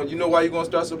 You know why you're gonna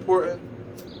start supporting?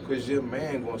 Because your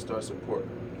man gonna start supporting.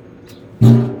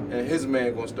 And his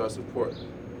man gonna start supporting.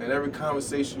 And every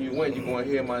conversation you win, you're gonna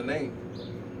hear my name.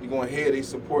 You're gonna hear they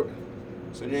supporting.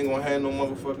 So you ain't gonna have no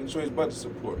motherfucking choice but to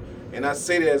support. And I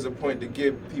say that as a point to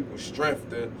give people strength,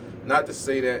 not to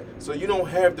say that. So you don't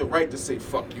have the right to say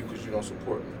fuck you because you don't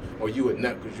support me. Or you a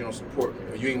nut because you don't support me.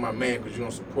 Or you ain't my man because you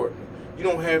don't support me. You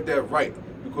don't have that right.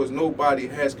 Because nobody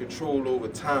has control over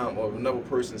time or another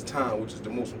person's time, which is the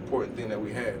most important thing that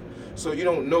we have. So you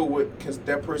don't know what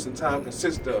that person's time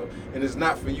consists of. And it's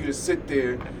not for you to sit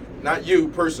there, not you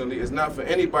personally, it's not for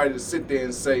anybody to sit there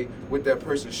and say what that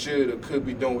person should or could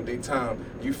be doing with their time.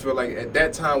 You feel like at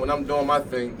that time when I'm doing my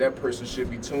thing, that person should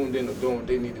be tuned in or doing what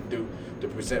they need to do to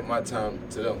present my time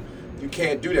to them. You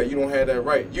can't do that. You don't have that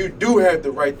right. You do have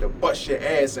the right to bust your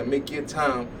ass and make your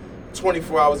time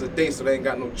 24 hours a day, so they ain't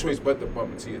got no choice but to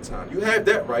bump into your time. You have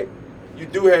that right. You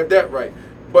do have that right.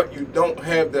 But you don't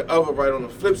have the other right on the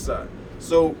flip side.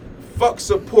 So fuck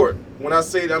support. When I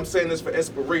say that, I'm saying this for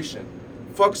inspiration.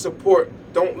 Fuck support.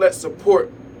 Don't let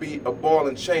support be a ball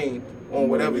and chain on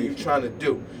whatever you're trying to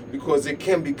do, because it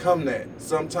can become that.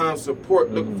 Sometimes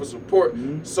support, looking for support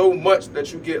so much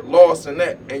that you get lost in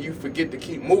that and you forget to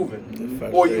keep moving.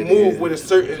 Or you move with a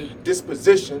certain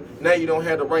disposition. Now you don't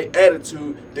have the right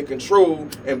attitude to control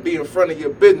and be in front of your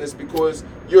business because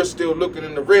you're still looking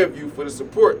in the rear view for the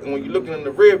support. And when you're looking in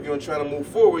the rear view and trying to move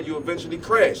forward, you eventually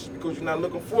crash because you're not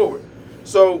looking forward.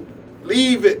 So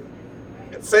leave it.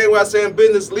 Same way I say in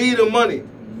business, leave the money.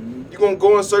 You're going to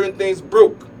go on certain things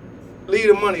broke. Leave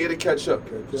the money, it'll catch up.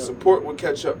 Support will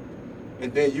catch up.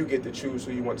 And then you get to choose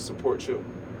who you want to support you.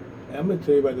 I'm going to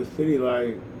tell you about the city,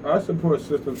 like, our support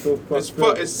system so fucked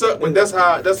up. It sucks, but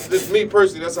that's me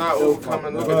personally, that's how I overcome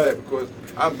and look at that, because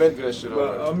I've been through that shit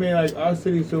already. I mean, like, our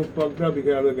city's so fucked up, you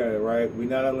gotta look at it, right? We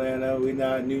not Atlanta, we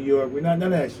not New York, we not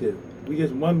none of that shit. We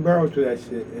just one borough to that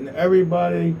shit. And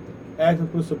everybody asking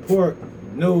for support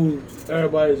knows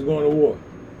everybody's going to war.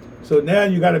 So now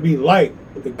you gotta be light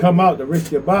to come out to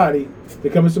risk your body to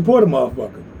come and support a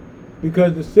motherfucker.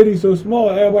 Because the city's so small,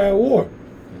 everybody at war.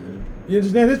 You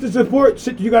understand? This is the support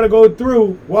shit you gotta go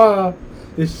through while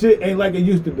this shit ain't like it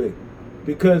used to be.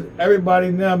 Because everybody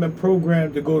now been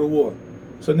programmed to go to war.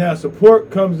 So now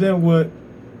support comes in with,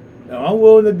 now I'm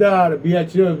willing to die to be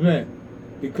at your event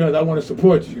because I want to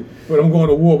support you, but I'm going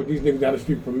to war with these niggas down the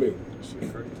street from me.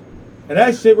 And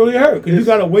that shit really hurt, because you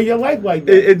got to weigh your life like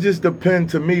that. It just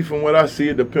depends, to me, from what I see,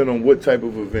 it depends on what type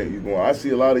of event you're going. I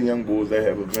see a lot of young boys that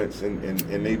have events and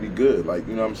they be good. Like,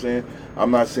 you know what I'm saying? I'm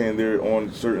not saying they're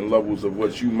on certain levels of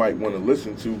what you might want to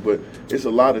listen to, but it's a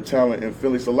lot of talent in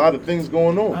Philly. It's a lot of things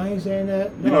going on. I ain't saying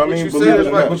that. You know what I mean? What you said is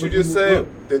right. What you just said,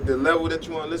 the level that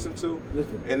you want to listen to,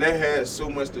 and that has so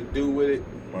much to do with it.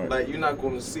 Right. Like, you're not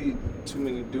going to see too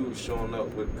many dudes showing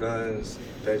up with guns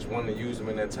that want to use them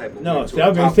in that type of way. No, see,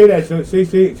 I'm going to say that. So,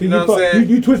 see, you know what I'm saying?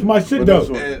 You twist my shit, though.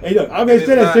 Hey, look, I'm going to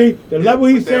say that, see, the level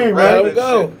he's saying, right? Let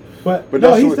go. But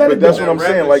that's, no, that's what I'm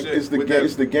saying. Like, shit,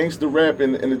 it's the gangster rap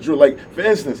and the drill. Like, for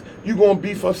instance, you gonna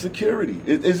beef up security.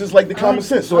 It's just like the common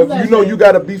sense. So if you know you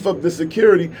gotta beef up the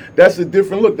security, that's a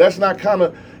different look. That's not kind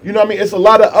of, you know what I mean? It's a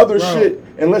lot of other shit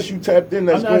unless you tapped in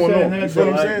that's going on. You feel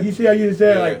what I'm saying? You see how you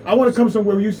said, like, I want to come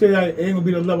somewhere where you say that it ain't gonna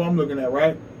be the level I'm looking at,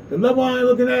 right? The level I ain't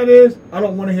looking at is I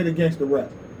don't want to hit against the rap.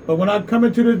 But when I come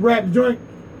into this rap joint,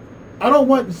 I don't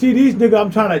want to see these niggas I'm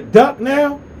trying to duck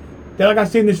now that like I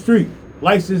see in the street.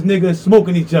 Licensed niggas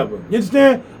smoking each other. You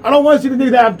understand? I don't want to see the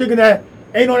niggas that I'm thinking that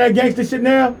ain't on that gangster shit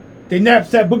now. They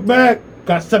knapsack book bag,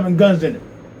 got 7 guns in it.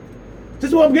 This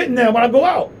is what I'm getting now when I go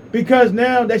out. Because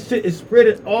now that shit is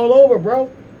spread all over,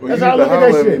 bro. Well, that's how I look at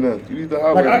that shit. You need to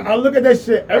holler like at me. I look at that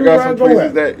shit everywhere I go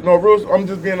at. That, you know, real, I'm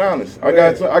just being honest. I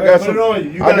got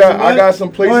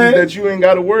some places that you ain't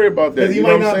got to worry about that. You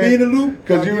know what I'm saying? Be in the loop.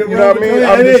 Because you know what I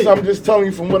mean? I'm just telling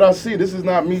you from what I see. This is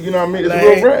not me, you know what I mean?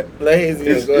 It's real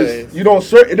rap. You don't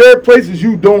there are places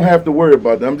you don't have to worry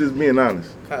about that. I'm just being honest.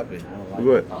 Copy.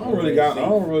 What? I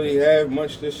don't really have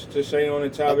much to say on the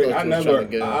topic. I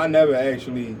never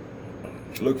actually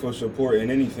look for support in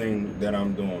anything that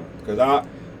I'm doing, because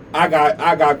I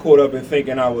got caught up in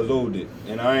thinking I was owed it,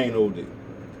 and I ain't owed it.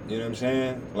 You know what I'm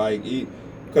saying? Like,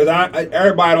 because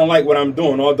everybody don't like what I'm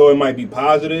doing, although it might be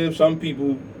positive. Some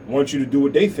people want you to do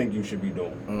what they think you should be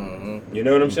doing. Mm-hmm. You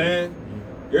know what I'm saying?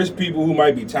 There's people who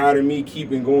might be tired of me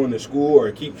keeping going to school,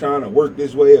 or keep trying to work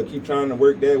this way, or keep trying to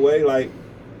work that way. Like,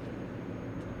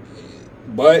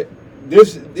 but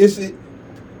it's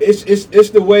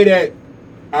the way that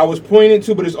I was pointed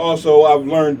to, but it's also I've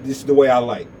learned this is the way I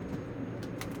like.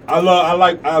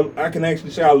 I can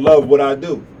actually say I love what I do.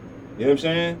 You know what I'm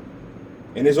saying?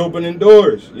 And it's opening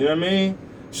doors. You know what I mean?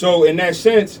 So in that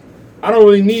sense, I don't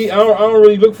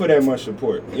really look for that much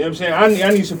support. You know what I'm saying?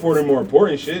 I need support in more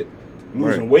important shit.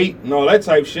 Losing weight and all that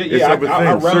type shit. Yeah,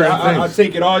 I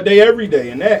take it all day, every day,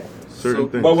 and that.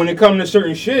 But when it comes to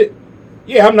certain shit,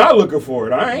 yeah, I'm not looking for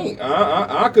it.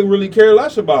 I could really care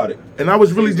less about it. And I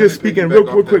was really just speaking real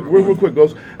quick,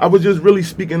 Ghost. I was just really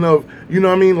speaking of, you know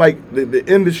what I mean, like the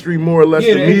industry more or less,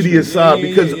 the media side,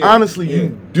 because honestly, you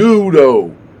do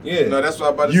though. Yeah. No, that's what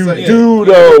I'm about to say. You do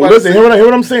though. Listen, hear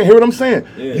what I'm saying.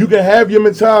 Yeah. You can have your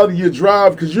mentality, your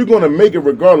drive, because you're gonna make it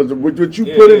regardless. What you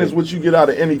put in is what you get out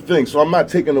of anything. So I'm not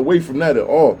taking away from that at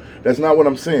all. That's not what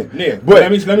I'm saying. Yeah.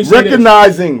 But let me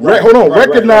recognizing,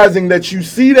 recognizing that you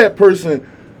see that person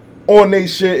on they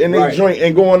shit and they joint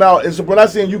and going out, and so when I'm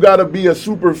saying you gotta be a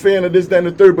super fan of this, that, and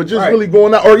the third, but just really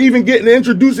going out or even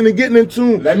introducing and getting in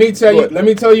tune. Let me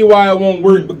tell you why it won't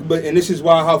work. But and this is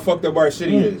why how fucked up our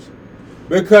city is.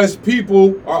 Because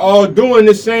people are all doing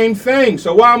the same thing.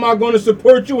 So why am I going to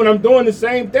support you when I'm doing the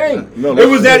same thing?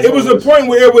 It was a point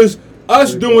where it was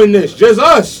us doing this, just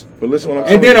us. But listen, what I'm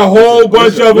And saying. then a whole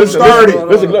bunch of them started.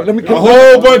 Listen, let me A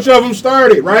whole bunch of them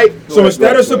started, right? So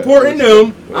instead of supporting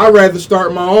them, I'd rather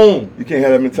start my own. You can't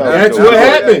have that mentality. That's though. what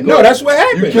happened. No, that's what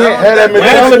happened. You can't have that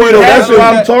mentality. That's what though. That's happened.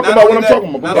 what I'm talking about. What I'm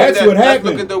talking Not about. only That's that, what Let's happened.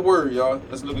 look at the word, y'all.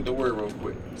 Let's look at the word real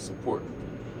quick. Support.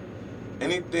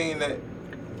 Anything that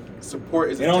support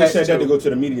is They only attached said that to to, go to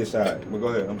the media side. But go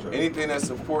ahead. I'm sorry. anything that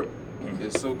support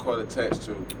is so-called attached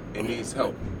to, it needs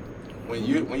help. When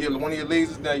one of your legs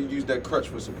is down, you use that crutch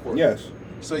for support. Yes.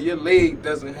 So your leg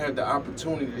doesn't have the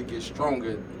opportunity to get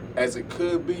stronger as it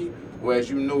could be, or as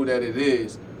you know that it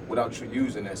is, without you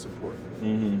using that support.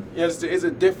 Mm-hmm. You understand? It's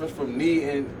a difference from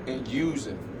needing and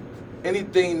using.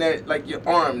 Anything that, like your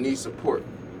arm needs support,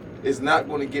 it's not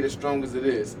going to get as strong as it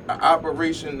is. An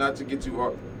operation, not to get you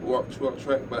off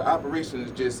track, but an operation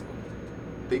is just,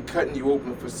 they cutting you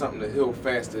open for something to heal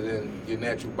faster than your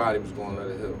natural body was going to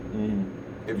let it heal. Mm-hmm.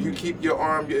 If you keep your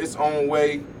arm its own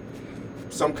way,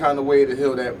 some kind of way to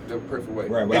heal that the perfect way.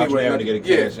 Right, without you having to get a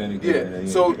cast or anything.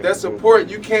 Yeah. So that support,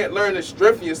 you can't learn to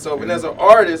strengthen yourself. And as an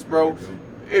artist, bro,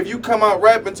 if you come out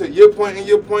rapping to your point and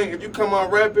your point, if you come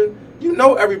out rapping, you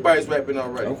know everybody's rapping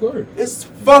already. Of course. It's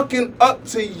fucking up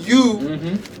to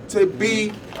you to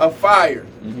be a fire.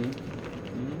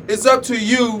 It's up to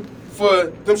you for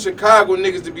them Chicago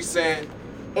niggas to be saying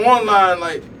online,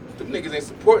 like, them niggas ain't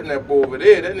supporting that boy over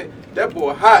there. That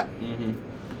boy hot.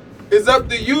 It's up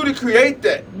to you to create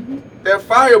that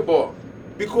fireball,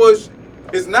 because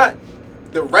it's not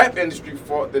the rap industry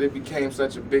fault that it became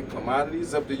such a big commodity.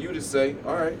 It's up to you to say,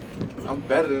 all right, I'm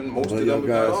better than most of them. I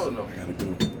don't know.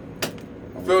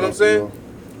 You feel what I'm saying?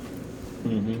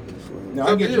 No,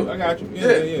 I get you. I got you.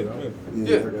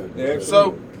 Yeah.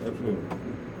 Absolutely.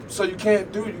 So you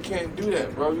can't do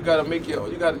that, bro. You gotta make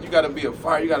you gotta be a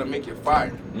fire. You gotta make your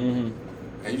fire, and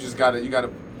you just gotta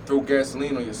throw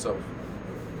gasoline on yourself.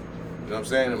 You know what I'm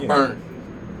saying? And burn.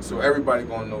 So everybody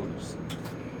gonna notice.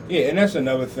 Yeah, and that's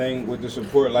another thing with the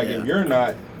support. Like, if you're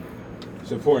not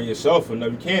supporting yourself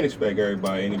enough, you can't expect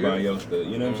anybody else to.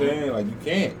 You know what I'm saying? Like, you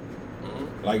can't.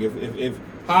 Like, if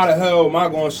how the hell am I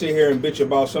gonna sit here and bitch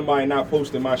about somebody not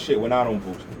posting my shit when I don't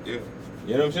post it? Yeah.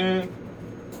 You know what I'm saying?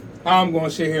 How I'm gonna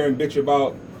sit here and bitch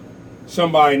about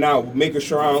somebody not making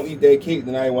sure I don't eat that cake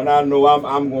tonight when I know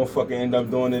I'm gonna fucking end up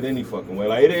doing it any fucking way.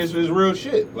 Like, it's real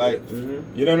shit. Like, you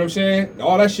know what I'm saying?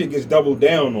 All that shit gets doubled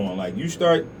down on. Like, you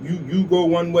go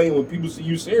one way, and when people see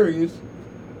you serious,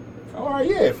 all right,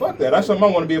 yeah, fuck that. That's something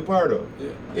I want to be a part of.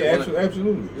 Yeah,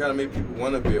 absolutely. You gotta make people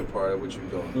want to be a part of what you're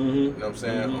doing. You know what I'm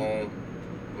saying?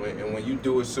 When you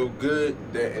do it so good,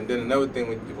 and then another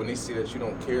thing, when they see that you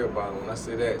don't care about it, when I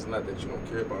say that, it's not that you don't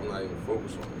care about it, I'm not even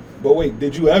focused on it. But wait,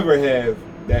 did you ever have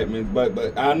that?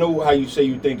 But I know how you say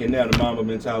you thinking now, the mama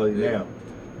mentality now.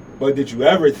 But did you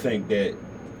ever think that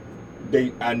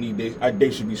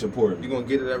they should be supporting? You're gonna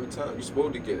get it every time. You're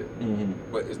supposed to get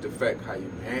it. But it's the fact how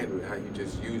you handle it, how you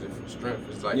just use it for strength.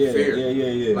 It's like fear.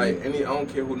 Yeah. Like I don't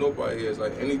care who nobody is.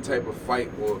 Like any type of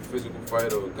fight or a physical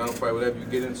fight or a gunfight, whatever you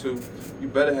get into, you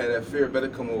better have that fear. Better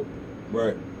come over.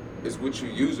 Right. It's what you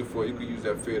use it for. You can use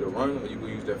that fear to run, or you can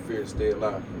use that fear to stay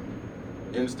alive.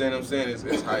 You understand what I'm saying?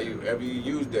 It's how you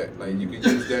use that. Like you can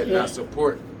use that not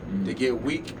support to get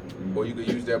weak, or you can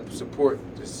use that support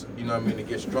to, you know what I mean, to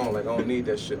get strong. Like I don't need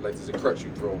that shit. Like there's a crutch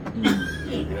you throw.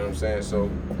 You know what I'm saying? So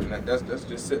that's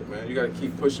just it, man. You gotta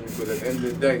keep pushing, because at the end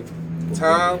of the day,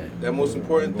 time, that most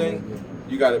important thing,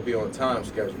 you gotta be on time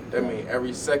schedule. That means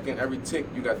every second, every tick,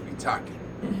 you got to be talking.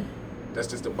 That's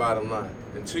just the bottom line.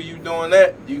 Until you doing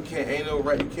that, you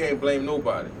can't blame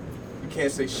nobody. You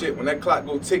can't say shit. When that clock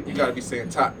go tick, you gotta be saying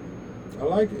top. I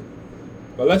like it.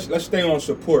 But let's stay on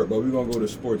support, but we're gonna go to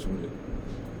sports with it.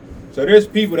 So there's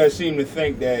people that seem to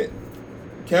think that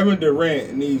Kevin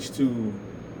Durant needs to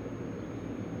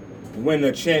win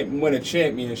a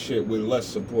championship with less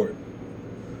support,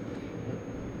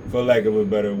 for lack of a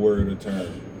better word or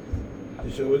term. To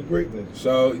show his greatness.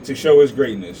 So to show his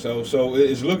greatness. So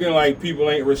it's looking like people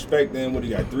ain't respecting what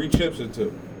he got, 3 chips or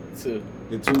 2? 2.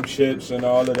 The 2 chips and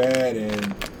all of that,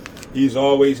 and he's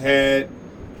always had.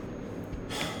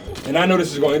 And I know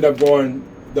this is going to end up going.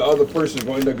 The other person's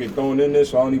going to end up getting thrown in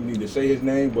this, so I don't even need to say his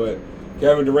name. But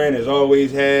Kevin Durant has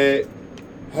always had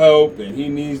help, and he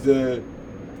needs to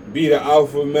be the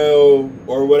alpha male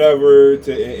or whatever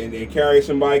and carry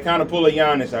somebody, kind of pull a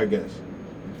Giannis, I guess.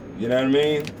 You know what I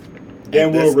mean?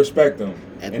 Then we'll respect them.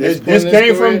 And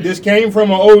this came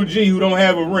from an OG who don't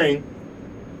have a ring.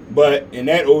 But in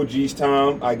that OG's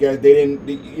time, I guess they didn't,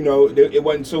 it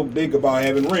wasn't so big about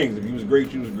having rings. If you was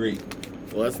great, you was great.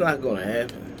 Well, it's not going to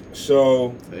happen.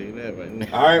 So, I'll tell you that right now.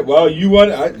 All right, well, you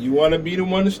want to be the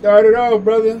one to start it off,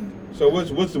 brother. So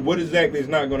what exactly is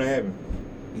not going to happen?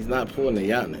 He's not pulling the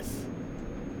Giannis.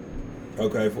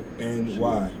 Okay, and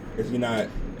why? Is he not?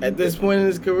 At this point in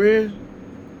his career,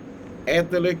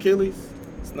 after the Achilles,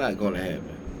 it's not going to happen.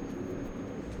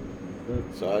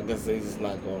 So I guess he's just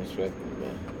not going to respect him,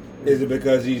 man. Is it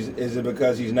because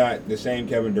he's not the same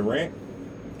Kevin Durant?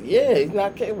 Yeah, he's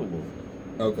not capable.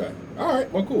 Okay. All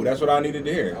right. Well, cool. That's what I needed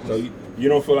to hear. So you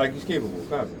don't feel like he's capable,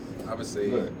 copy. I would say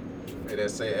Good. in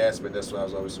that same aspect, that's why I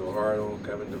was always so hard on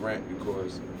Kevin Durant,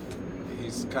 because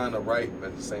he's kind of right, but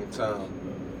at the same time,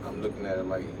 I'm looking at it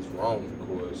like he's wrong,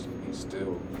 because he's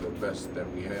still the best that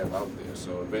we have out there.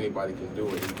 So if anybody can do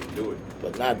it, he can do it.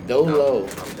 But not Dolo.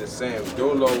 I'm just saying,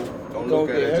 Dolo, don't look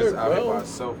at it just out here by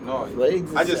himself.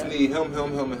 No, I just need him,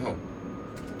 and him.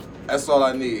 That's all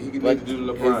I need. He can need to do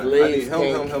the LeBron. I need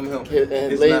him.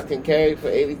 His legs can carry for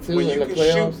 82 in the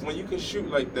playoffs. When you can shoot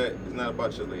like that, it's not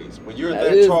about your legs. When you're That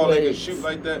that is tall and can legs. shoot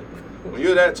like that, when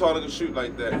you're that tall and can shoot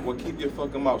like that, well, keep your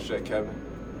fucking mouth shut, Kevin.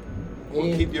 Well,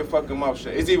 keep your fucking mouth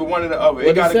shut. It's either one or the other.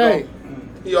 What'd It gotta he say? go.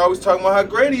 He always talking about how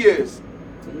great he is.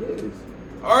 He is.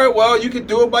 All right, well, you can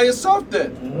do it by yourself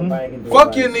then. Nobody can do it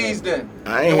Fuck by your himself. knees then.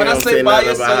 I ain't And when hear I him say say by nothing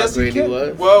yourself, about how yes, he great he can.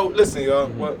 was. Well, listen, y'all.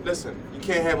 Well, listen. You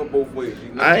can't have it both ways.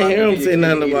 You're not I ain't gonna hear him have say your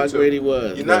nothing cake and about eat it great too. he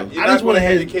was. You're though. not. You're I not just want gonna to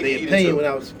have hear your cake the and eat it opinion too.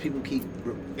 without people keep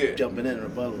Yeah. jumping in and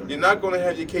rebutting. You're not going to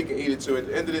have your cake and eat it too. At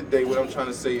the end of the day, what I'm trying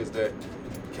to say is that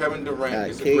Kevin Durant God,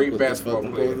 is a cake, great what the basketball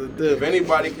fuck player. goes to do? If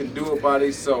anybody can do it by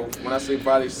themselves, when I say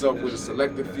by themselves with a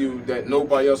selective few that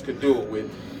nobody else could do it with,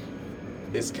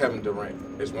 it's Kevin Durant.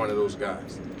 It's one of those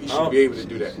guys. He should be able to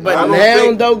do that. But I don't now,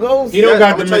 think- though, goes. He don't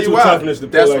got I'ma the tell you mental why. toughness to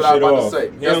pull That's that what I'm shit about off. to say. He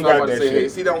That's don't what I'm got about to that say. shit.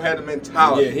 Hayes. He don't have the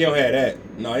mentality. Yeah, he don't have that.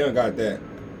 No, he don't got that.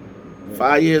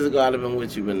 5 years ago, I'd have been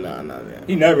with you, but nah.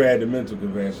 He never had the mental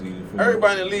capacity to.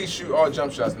 Everybody in the league shoot all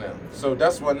jump shots now. So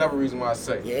that's another reason why I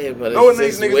say. Yeah, but no one it's of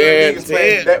these just niggas in the wear league and is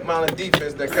playing tear. that amount of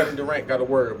defense that Kevin Durant got to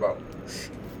worry about.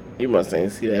 You must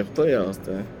ain't see that playoffs,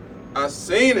 then. I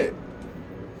seen it.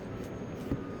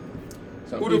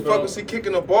 Some Who the people fuck was he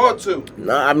kicking the ball to?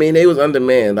 No, I mean, they was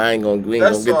undermanned. We ain't gonna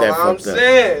That's get all that I'm fucked up.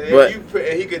 saying. But,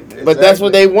 He could, but that's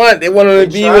what they want. They want him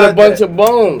to They be with a tried bunch that. of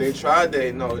bones. They tried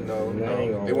that. No.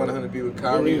 They wanted him to be with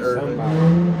Kyrie Irving.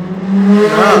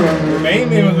 The main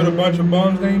thing was with a bunch of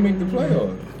bums. They didn't make the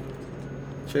playoffs.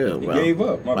 Chill, He bro. gave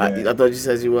up. My bad. I thought you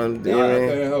said you wanted to do Nah, I it.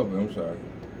 couldn't help it. I'm sorry.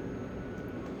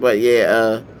 But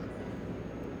yeah,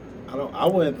 I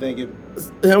wouldn't think it.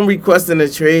 him requesting a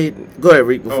trade. Go ahead,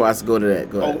 Reek, before I go to that.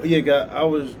 Go ahead. Oh yeah, guy.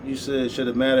 You said should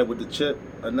have mattered with the chip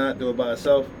or not do it by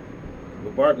itself.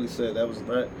 What Barkley said that was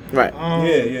right. Right.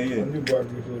 Yeah. New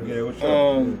Barkley said. Yeah, what's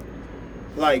up?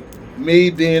 Like me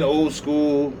being old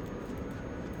school,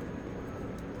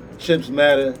 chips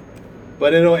matter,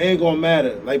 but it ain't gonna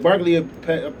matter. Like Barkley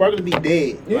be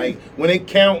dead. Yeah. Like when it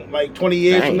count, like 20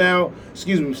 years Dang. from now.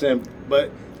 Excuse me, Sam,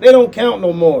 but they don't count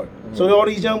no more. So all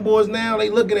these young boys now, they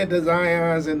looking at the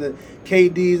Zions and the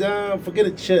KDs. Forget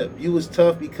a chip. You was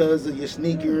tough because of your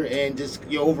sneaker and just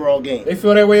your overall game. They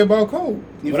feel that way about Kobe.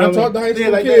 You When feel I me? talk to high Yeah,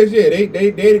 school like kids, that. yeah,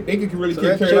 they could really So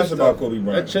care that chip less about stuff- Kobe That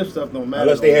Bryant. chip stuff don't matter.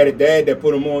 Unless no they had more. a dad that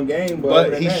put him on game. But, other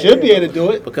But than he that, should yeah. be able to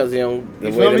do it. Because the You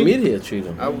way feel the me? media treat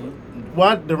him.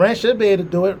 Why Durant should be able to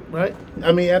do it, right?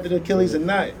 I mean, after the Achilles or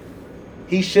not,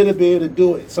 he should have been able to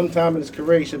do it. Sometime in his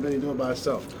career, he should have been able to do it by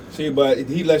himself. See, but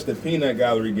he lets the peanut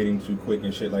gallery get him too quick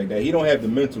and shit like that. He don't have the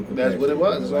mental capacity. That's what it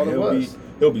was. That's all it was.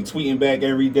 He'll be tweeting back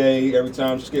every day, every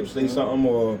time Skip say something,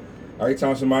 or every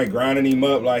time somebody grinding him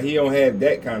up. Like, he don't have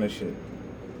that kind of shit.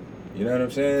 You know what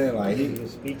I'm saying? Like, He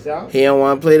just speaks out. He don't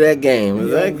want to play that game.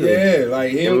 Exactly. Yeah,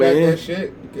 like, he don't got Man. that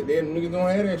shit. Them niggas don't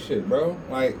have that shit, bro.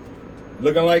 Like,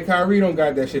 looking like Kyrie don't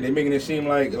got that shit. They making it seem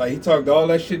like he talked all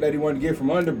that shit that he wanted to get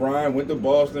from under Brian, went to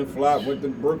Boston, flop, went to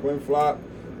Brooklyn, flop.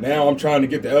 Now I'm trying to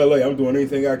get to LA. I'm doing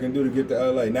anything I can do to get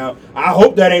to LA. Now, I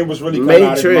hope that ain't what's really coming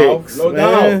out of his Matrix, mouth. No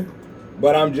man. doubt.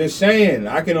 But I'm just saying,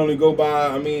 I can only go by,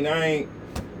 I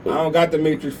don't got the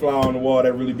Matrix fly on the wall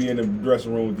that really be in the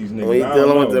dressing room with these niggas. When you I don't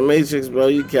dealing with know. the Matrix, bro,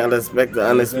 you can't expect the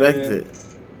unexpected.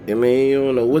 I mean, you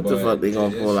don't know what the But fuck they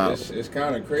gonna pull out. It's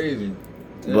kind of crazy.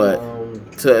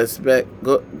 But to expect,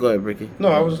 go ahead, Ricky. No,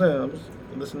 I was saying, I was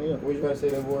listening to you. What you gonna say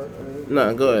that boy?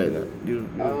 No, go ahead. You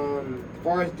As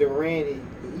far as Durant,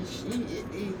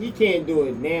 he can't do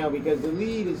it now because the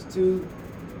lead is too.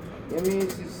 I mean,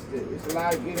 it's a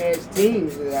lot of good ass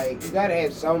teams. Like, you gotta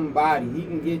have somebody. He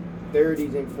can get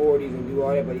 30s and 40s and do all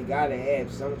that, but he gotta have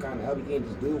some kind of help. He can't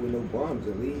just do it with no bums.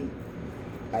 The league,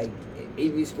 like,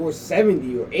 if he scores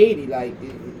 70 or 80, like,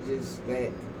 it's just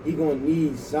that he gonna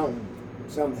need some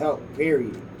help.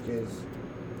 Period.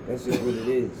 That's just what it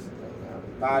is.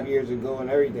 Like, 5 years ago and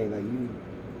everything,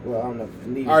 like, Well, I don't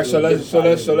know. All right, so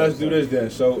let's do this then.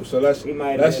 So let's He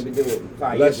might have been able to do it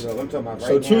 5 years ago. I'm talking about right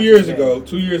so now. 2 years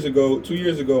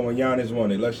ago when Giannis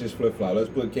won it, let's just flip flop. Let's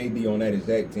put KD on that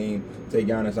exact team. Take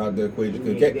Giannis out the equation.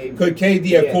 Could KD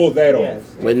have pulled that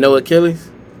off with no Achilles?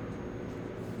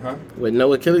 Huh? With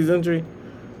no Achilles injury?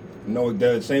 No,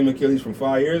 the same Achilles from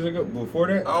 5 years ago. Before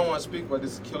that, I don't want to speak about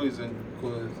this Achilles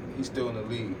because he's still in the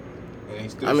league. And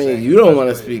he's still I mean, saying you don't want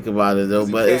to speak about it though,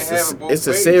 but it's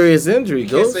a serious injury. You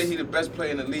can't say he's the best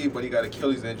player in the league, but he got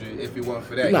Achilles injury. If he wasn't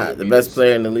for that, He's not the best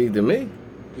player in the league to me.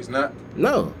 He's not.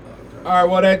 No. all right.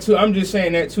 Well, that too. I'm just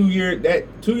saying that 2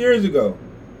 years ago,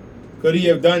 could he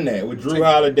have done that with Drew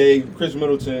Holiday, Chris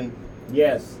Middleton?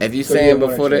 Yes. If you saying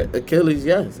before the Achilles,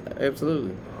 yes,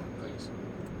 absolutely.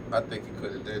 I think he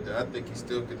could have did that. I think he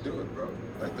still could do it, bro.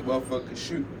 Like the motherfucker could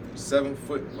shoot. He's 7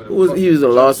 foot. With a He was a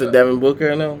loss to Devin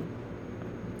Booker now.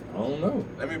 I don't know.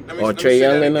 Let me or Trae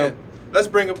Young now. Let's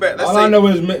bring it back. All I know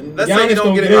is Giannis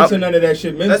don't get into none of that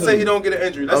shit mentally. Let's say he don't get an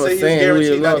injury. Let's say he's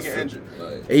guaranteed not to get injured.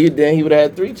 He would have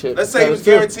had 3 chips. Let's say he was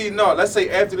guaranteed. No, let's say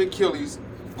after the Achilles,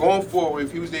 going forward,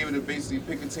 if he was able to basically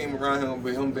pick a team around him,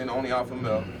 with him being the only alpha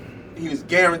male, he was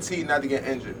guaranteed not to get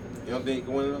injured. You don't think he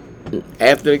can win it?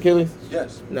 After Achilles?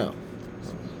 Yes. No.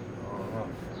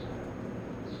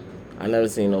 I never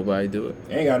seen nobody do it.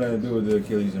 Ain't got nothing to do with the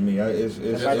Achilles and me. It's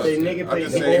I think nigga played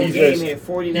the whole he game just- at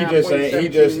 49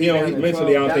 he don't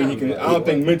mentally. I don't think he can. I don't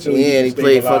think mentally. Yeah, and he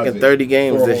played stabilize fucking it 30 for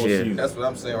games a this whole year. season. That's what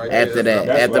I'm saying right After there.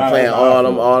 that, after playing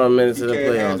all them minutes of the He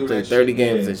can't playoffs, handle played that 30 shit.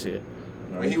 games this year.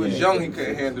 When he was young, he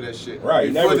couldn't handle that shit. Right,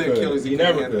 he Before never the could. Achilles, He couldn't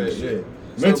never handle could, that shit.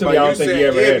 yeah. Mentally, I don't think he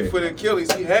ever had it. Before the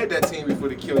Achilles, he had that team before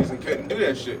the Achilles and couldn't do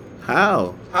that shit.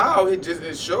 How? How? It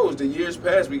shows. The years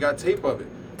past, we got tape of it.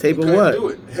 Tape He of couldn't what? do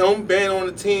it. Him being on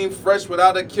the team fresh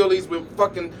without Achilles with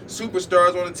fucking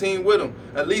superstars on the team with him.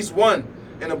 At least one.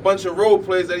 And a bunch of role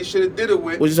players that he should have did it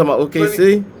with. What you talking about,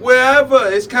 OKC?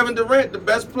 Wherever. It's Kevin Durant, the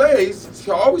best player.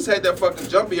 He always had that fucking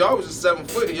jump. He always was 7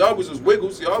 foot. He always was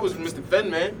Wiggles. He always was Mr. Fenn,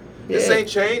 man. This Yeah. ain't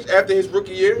changed after his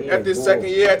rookie year, after his second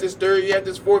year, after his third year, after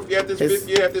his fourth year, after his fifth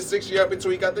year, after his sixth year, up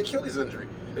until he got the Achilles injury.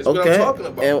 That's what I'm talking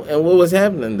about. And what was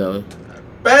happening though?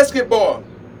 Basketball.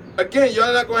 Again,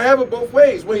 y'all not gonna have it both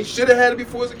ways. When he should have had it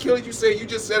before his Achilles, you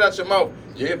just said out your mouth,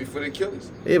 yeah, before the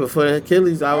Achilles. Yeah, before the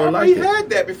Achilles, I would like He it. had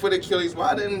that before the Achilles.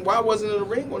 Why wasn't it a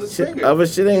ring on his finger? Other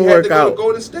shit ain't He had work to go out. to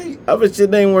Golden State. Other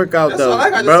shit ain't work out That's though, all I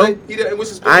got bro. to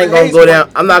say. I ain't gonna go down.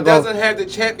 I'm not He gonna. doesn't have the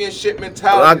championship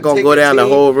mentality. I'm not gonna to go take down the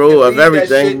team whole road and of lead that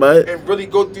everything, shit but and really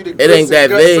go through the it ain't that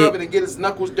guts big. of it and get his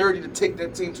knuckles dirty to take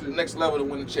that team to the next level to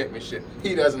win the championship.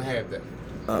 He doesn't have that,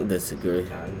 I disagree.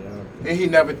 and he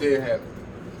never did have it.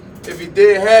 If he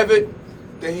did have it,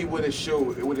 then he would have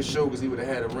showed. It would have showed because he would have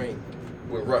had a ring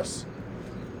with Russ.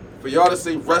 For y'all to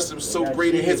say Russ was so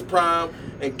great in his prime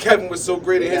and Kevin was so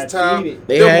great in his time,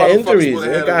 They them had motherfuckers injuries.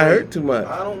 would've They had a got ring. hurt too much.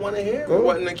 I don't want to hear it. Go. It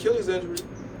wasn't an Achilles injury.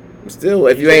 Still,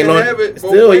 if you He ain't didn't on, have it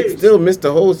both still ways. missed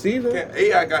the whole season.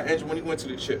 AI got injured when he went to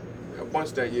the chip a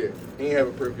bunch that year. He didn't have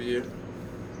a perfect year,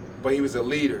 but he was a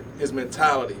leader. His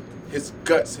mentality, his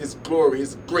guts, his glory,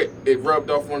 his grit, it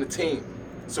rubbed off on the team.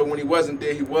 So when he wasn't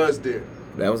there, he was there.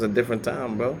 That was a different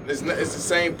time, bro. It's the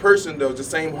same person though, it's the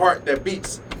same heart that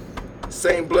beats,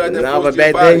 same blood that No, flows but through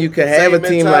your back then body, you could have a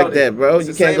same team like mentality. that, bro. It's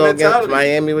You the can't same go against mentality.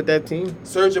 Miami with that team.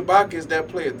 Serge Ibaka is that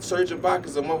player. Serge Ibaka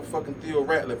is a motherfucking Theo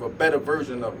Ratliff, a better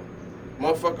version of him.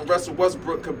 Motherfucking Russell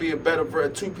Westbrook could be a better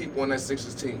two people on that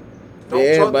Sixers team. Don't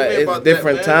Yeah, talk but to me it's about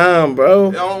different that, man. time, bro.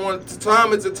 I don't want the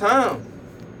time is a time.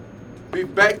 Be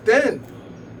back then.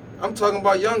 I'm talking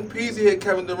about young Peasy hit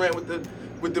Kevin Durant with the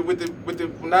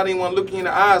not even want to look you in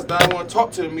the eyes, not even want to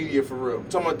talk to the media for real. I'm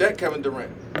talking about that Kevin Durant.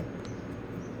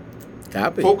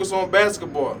 Copy. Focus on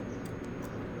basketball.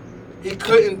 He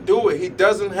couldn't do it. He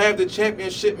doesn't have the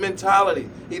championship mentality.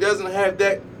 He doesn't have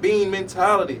that bean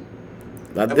mentality.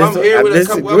 If I'm here with a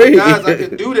couple other guys, I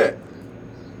could do that.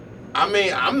 I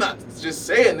mean, I'm not just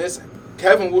saying this.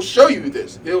 Kevin will show you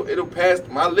this. It'll pass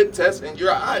my lip test and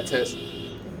your eye test.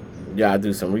 Yeah, I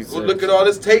do some research. Go look at all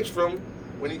this tapes from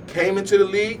when he came into the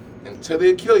league until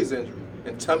the Achilles injury,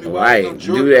 and tell me why Right, there's no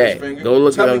jewelry do on that. his finger. Go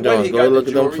look Tell at me them when Jones. he Go got look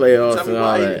the at them jewelry. playoffs Tell me and why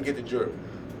all he that. didn't get the jewelry.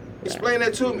 Explain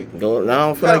that to me. Go now. I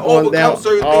don't feel Gotta like going overcome down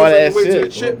certain all things that on the way to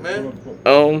the shit. chip,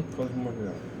 man.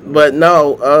 But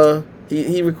no,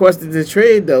 he requested the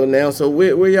trade though now. So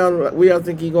where y'all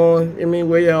think he going? I mean,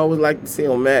 where y'all would like to see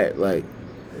him at? Like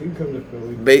He can come to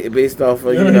Philly. based off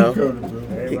of Yeah, you know, he come to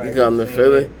Philly. he can come to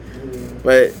Philly.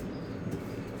 But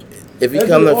if he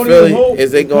That's come the to only Philly, hope.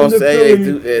 is they Come gonna to say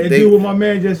Philly they and do? do what my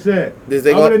man just said? Is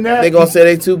they Other than gonna that, they gonna say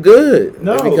they too good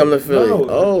No, if he come to Philly? no.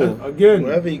 Oh, Again,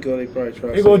 Wherever he go, they probably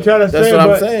try. they gonna try to that's say, what I'm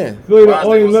but saying. Philly Why is the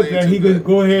only they gonna look say that too he good? could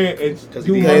go ahead and Because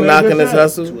do he what They my man knocking just his said.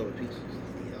 hustle. Two other pieces.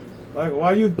 Like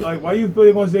why you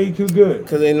Philly gonna say he too good?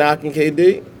 Because they knocking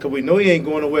KD. Cause we know he ain't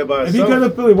going nowhere by If he himself. comes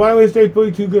to Philly, why do they say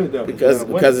Philly too good though? Because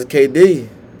it's KD.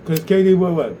 Because KD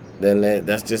what? Then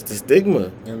that's just the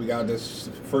stigma. And we got this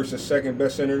first and second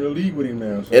best center in the league with him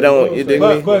now. So It don't. You dig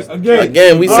me? But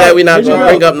Again, we said we not gonna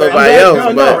bring up nobody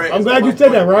else, but I'm glad you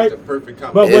said that, right?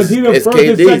 But was It's- he the it's first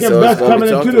and KD, second so best it's gonna coming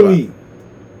be into talked the about. league?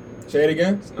 Say it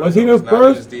again. Was he the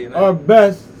first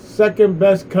or second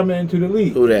best coming into the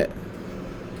league? Who that?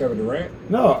 Kevin Durant.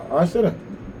 No, our center.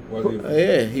 Was he?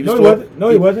 Yeah, he was. No, he wasn't. No,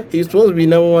 he wasn't. He was supposed to be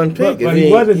number one pick. But If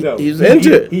he wasn't though. He was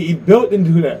injured. He built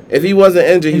into that. If he wasn't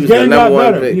injured, he His was the game got number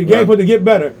one better. pick. His bro. game supposed to get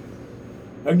better.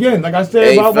 Again, like I said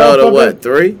And he about fell to motherfucking- what,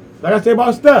 3? Like I said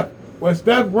about Steph. Was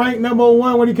Steph ranked number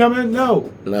one when he come in? No.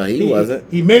 No, he wasn't.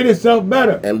 He made himself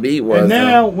better. Embiid was. And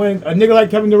now when a nigga like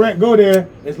Kevin Durant go there,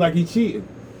 it's like he cheating.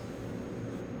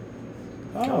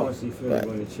 I want to see Philly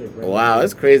win the chip. Right Wow, now.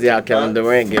 it's crazy how Kevin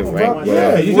Durant get ranked.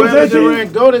 Yeah, you Wherever just said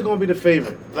Durant go, they're gonna be the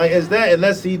favorite. Like, is that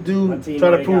unless he do My team try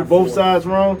to already prove got both 4. sides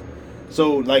wrong?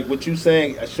 So, like what you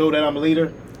saying, show that I'm a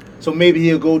leader. So maybe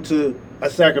he'll go to a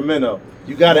Sacramento.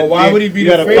 You got to. Well, why would he be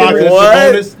you the got a favorite?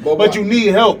 bonus, What? but you need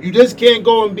help. You just can't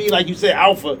go and be like you said,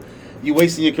 alpha. You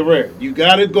wasting your career. You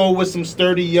got to go with some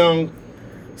sturdy young.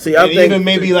 See, I and think even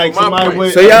maybe like my somebody point.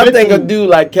 with. so. Y'all mental- think a dude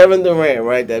like Kevin Durant,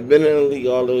 right, that been in the league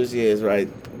all those years, right,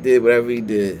 did whatever he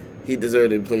did. He deserved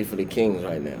to play for the Kings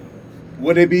right now.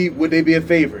 Would they be a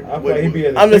favorite? I thought he'd be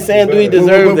in the I'm just saying, do he better.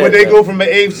 deserve Would that? they though? go from an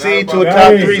AFC to a Nah,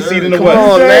 top but 3 he seed in the Come West?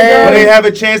 on, man. Would they have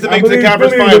a chance to I make the believe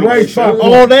conference Philly in the finals? right spot.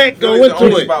 All that go Philly's the into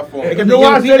only it. spot for him. Because You know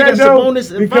why I say that though? Sabonis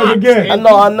and Because Fox. again,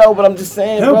 I know, but I'm just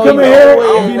saying, Him bro. coming you here- know, I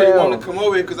don't He really down. want to come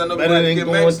over here because I know we Better got to than get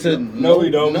going Max. to No, we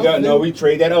don't. We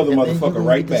trade that other motherfucker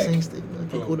right back.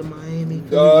 Go to Miami.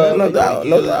 No doubt,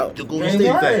 no doubt. To go to James State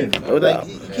Harden. back. No doubt.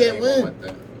 You can't win.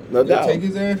 No They'll doubt. take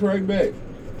his ass right back.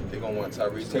 They're going to want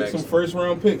Tyrese Take Maxey. some first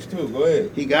round picks too. Go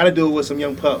ahead. He got to do it with some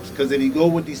young pups. Because if you go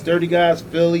with these sturdy guys,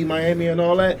 Philly, Miami, and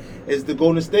all that, it's the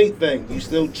Golden State thing. You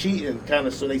still cheating, kind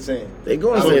of, so they saying. They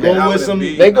gonna So say go that. with some.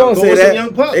 They gonna go say with some that.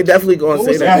 young pups. They definitely gonna Go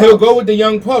say with that. Now he'll go with the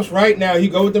young pups right now. He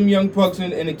go with them young pups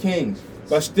and the Kings.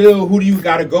 But still, who do you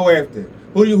got to go after?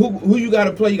 Who you got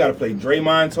to play? You got to play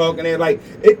Draymond talking there. Like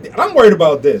I'm worried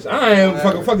about this. I am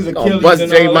fuck his Gonna Achilles bust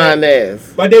and all that. Draymond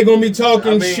ass. But they gonna be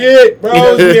talking I mean, shit, bro.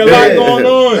 There's gonna be a lot Yeah. going I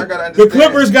on. gotta The understand.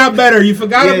 Clippers got better. You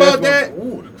forgot Yeah, about that's that? what-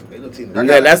 Ooh, they look team. I Yeah,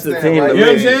 gotta that's the understand, team right? to You know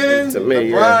what I'm me. saying? To me,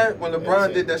 yeah. When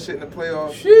LeBron did that shit in the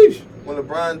playoffs, Sheesh. when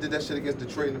LeBron did that shit against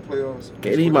Detroit in the playoffs,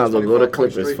 KD might as well go to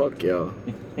Clippers. Fuck y'all.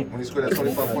 When he scored that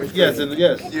 25 points. Yes, and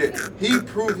yes. Yeah,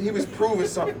 he was proving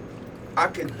something. I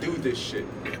can do this shit.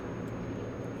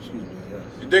 Excuse me. Yes.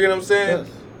 You dig what I'm saying? Yes.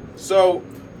 So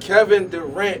Kevin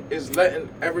Durant is letting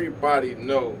everybody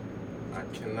know I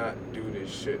cannot do this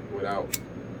shit without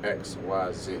X,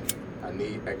 Y, Z. I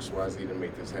need X, Y, Z to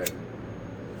make this happen.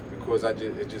 Because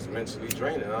it's just mentally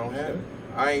draining. I don't have it.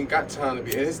 I ain't got time to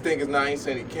be. And his thing is not. I ain't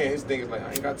saying he can't. His thing is like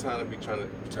I ain't got time to be trying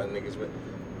niggas with.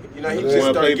 You know, he He just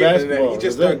wanna play started getting in that. basketball, He just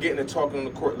that's started it. getting to talking on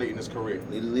the court late in his career.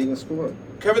 Lead the league in scoring.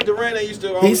 Kevin Durant ain't used to.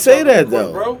 He always say talk that, on the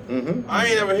though. court, bro. Mm-hmm. I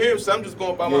ain't ever hear him, so I'm just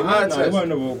going by my eye He test.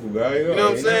 wasn't a vocal guy. You know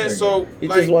what I'm saying? So He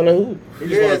like, just wanna hoop. He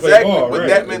just yeah, wanna play exactly. ball, But right,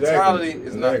 that exactly. mentality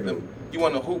is not Exactly. them. You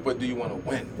want to hoop, but do you want to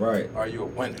win? Right. Are you a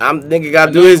winner? Nigga gotta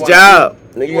I do know you his wanna job.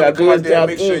 You Nigga want gotta to come do out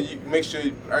his there and job make too. sure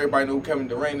everybody know who Kevin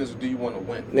Durant is, or do you want to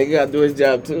win? Nigga gotta do his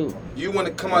job too. You want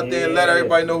to come out there and let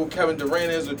everybody know who Kevin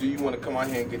Durant is, or do you want to come out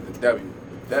here and get the W?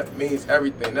 That means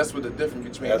everything. That's what the difference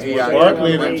between That's AI what and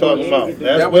Barkley Kevin been Durant. talking about. That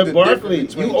That's was what the Barkley.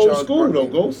 difference between You old Charles school though,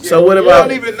 Barkley. Ghost. So what about-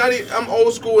 Not even. I'm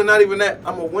old school, and not even that.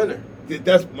 I'm a winner.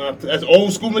 That's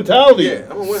old school mentality. Yeah,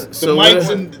 I'm a winner. The So what- Mikes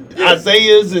and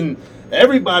Isaiahs and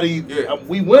everybody, Yeah.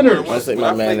 we winners. I'll say When my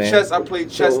I play man chess, I play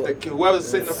chess. So- That whoever's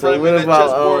sitting in so front of me what on that about,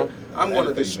 chessboard, I'm going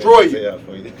to destroy you.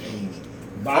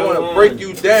 I want to break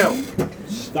you down.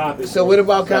 Stop it. So what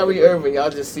about Kyrie Irving? Y'all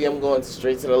just see him going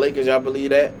straight to the Lakers. Y'all believe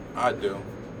that? I do.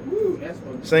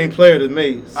 Same player to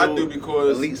me. I do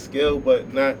because elite skill,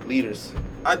 but not leaders.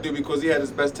 I do because he had his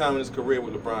best time in his career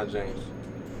with LeBron James.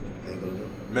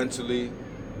 Mentally,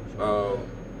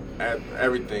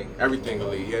 everything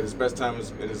elite. He had his best time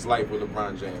in his life with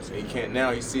LeBron James. And he can't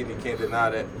now. He see it. He can't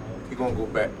deny that. He gonna go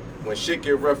back. When shit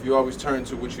get rough, you always turn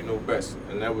to what you know best,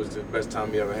 and that was the best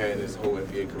time he ever had in his whole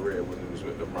NBA career when he was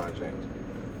with LeBron James.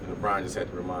 And LeBron just had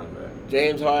to remind him of that.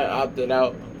 James Harden opted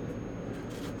out.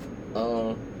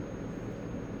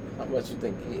 How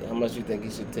much you think he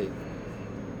should take?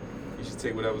 He should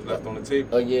take whatever's left on the table.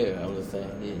 Oh yeah, I'm just saying.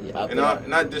 Yeah, he opted And out.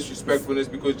 not disrespectfulness,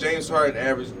 because James Harden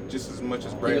averaged just as much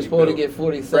as He Bradley was supposed to Beal. get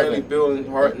 47. Bradley Beal and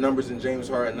Harden numbers and James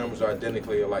Harden numbers are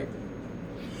identically alike.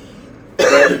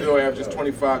 Bradley Beal averages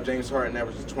 25, James Harden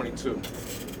averages 22.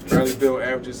 Bradley Beal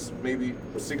averages maybe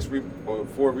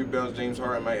 4 rebounds. James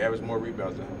Harden might average more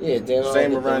rebounds than him. Yeah, James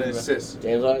Same Harden around gets assists.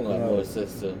 James Harden got more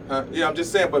assists too. Huh? Yeah, I'm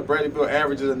just saying, but Bradley Beal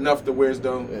averages enough to where it's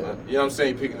done. Yeah. You know what I'm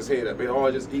saying? Picking his head up. It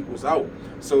all just equals out.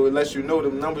 So it lets you know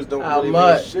them numbers don't How really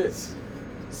much? mean shit.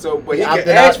 So, but he opted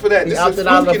can ask out- for that. he This is opted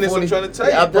out of flukiness I'm trying to tell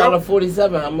he you, opted out bro. of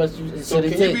 47. How much So should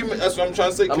he can you take? be? That's what I'm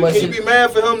trying to say. How Can much you should- be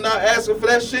mad for him not asking for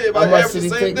that shit? If How I much ask should the he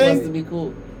same take for us to thing, be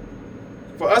cool?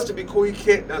 for us to be cool, he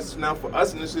can't. That's now for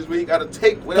us, and this is where he got to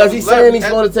take. Because he's saying he's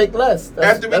going to take less.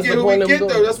 That's, After we that's get the who we point get of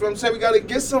though, doing. that's what I'm saying. We got to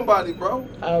get somebody, bro.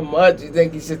 How much you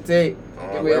think he should take?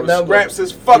 Give me a Whatever number. scraps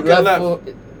is fucking He left.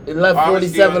 He left I'm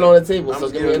 47 just on the table, I'm so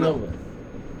just give me a giving a number.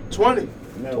 20.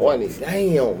 20.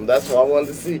 Damn, that's what I wanted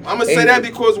to see. I'm gonna say that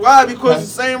because why? Because the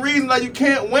same reason, like you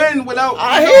can't win without.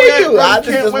 I know hear that, you. bro. I just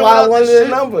can't that's win why I without wanted this a shit.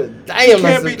 number. You Damn, can't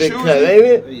that's a be big choosy. cut, ain't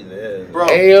it? Bro.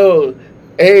 Hey yo,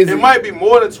 It might be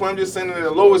more than 20. I'm just saying that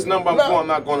the lowest number I'm No. going. I'm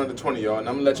not going under 20, y'all. And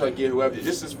I'm gonna let y'all get whoever.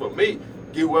 This is for me.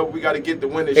 Get whoever we got to get to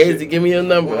win this Hazy, shit. give me a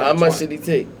number. Going How under much 20. should he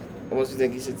take? How much you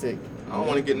think he should take? I don't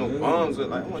want to get no bombs.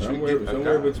 Like, I want you to Somewhere, get a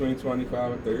somewhere guy. between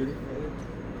 25 and 30.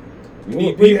 We He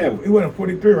need people. went at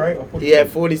 43, right? Or 43? He had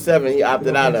 47. He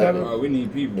opted out of it. 47? We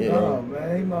need people, Yeah. bro. Oh,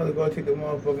 man, he might as well take the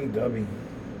motherfucking W.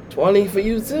 20 for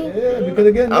you too? Yeah, because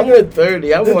again, I'm with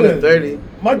 30. I'm going to 30.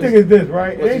 My thing is this,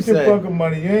 right? What It ain't you your say? fucking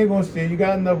money. You ain't gonna see it. You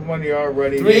got enough money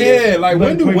already. Yeah, like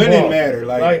when do Play winning ball. matter?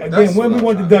 Like again, that's when we what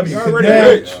want the I'm W. you 'cause already now-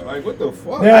 rich. Like what the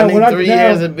fuck? Now, I when need I- 3 now-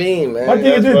 years of beam, man. My thing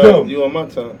is this Right. though. You on my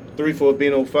time. 3 for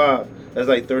being 05. That's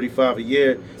like 35 a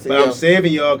year. See, But yo. I'm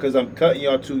saving y'all because I'm cutting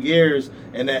y'all 2 years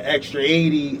and that extra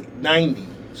 80, 90.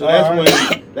 So that's All when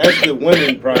right. that's the winning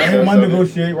I process. ain't my of it.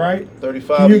 negotiate, right?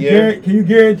 35 Can a you, year. can you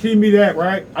guarantee me that,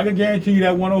 right? I can guarantee you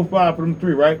that 105 for them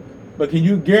 3, right? But can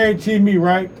you guarantee me,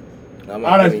 right? I'm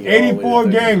not Out of giving you all the way to 84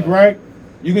 30. games, right?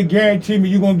 You can guarantee me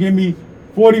you're gonna give me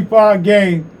 45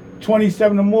 games,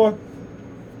 27 or more.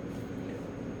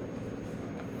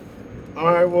 All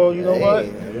right. Well, you know what?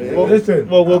 Hey, I mean, Well, listen.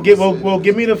 Well,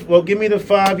 give me the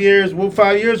 5 years. What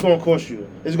 5 years gonna cost you?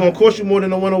 It's gonna cost you more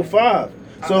than the 105.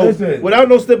 So Listen. without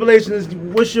no stipulations,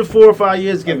 what's your 4 or 5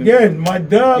 years giving? me? Again, my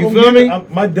dub. You I'm feel giving- me?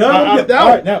 My dub. I I'm opt gi- out. all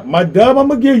right, now, my dub. I'm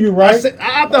gonna give you, right? I said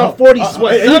I opt out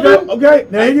 47. Here you go. Okay,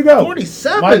 now here you go.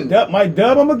 47. My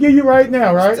dub. I'm gonna give you right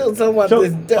now, right? Still talking about So,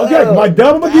 this dub. okay, my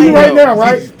dub. I'm gonna give you right now,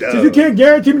 right? Jeez, dub. Since you can't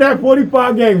guarantee me that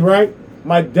 45 games, right?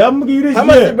 My dub. I'm gonna give you this How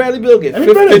year. much did Bradley Beal get? Let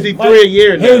me finish. 53 a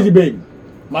year now. Hazy baby.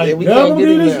 My Yeah, we dub. can't I'm gonna get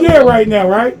give you him this now, year bro. right now,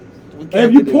 right? We can't And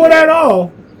if you get him pull now. that off,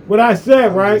 what I said,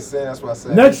 I'm right? just saying, that's what I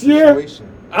said. Next year, Situation.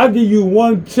 I'll give you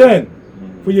 110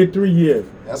 for your 3 years.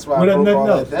 That's why I Without broke nothing all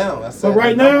else. that down. I said But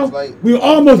right the now, numbers, like, we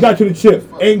almost got to the chip.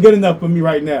 Ain't good enough for me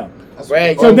right now. that's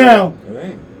Brag. So what- now, It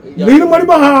ain't. leave the money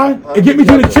behind and get me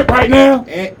to the chip right now,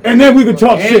 and then we can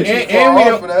talk shit.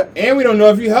 And we don't know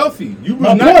if you're healthy. You was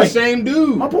My not the point. same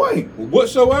dude. My point.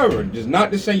 Whatsoever. Just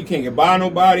not the same. You can't get by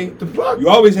nobody. The fuck? You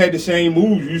always had the same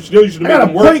moves. You still used to I make got a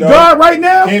them work. point though. guard right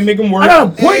now. Can't make them work. I got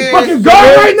a point And fucking so guard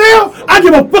then- right now. I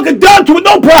give a fucking dub to it,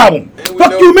 no problem. And we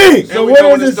Fuck know- you, me. And So we what know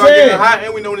when is it it start getting saying? hot,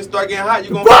 and we know when it start getting hot,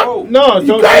 you gonna Fuck. fold. No, You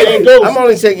don't crazy? say Ghost. I'm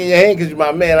only shaking your hand because you're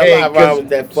my man. I'm Hey, not riding 'cause- with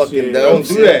that fucking shit, dumb Don't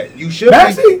shit. do that. You should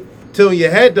Maxie? be till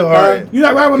your head to hard. You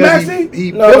not riding with 'Cause Maxie?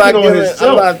 He No, I'm pushing not, on giving, I'm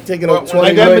himself. not taking But up when 20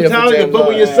 Like that million for mentality, James but with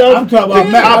Harden. yourself, I'm talking about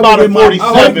how Maxie. about a I like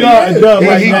 47? a dub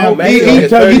right He- now. Maxie He gonna get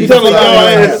telling 30 y'all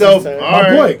right now. himself. My All My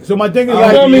right. point. So my thing is I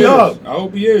like, hope he is. dog. I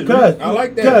hope he is. Cuz, I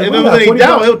like cuz, that. If we it got was any 40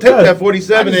 doubt, he'll take cuz. that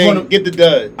 47 I just and wanna- get the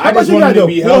dud. I How much just he wanted got to though?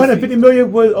 be 450 healthy.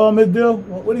 million with his deal.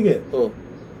 What did he get?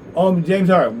 Who? James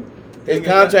Harden. His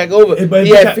contract over. But-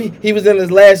 He was in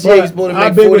his last year. He's supposed to How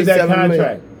make big was that 47 million.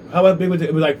 contract? How big was it?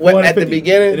 It was like What, at 450 the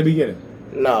beginning? In the beginning.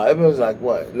 No, it was like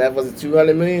what? And that was it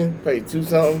 200 million? Probably 2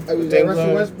 something. It was James Russell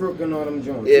Harden? Westbrook and all them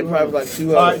joints. Yeah, probably like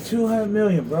 200. All right, 200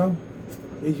 million, bro.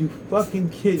 Is you fucking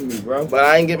kidding me, bro? But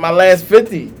I ain't get my last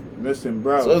 50. Listen,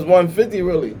 bro. So it's 150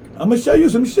 really. I'm gonna show you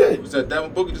some shit. Was that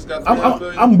Devin Booker just got I'm 300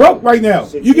 billion? I'm broke right now.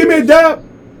 You give me a dub,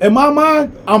 in my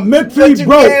mind, I'm mentally But you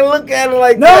broke. can't look at it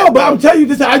like No, that. but I'm telling you,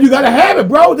 this is how you gotta have it,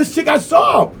 bro. This shit got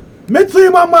solved. Mentally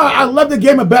in my mind, I love the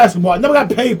game of basketball. I never got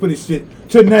paid for this shit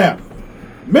till now.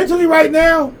 Mentally right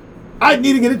now, I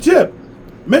need to get a chip.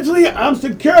 Mentally, I'm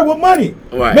secure with money.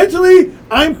 Right. Mentally,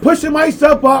 I'm pushing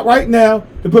myself out right now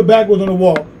to put backwards on the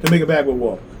wall, to make a backward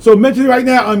wall. So mentally right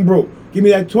now, I'm broke. Give me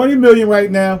that 20 million right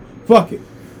now. Fuck it.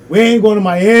 We ain't going to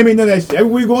Miami, none of that shit.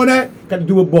 Everywhere we going at, got to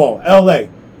do with ball. LA.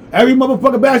 Every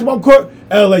motherfucking basketball court,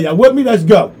 LA. Y'all with me? Let's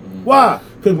go. Why?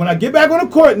 Because when I get back on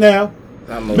the court now,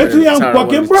 mentally I'm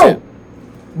fucking broke.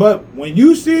 But when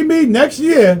you see me next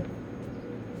year,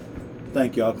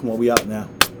 thank y'all. Come on, we out now.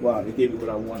 Wow, they gave me what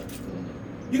I wanted.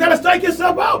 You gotta psych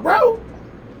yourself out, bro.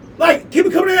 Like, keep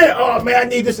it coming in. Oh man, I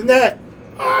need this and that.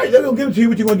 All right, they're gonna give it to you.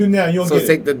 What you gonna do now? You don't So get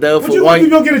take it. the dub What for you one. gonna do? You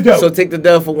don't get it though. So take the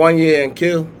dub for 1 year and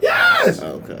kill. Yes.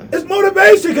 Okay. It's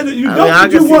motivation because you I don't mean, I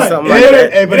what can you see want. something And like then-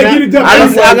 that. and then get it done.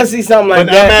 I can see something like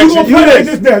But that. I'm You gonna asking play you like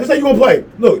this. this now. This how you gonna play.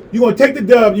 Look, you gonna take the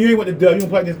dub. You ain't want the dub. You gonna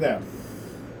play like this now.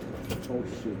 Oh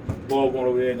shit. Ball going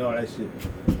over there and all that shit.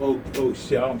 Oh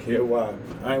shit. I don't care why.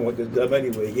 I ain't want this dub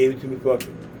anyway. He gave it to me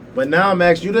fucking. But now I'm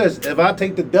asking you this: if I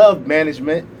take the Dove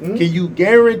management, Hmm? can you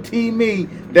guarantee me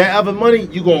that other money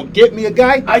you gonna get me a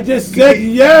guy? I just said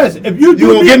yes. If you do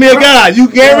You gonna get me a pro- guy? You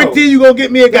guarantee Bro, you gonna get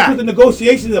me a That's guy? what the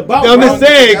negotiations about. I'm bro. just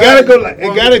saying, it gotta go.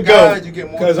 It gotta go.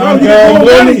 Because Bro, I'm you get Daryl more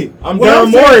Morey. money. I'm What I'm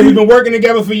Daryl saying Morey. is- We've been working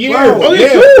together for years. Bro, Oh, yeah.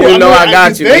 yeah, cool. You know I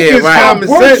got you. think Yeah, it's right. I common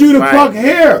want sense. you to Right. fuck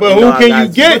here. But No, who I can got you you.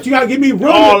 But get? you gotta give me room.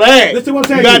 All that. Listen what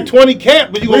I'm You saying. got 20 cap,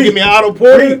 but you gonna Reed, give me an Otto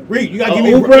Porter, Reed, you gotta a give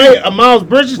me Oubre, a Miles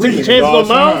Bridges, take Reed, the chances on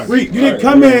Miles. Reed, you didn't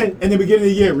come in the beginning of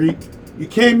the year, Reed. You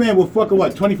came in with fucking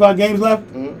what, 25 games left?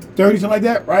 30, something like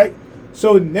that, right?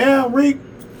 So now, Reed,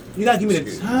 you gotta give me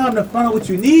the time to find out what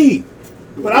you need.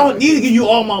 But I don't need to give you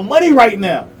all my money right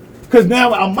now. Cause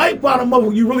now I might find a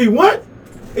motherfucker you really want,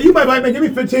 and you might man, give me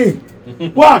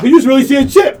 15. Why? Cause you just really see a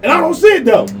chip, and I don't see it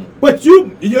though. But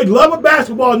you love of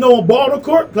basketball, know ball on the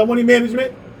court, cause I want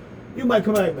management. You might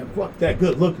come out, man, fuck that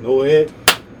good looking old head.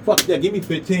 Fuck that, give me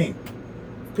 15.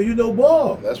 Cause you know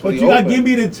ball. That's But what you he gotta open. give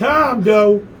me the time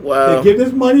though Wow. to get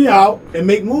this money out and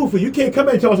make moves for you. You can't come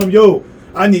in and tell us, yo,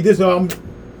 I need this or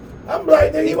I'm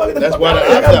like, nigga, you want to get the That's fuck why out the of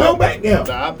here. I gotta go opt-out. back now.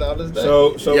 The opt-out is that.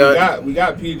 So Yeah. we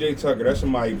got PJ Tucker. That's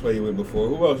somebody he played with before.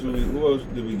 Who else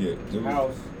did we get?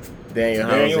 House. Daniel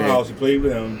Daniel House. House. He played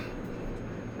with him.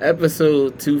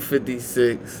 Episode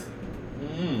 256.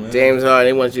 Man. James Harden,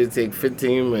 they want you to take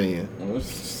 15 million.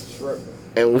 Tripping.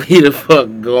 And we the fuck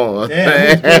gone.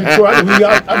 Damn,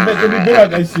 I bet they be good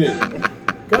at that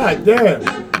shit. God damn.